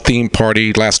of Love theme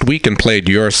party last week and played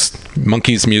your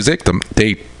Monkees music.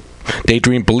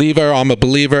 Daydream Believer, I'm a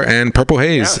Believer, and Purple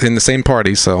Haze in the same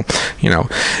party. So,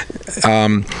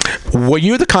 were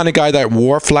you the kind of guy that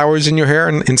wore flowers in your hair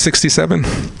in '67?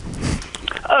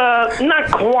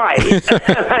 Not quite.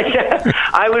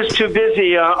 I was too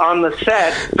busy on the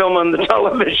set filming the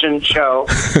television show,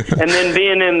 and then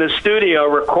being in the studio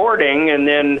recording, and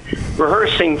then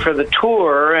rehearsing for the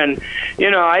tour. And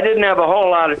I didn't have a whole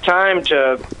lot of time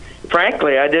to.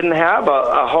 Frankly, I didn't have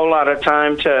a whole lot of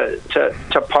time to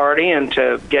party and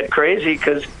to get crazy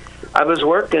because I was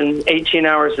working 18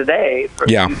 hours a day for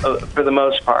the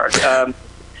most part.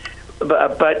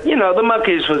 But the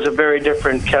Monkees was a very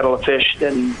different kettle of fish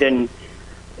than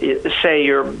say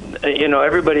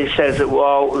everybody says it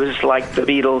was like the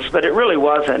Beatles, but it really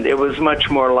wasn't. It was much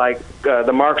more like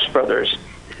the Marx Brothers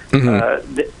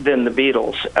than the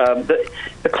Beatles.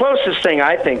 The closest thing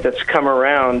I think that's come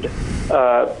around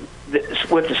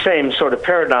with the same sort of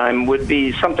paradigm would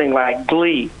be something like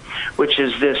Glee, which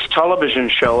is this television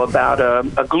show about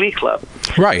a glee club.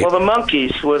 Right. Well, the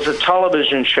Monkees was a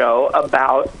television show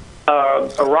about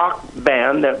a rock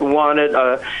band that wanted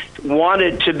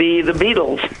to be the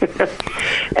Beatles.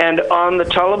 And on the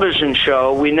television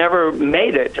show, we never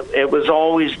made it. It was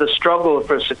always the struggle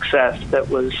for success that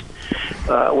was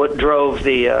what drove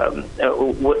the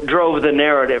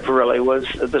narrative. Really, was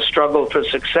the struggle for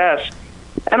success.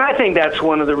 And I think that's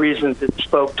one of the reasons it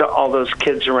spoke to all those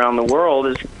kids around the world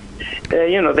is,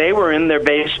 they were in their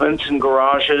basements and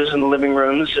garages and living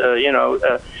rooms,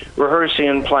 rehearsing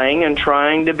and playing and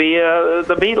trying to be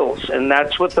the Beatles. And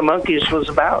that's what the Monkees was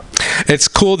about. It's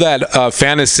cool that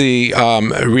fantasy,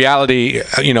 reality,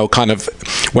 kind of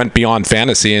went beyond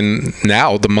fantasy, and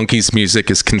now the Monkees'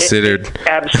 music is considered.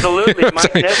 Absolutely.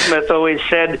 Mike Nesmith always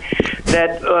said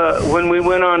that when we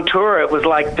went on tour, it was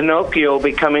like Pinocchio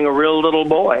becoming a real little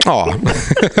boy. Oh,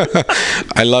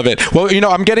 I love it. Well,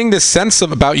 I'm getting this sense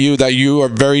about you that you are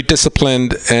very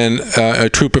disciplined and a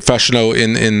true professional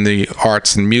in the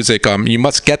arts and music. You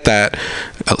must get that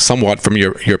somewhat from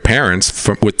your parents,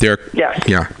 with their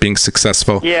being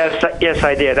successful. Yes,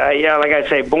 I did. Like I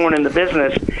say, born in the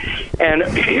business, and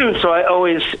so I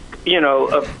always,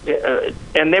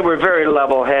 and they were very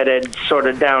level-headed, sort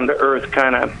of down-to-earth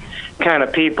kind of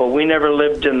people. We never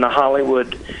lived in the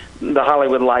Hollywood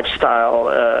lifestyle,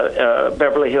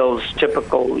 Beverly Hills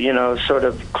typical, sort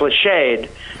of cliched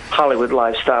Hollywood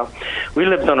lifestyle. We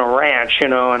lived on a ranch,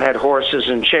 and had horses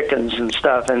and chickens and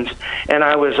stuff, and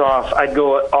I was off. I'd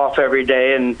go off every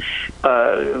day and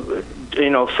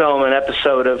film an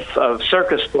episode of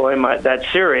Circus Boy, that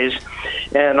series.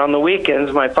 And on the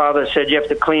weekends, my father said you have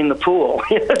to clean the pool.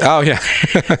 Oh yeah.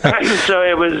 So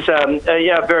it was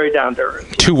very down to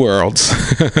earth. Two worlds.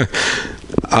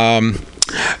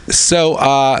 So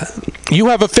you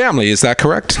have a family, is that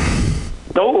correct?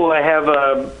 Oh, I have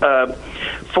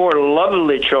 4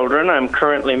 lovely children. I'm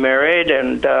currently married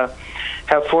and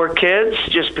have 4 kids.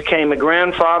 Just became a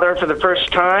grandfather for the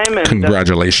first time. And,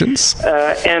 congratulations.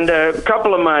 And a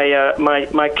couple of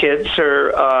my kids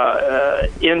are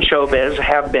in showbiz,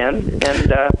 have been.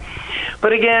 And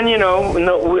but again,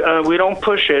 we don't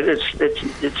push it.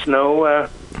 It's no.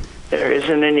 There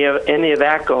isn't any of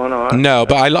that going on. No,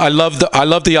 but I love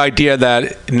the idea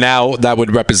that now that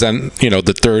would represent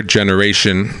the third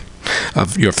generation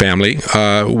of your family.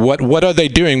 What are they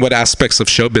doing? What aspects of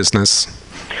show business?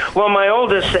 Well, my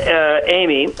oldest,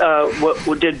 Amy,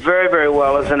 did very, very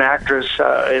well as an actress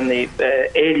in the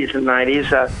 80s and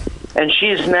 90s, and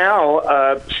she's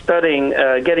now studying,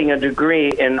 getting a degree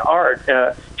in art.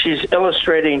 She's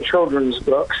illustrating children's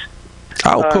books.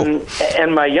 Oh, cool.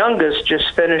 And my youngest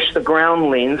just finished the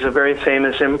Groundlings, a very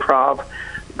famous improv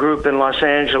group in Los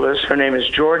Angeles. Her name is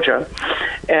Georgia,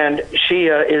 and she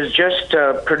is just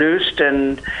produced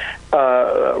and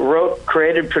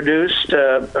produced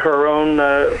her own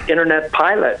internet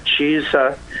pilot. She's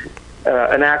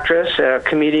an actress, a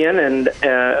comedian, and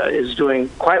is doing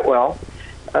quite well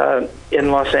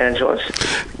in Los Angeles.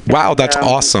 Wow, that's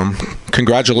awesome.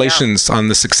 Congratulations on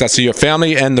the success of your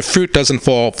family, and the fruit doesn't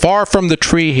fall far from the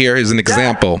tree here is an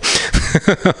example.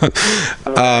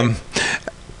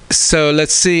 So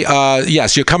let's see.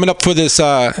 Yes, you're coming up for this.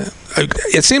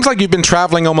 It seems like you've been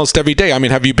traveling almost every day. I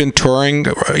mean, have you been touring?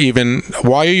 Or even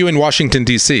why are you in Washington,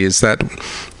 D.C.? Is that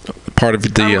part of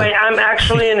the... I'm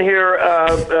actually in here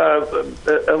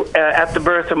at the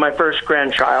birth of my first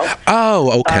grandchild.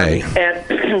 Oh, okay.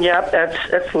 And yeah,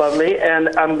 that's lovely. And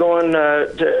I'm going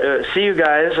to see you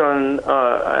guys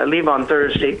I leave on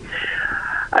Thursday.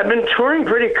 I've been touring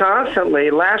pretty constantly.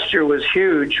 Last year was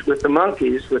huge with the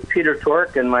Monkees, with Peter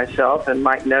Tork and myself, and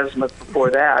Mike Nesmith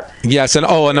before that. Yes, and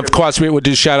of course we would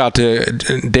do shout out to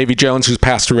Davy Jones, who's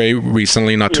passed away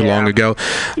recently, not too long ago.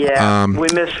 Yeah, we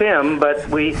miss him, but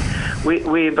we've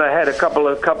had a couple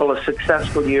of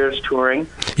successful years touring.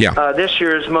 Yeah. This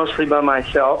year is mostly by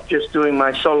myself, just doing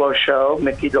my solo show,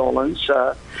 Mickey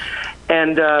Dolenz,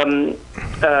 and.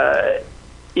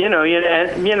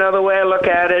 The way I look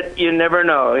at it, you never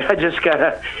know.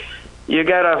 You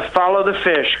gotta follow the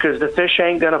fish, because the fish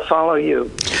ain't gonna follow you.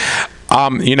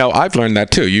 I've learned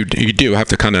that too. You do have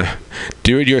to kind of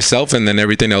do it yourself, and then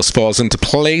everything else falls into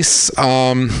place.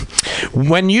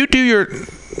 When you do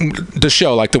the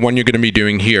show, like the one you're going to be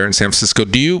doing here in San Francisco,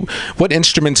 what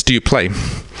instruments do you play?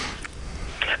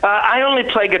 I only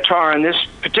play guitar on this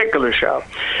particular show.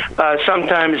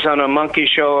 Sometimes on a monkey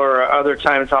show, or other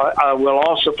times I will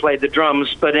also play the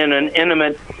drums, but in an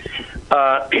intimate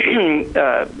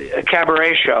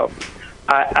cabaret show.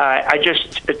 I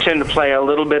just tend to play a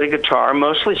little bit of guitar,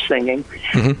 mostly singing,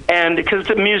 and because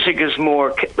the music is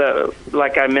more,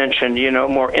 like I mentioned,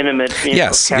 more intimate,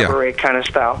 cabaret kind of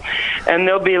style. And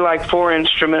there'll be like 4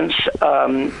 instruments,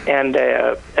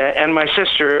 and my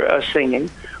sister singing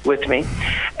with me,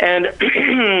 and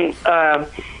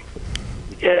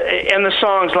and the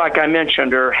songs, like I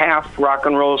mentioned, are half rock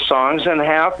and roll songs and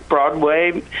half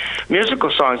Broadway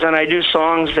musical songs. And I do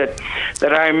songs that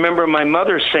I remember my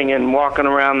mother singing walking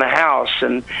around the house,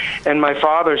 and my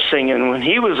father singing when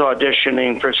he was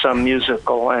auditioning for some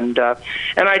musical. And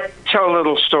I tell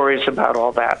little stories about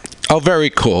all that. Oh, very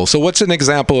cool. So what's an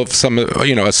example of some,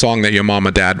 a song that your mom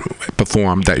or dad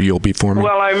performed that you'll be performing?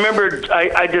 Well,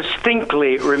 I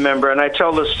distinctly remember, and I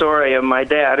tell the story of my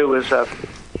dad, who was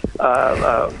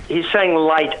he sang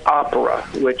light opera,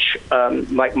 which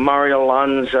like Mario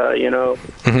Lanza,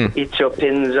 Ezio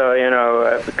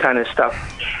Pinza, kind of stuff.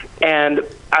 And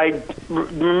I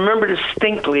remember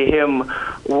distinctly him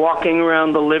walking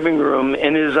around the living room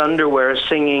in his underwear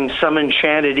singing Some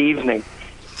Enchanted Evening.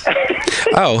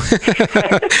 Oh,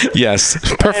 yes,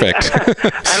 perfect.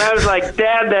 And I was like,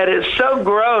 Dad, that is so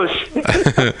gross.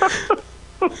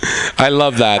 I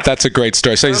love that. That's a great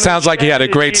story. So it sounds like he had a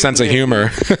great sense of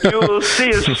humor. You will see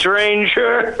a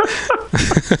stranger.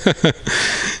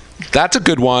 That's a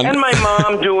good one. And my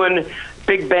mom doing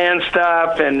big band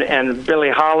stuff and Billie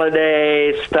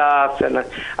Holiday stuff. And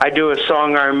I do a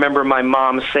song. I remember my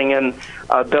mom singing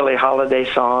a Billie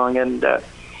Holiday song, and that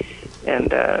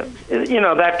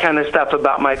kind of stuff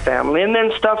about my family. And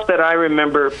then stuff that I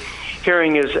remember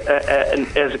hearing as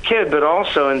a kid, but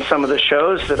also in some of the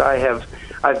shows that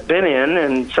I've been in,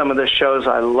 and some of the shows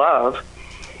I love,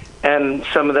 and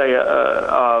some of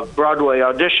the Broadway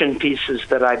audition pieces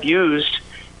that I've used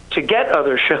to get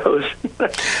other shows.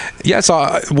 Yes,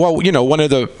 well, one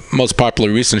of the most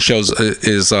popular recent shows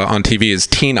is on TV is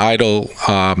Teen Idol.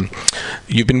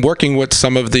 You've been working with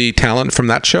some of the talent from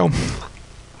that show?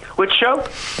 Which show?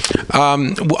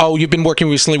 You've been working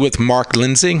recently with Mark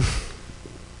Lindsay?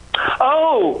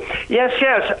 Oh, yes.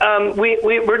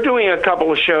 We're doing a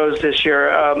couple of shows this year.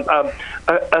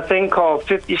 A thing called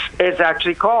 50. It's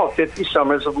actually called 50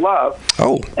 Summers of Love.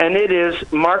 Oh. And it is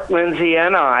Mark Lindsay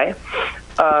and I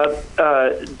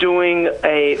doing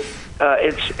a.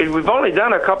 We've only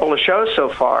done a couple of shows so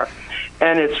far,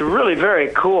 and it's really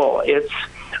very cool. It's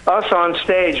us on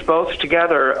stage, both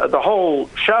together, the whole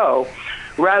show,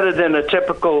 rather than a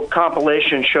typical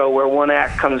compilation show where one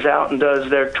act comes out and does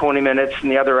their 20 minutes and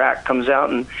the other act comes out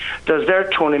and does their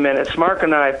 20 minutes. Mark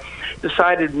and I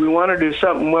decided we want to do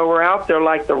something where we're out there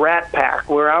like the Rat Pack.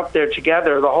 We're out there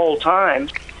together the whole time,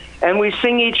 and we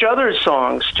sing each other's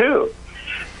songs too.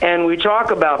 And we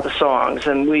talk about the songs,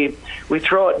 and we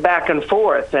throw it back and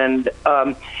forth, and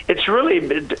it's really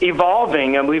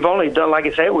evolving. And we've only done, like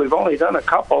I say, we've only done a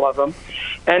couple of them,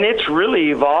 and it's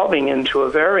really evolving into a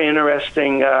very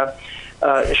interesting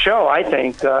show. I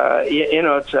think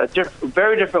it's a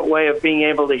very different way of being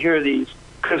able to hear these,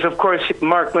 because of course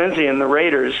Mark Lindsay and the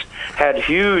Raiders had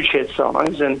huge hit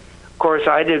songs, and of course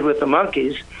I did with the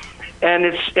Monkees. And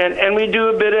we do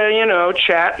a bit of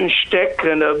chat and shtick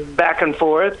and back and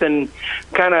forth, and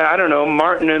kind of, I don't know,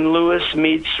 Martin and Lewis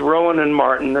meets Rowan and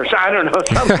Martin, or I don't know,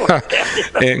 something like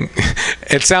that.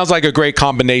 It sounds like a great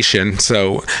combination.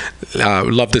 So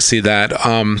love to see that.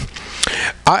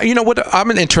 What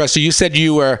I'm interested. You said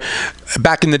you were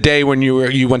back in the day when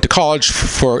you went to college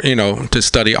for to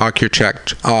study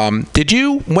architect. When did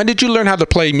you learn how to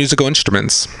play musical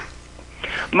instruments?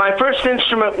 My first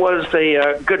instrument was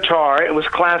the guitar. It was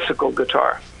classical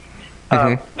guitar,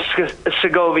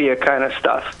 Segovia kind of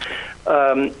stuff.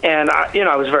 And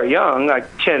I was very young, like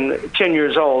 10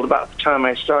 years old, about the time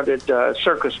I started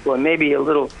circus boy, maybe a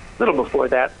little before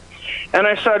that. And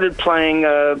I started playing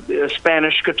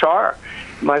Spanish guitar.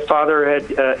 My father had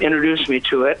introduced me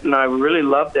to it, and I really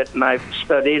loved it. And I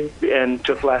studied and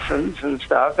took lessons and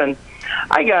stuff, and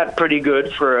I got pretty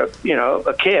good for a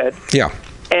kid. Yeah.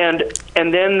 And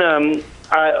then in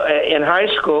high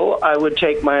school, I would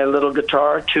take my little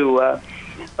guitar to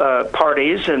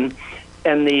parties, and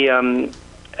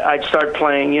I'd start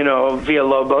playing,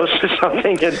 Villalobos or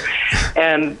something,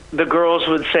 and the girls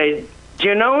would say, "Do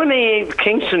you know any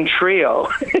Kingston Trio?"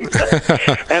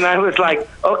 And I was like,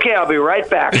 "Okay, I'll be right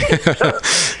back."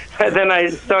 And then I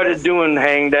started doing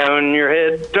 "Hang Down Your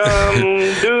Head, Dum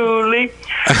Dooley,"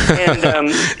 And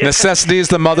necessity is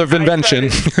the mother of invention.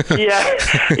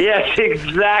 Yes,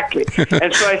 exactly.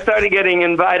 And so I started getting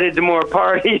invited to more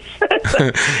parties,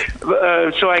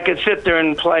 so I could sit there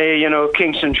and play,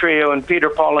 Kingston Trio and Peter,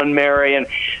 Paul and Mary, and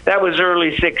that was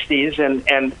early '60s,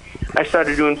 and I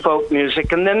started doing folk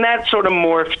music, and then that sort of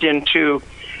morphed into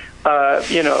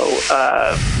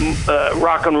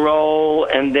rock and roll,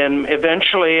 and then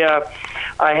eventually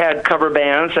I had cover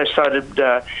bands. I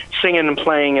started singing and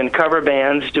playing in cover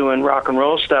bands, doing rock and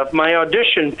roll stuff. My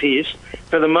audition piece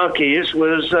for the Monkees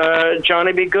was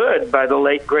Johnny Be Good by the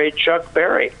late, great Chuck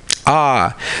Berry.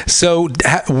 So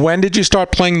when did you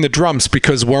start playing the drums?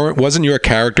 Because wasn't your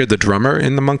character the drummer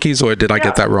in the Monkees, or did I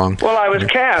get that wrong? Well, I was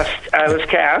cast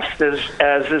as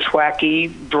this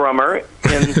wacky drummer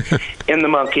in the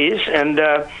Monkees, and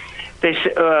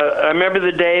I remember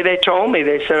the day they told me.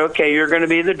 They said, "Okay, you're going to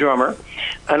be the drummer,"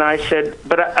 and I said,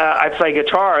 "But I play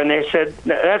guitar," and they said,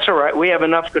 "That's all right. We have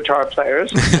enough guitar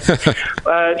players.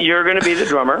 You're going to be the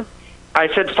drummer." I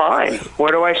said, fine,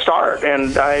 where do I start?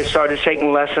 And I started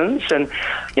taking lessons, and,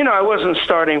 I wasn't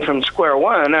starting from square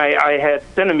one. I had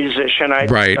been a musician. I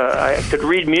could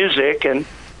read music, and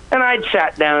I'd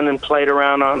sat down and played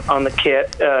around on the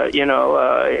kit,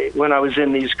 when I was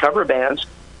in these cover bands.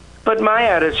 But my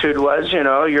attitude was,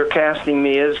 you're casting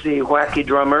me as the wacky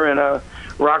drummer in a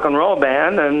rock and roll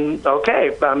band, and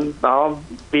okay, I'll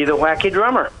be the wacky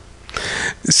drummer.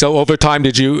 So over time,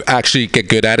 did you actually get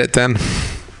good at it then?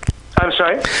 I'm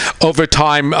sorry? Over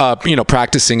time,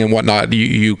 practicing and whatnot,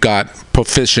 you got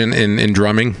proficient in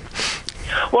drumming?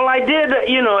 Well, I did,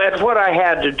 at what I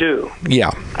had to do. Yeah.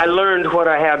 I learned what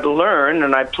I had to learn,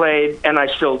 and I played, and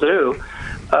I still do,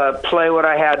 play what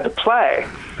I had to play.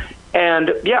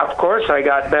 And, yeah, of course, I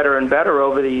got better and better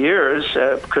over the years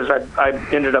because I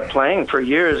ended up playing for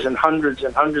years in hundreds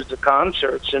and hundreds of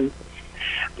concerts. And,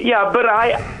 yeah, but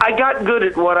I got good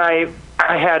at what I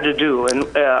had to do, and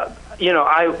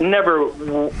I never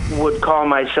would call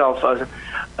myself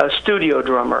a studio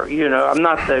drummer. I'm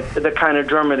not the kind of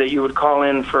drummer that you would call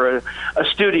in for a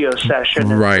studio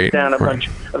session and put down a bunch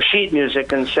of sheet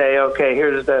music and say, okay,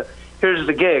 here's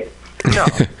the gig.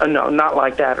 No, not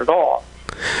like that at all.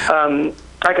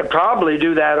 I could probably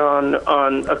do that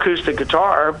on acoustic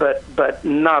guitar, but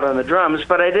not on the drums.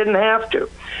 But I didn't have to.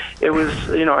 It was,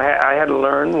 I had to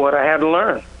learn what I had to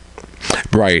learn.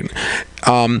 Right.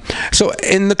 So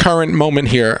in the current moment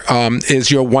here,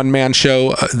 is your one-man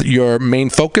show your main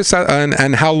focus,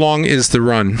 and how long is the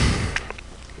run?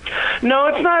 No,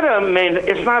 it's not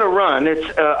a run.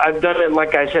 It's I've done it,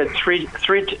 like I said, three.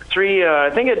 I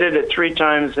think I did it 3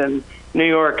 times in New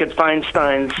York at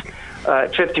Feinstein's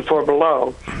 54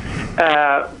 Below.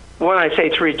 When I say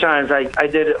 3 times, I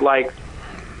did it like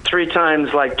 3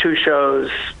 times, like 2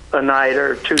 shows a night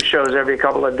or 2 shows every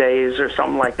couple of days or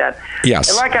something like that.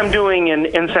 Yes. Like I'm doing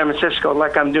in San Francisco,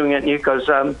 like I'm doing at Nico's.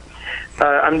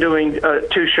 I'm doing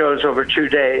 2 shows over 2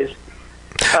 days.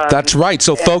 That's right.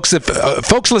 So, folks, if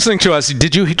folks listening to us,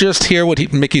 did you just hear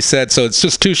what Mickey said? So it's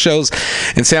just 2 shows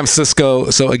in San Francisco.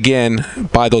 So again,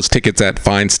 buy those tickets at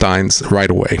Feinstein's right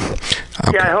away.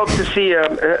 Okay. Yeah, I hope to see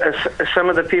some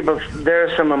of the people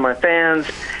there, some of my fans,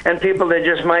 and people that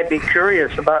just might be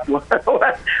curious about what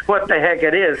the heck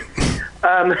it is.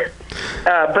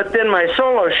 But then my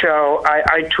solo show,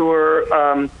 I tour.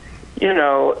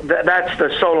 That's the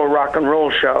solo rock and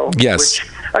roll show. Yes.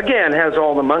 Which, again, has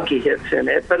all the Monkey hits in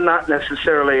it, but not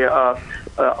necessarily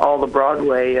all the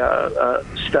Broadway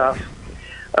stuff,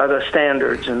 the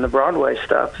standards and the Broadway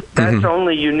stuff. That's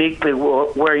only uniquely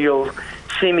where you'll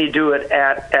see me do it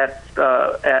at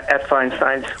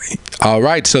Feinstein's. All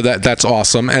right, so that's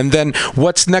awesome. And then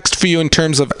what's next for you in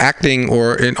terms of acting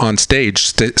or on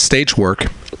stage work?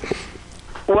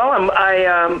 Well,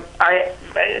 I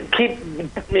keep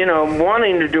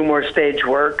wanting to do more stage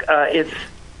work.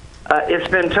 It's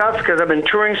been tough because I've been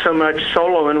touring so much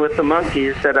soloing with the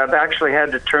Monkees that I've actually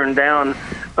had to turn down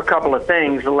a couple of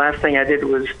things. The last thing I did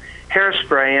was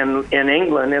Hairspray in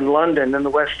England, in London, in the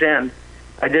West End.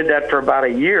 I did that for about a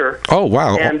year. Oh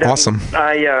wow! And, awesome.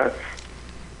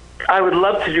 I would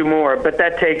love to do more, but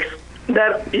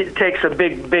it takes a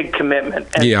big commitment.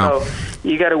 And so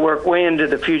you got to work way into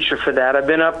the future for that. I've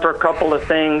been up for a couple of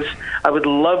things. I would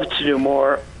love to do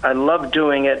more. I love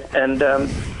doing it, and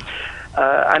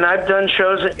I've done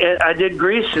shows. I did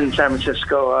Grease in San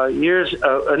Francisco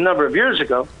a number of years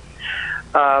ago.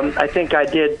 I think I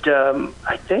did.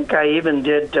 I think I even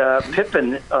did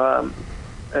Pippin.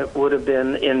 It would have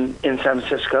been in San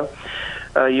Francisco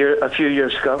a few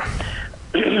years ago,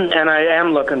 and I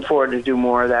am looking forward to do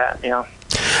more of that. Yeah.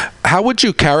 How would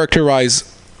you characterize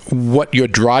what your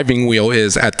driving wheel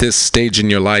is at this stage in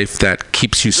your life that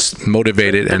keeps you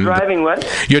motivated. The and driving what?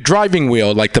 Your driving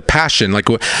wheel, like the passion, like,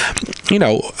 you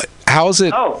know, how's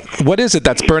it? Oh. What is it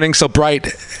that's burning so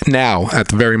bright now at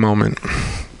the very moment?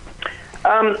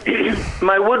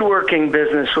 My woodworking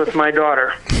business with my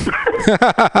daughter.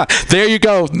 There you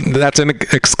go. That's an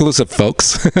exclusive,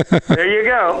 folks. There you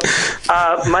go.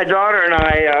 My daughter and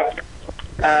I,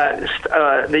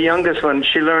 the youngest one,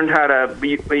 she learned how to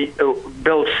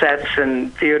build sets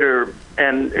and theater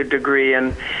and a degree,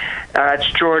 and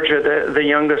it's Georgia, the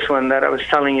youngest one that I was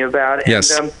telling you about. Yes.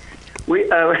 And, we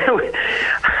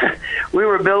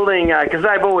were building, because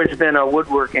I've always been a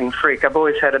woodworking freak. I've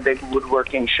always had a big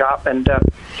woodworking shop, and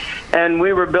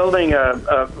we were building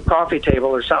a coffee table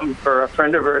or something for a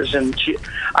friend of hers, and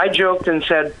I joked and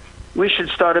said, we should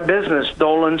start a business,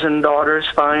 Dolan's and Daughters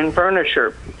Fine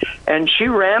Furniture. And she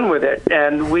ran with it,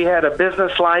 and we had a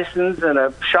business license and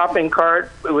a shopping cart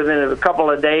within a couple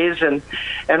of days, and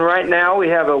right now we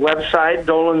have a website,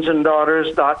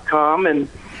 dolansanddaughters.com,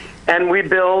 and we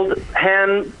build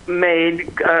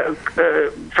handmade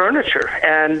furniture,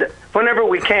 and whenever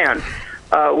we can.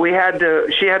 She had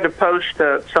to post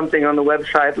something on the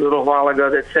website a little while ago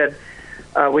that said,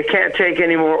 we can't take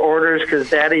any more orders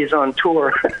because Daddy's on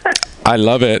tour. I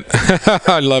love it.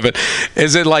 I love it.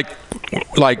 Is it like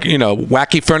you know,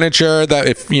 wacky furniture that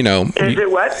if you know? Is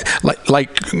it what?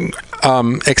 Like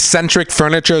eccentric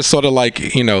furniture, sort of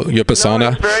like, you know, your persona.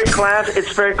 No,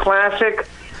 it's very classic.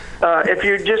 If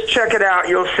you just check it out,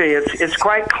 you'll see it's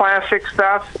quite classic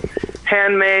stuff,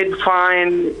 handmade,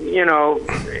 fine, you know,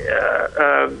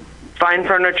 fine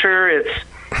furniture.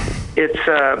 It's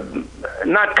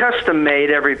not custom made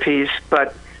every piece,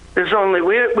 but there's only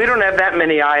we don't have that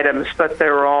many items, but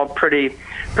they're all pretty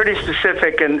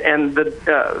specific and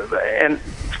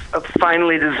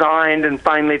finely designed and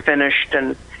finely finished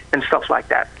and stuff like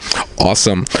that.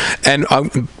 Awesome. And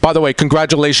by the way,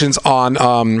 congratulations on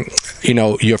you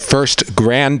know, your first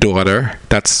granddaughter.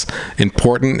 That's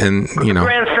important, and you know,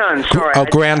 grandson. Sorry,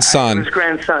 grandson. It was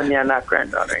grandson, yeah, not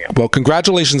granddaughter. Yeah. Well,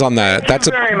 congratulations on that. Thank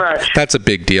you very much. That's a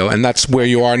big deal, and that's where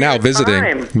you are now, visiting.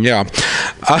 Time. Yeah.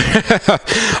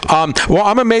 Well,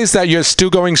 I'm amazed that you're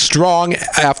still going strong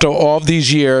after all of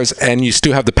these years, and you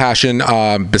still have the passion,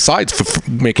 besides for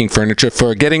making furniture,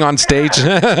 for getting on stage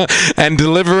and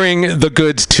delivering the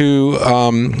goods to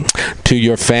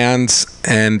your fans,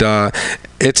 and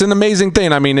it's an amazing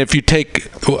thing. I mean, if you take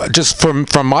just from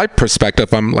my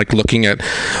perspective, I'm like looking at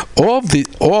all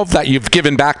of that you've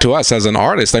given back to us as an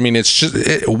artist. I mean, it's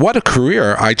just what a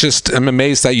career. I just am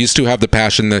amazed that you still have the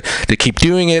passion to keep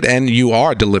doing it, and you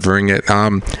are delivering it.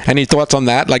 Any thoughts on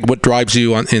that? Like, what drives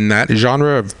you in that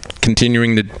genre of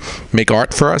continuing to make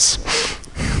art for us?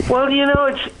 Well, you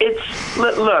know,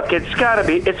 look, it's got to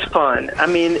be, it's fun. I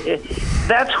mean,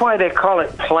 that's why they call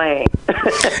it playing.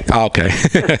 Okay.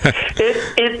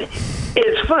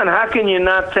 It's fun. How can you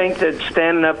not think that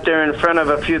standing up there in front of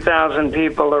a few thousand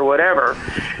people or whatever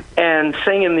and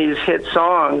singing these hit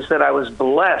songs that I was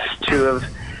blessed to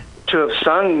have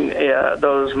sung,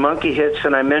 those monkey hits,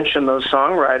 and I mentioned those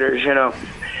songwriters, you know.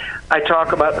 I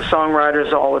talk about the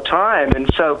songwriters all the time,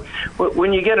 and so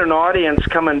when you get an audience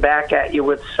coming back at you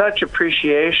with such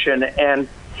appreciation and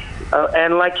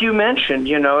like you mentioned,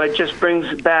 you know, it just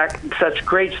brings back such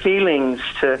great feelings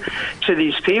to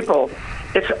these people.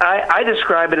 I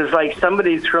describe it as like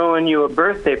somebody throwing you a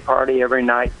birthday party every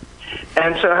night,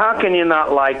 and so how can you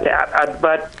not like that?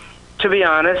 But to be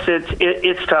honest,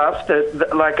 it's tough.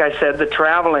 Like I said, the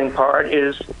traveling part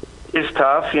is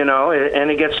tough, you know,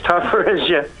 and it gets tougher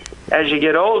as you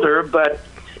get older, but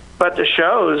the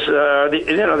shows,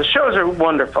 the shows are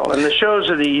wonderful, and the shows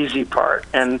are the easy part,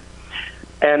 and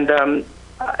I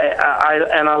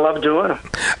love doing them.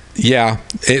 Yeah,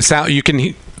 you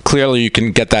can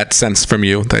get that sense from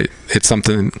you that it's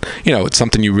something, you know, it's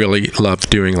something you really love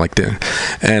doing like that,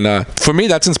 and for me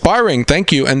that's inspiring.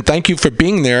 Thank you, and thank you for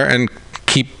being there and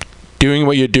keep doing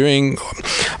what you're doing.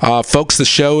 Folks, the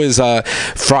show is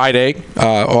Friday,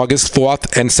 August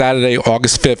 4th, and Saturday,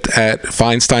 August 5th at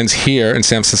Feinstein's here in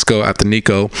San Francisco at the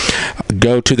Nico.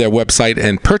 Go to their website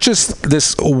and purchase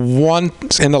this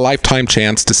once-in-a-lifetime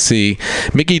chance to see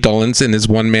Mickey Dolenz in his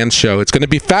one-man show. It's going to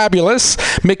be fabulous.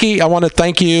 Mickey, I want to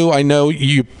thank you. I know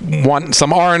you want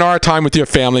some R&R time with your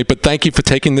family, but thank you for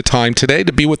taking the time today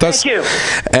to be with us. Thank you.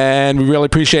 And we really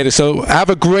appreciate it. So have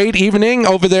a great evening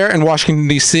over there in Washington,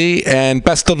 D.C., and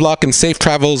best of luck and safe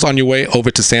travels on your way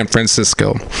over to San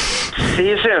Francisco. See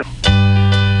you soon.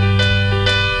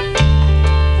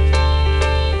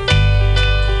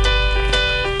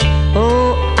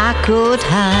 Oh, I could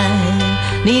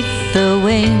hide 'neath the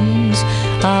wings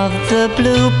of the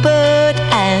bluebird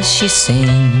as she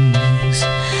sings.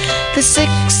 The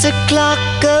 6 o'clock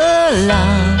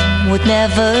alarm would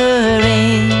never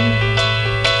ring,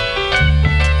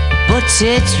 but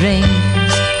it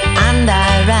rings and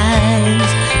I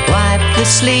rise, wipe the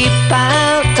sleep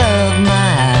out of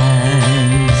my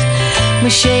eyes. My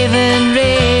shaven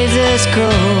razor's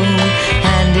cold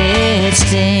and it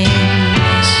stings.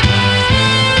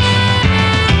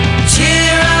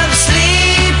 Cheer up,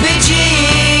 sleepy Jean.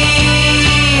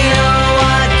 Oh,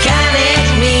 what can it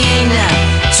mean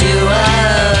to a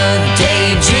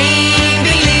daydream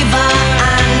believer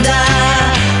and a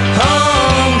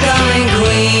homecoming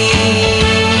queen?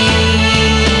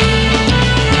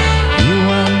 You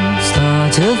once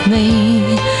thought of me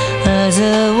as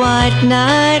a white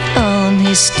knight on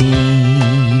his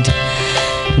steed.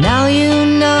 Now you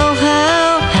know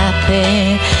how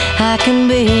happy I can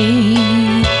be.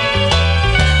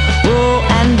 Oh,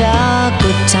 and our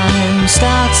good time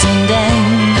starts and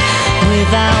ends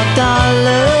without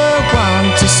dollar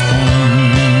one to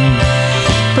spend.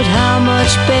 But how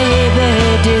much, baby,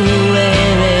 do we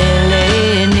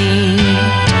really need?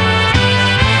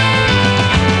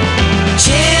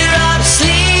 Cheer up,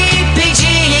 sleepy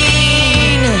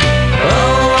Jean.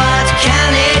 Oh, what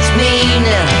can it mean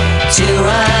to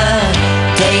a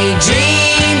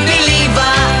daydream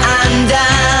believer and a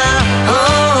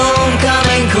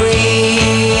homecoming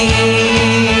queen?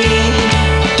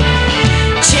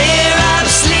 Cheer up,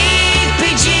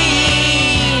 sleepy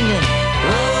Jean.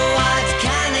 Oh, what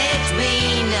can it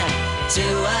mean to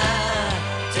a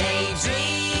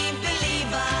daydream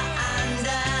believer and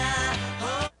a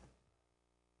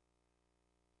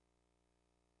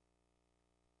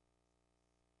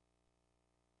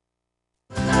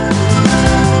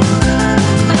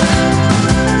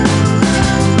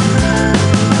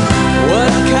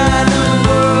What kind of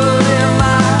world am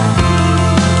I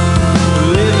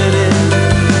living in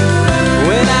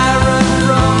when I run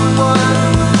from what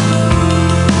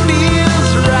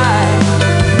feels right?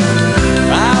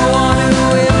 I want to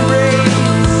embrace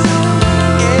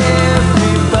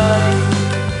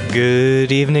everybody.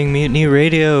 Good evening, Mutiny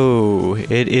Radio.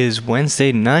 It is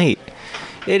Wednesday night.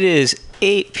 It is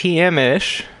 8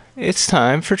 p.m.-ish. It's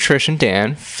time for Trish and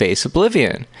Dan Face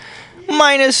Oblivion.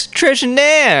 Minus Trish and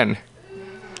Dan.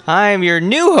 I am your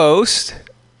new host,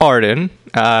 Arden.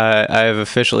 I have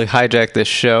officially hijacked this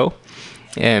show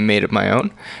and made it my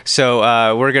own. So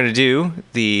we're going to do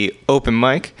the open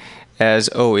mic as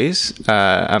always.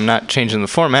 I'm not changing the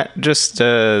format, just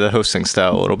the hosting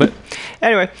style a little bit.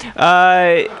 Anyway,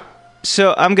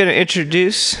 so I'm going to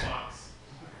introduce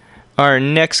our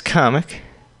next comic,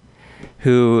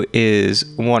 who is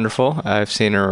wonderful. I've seen her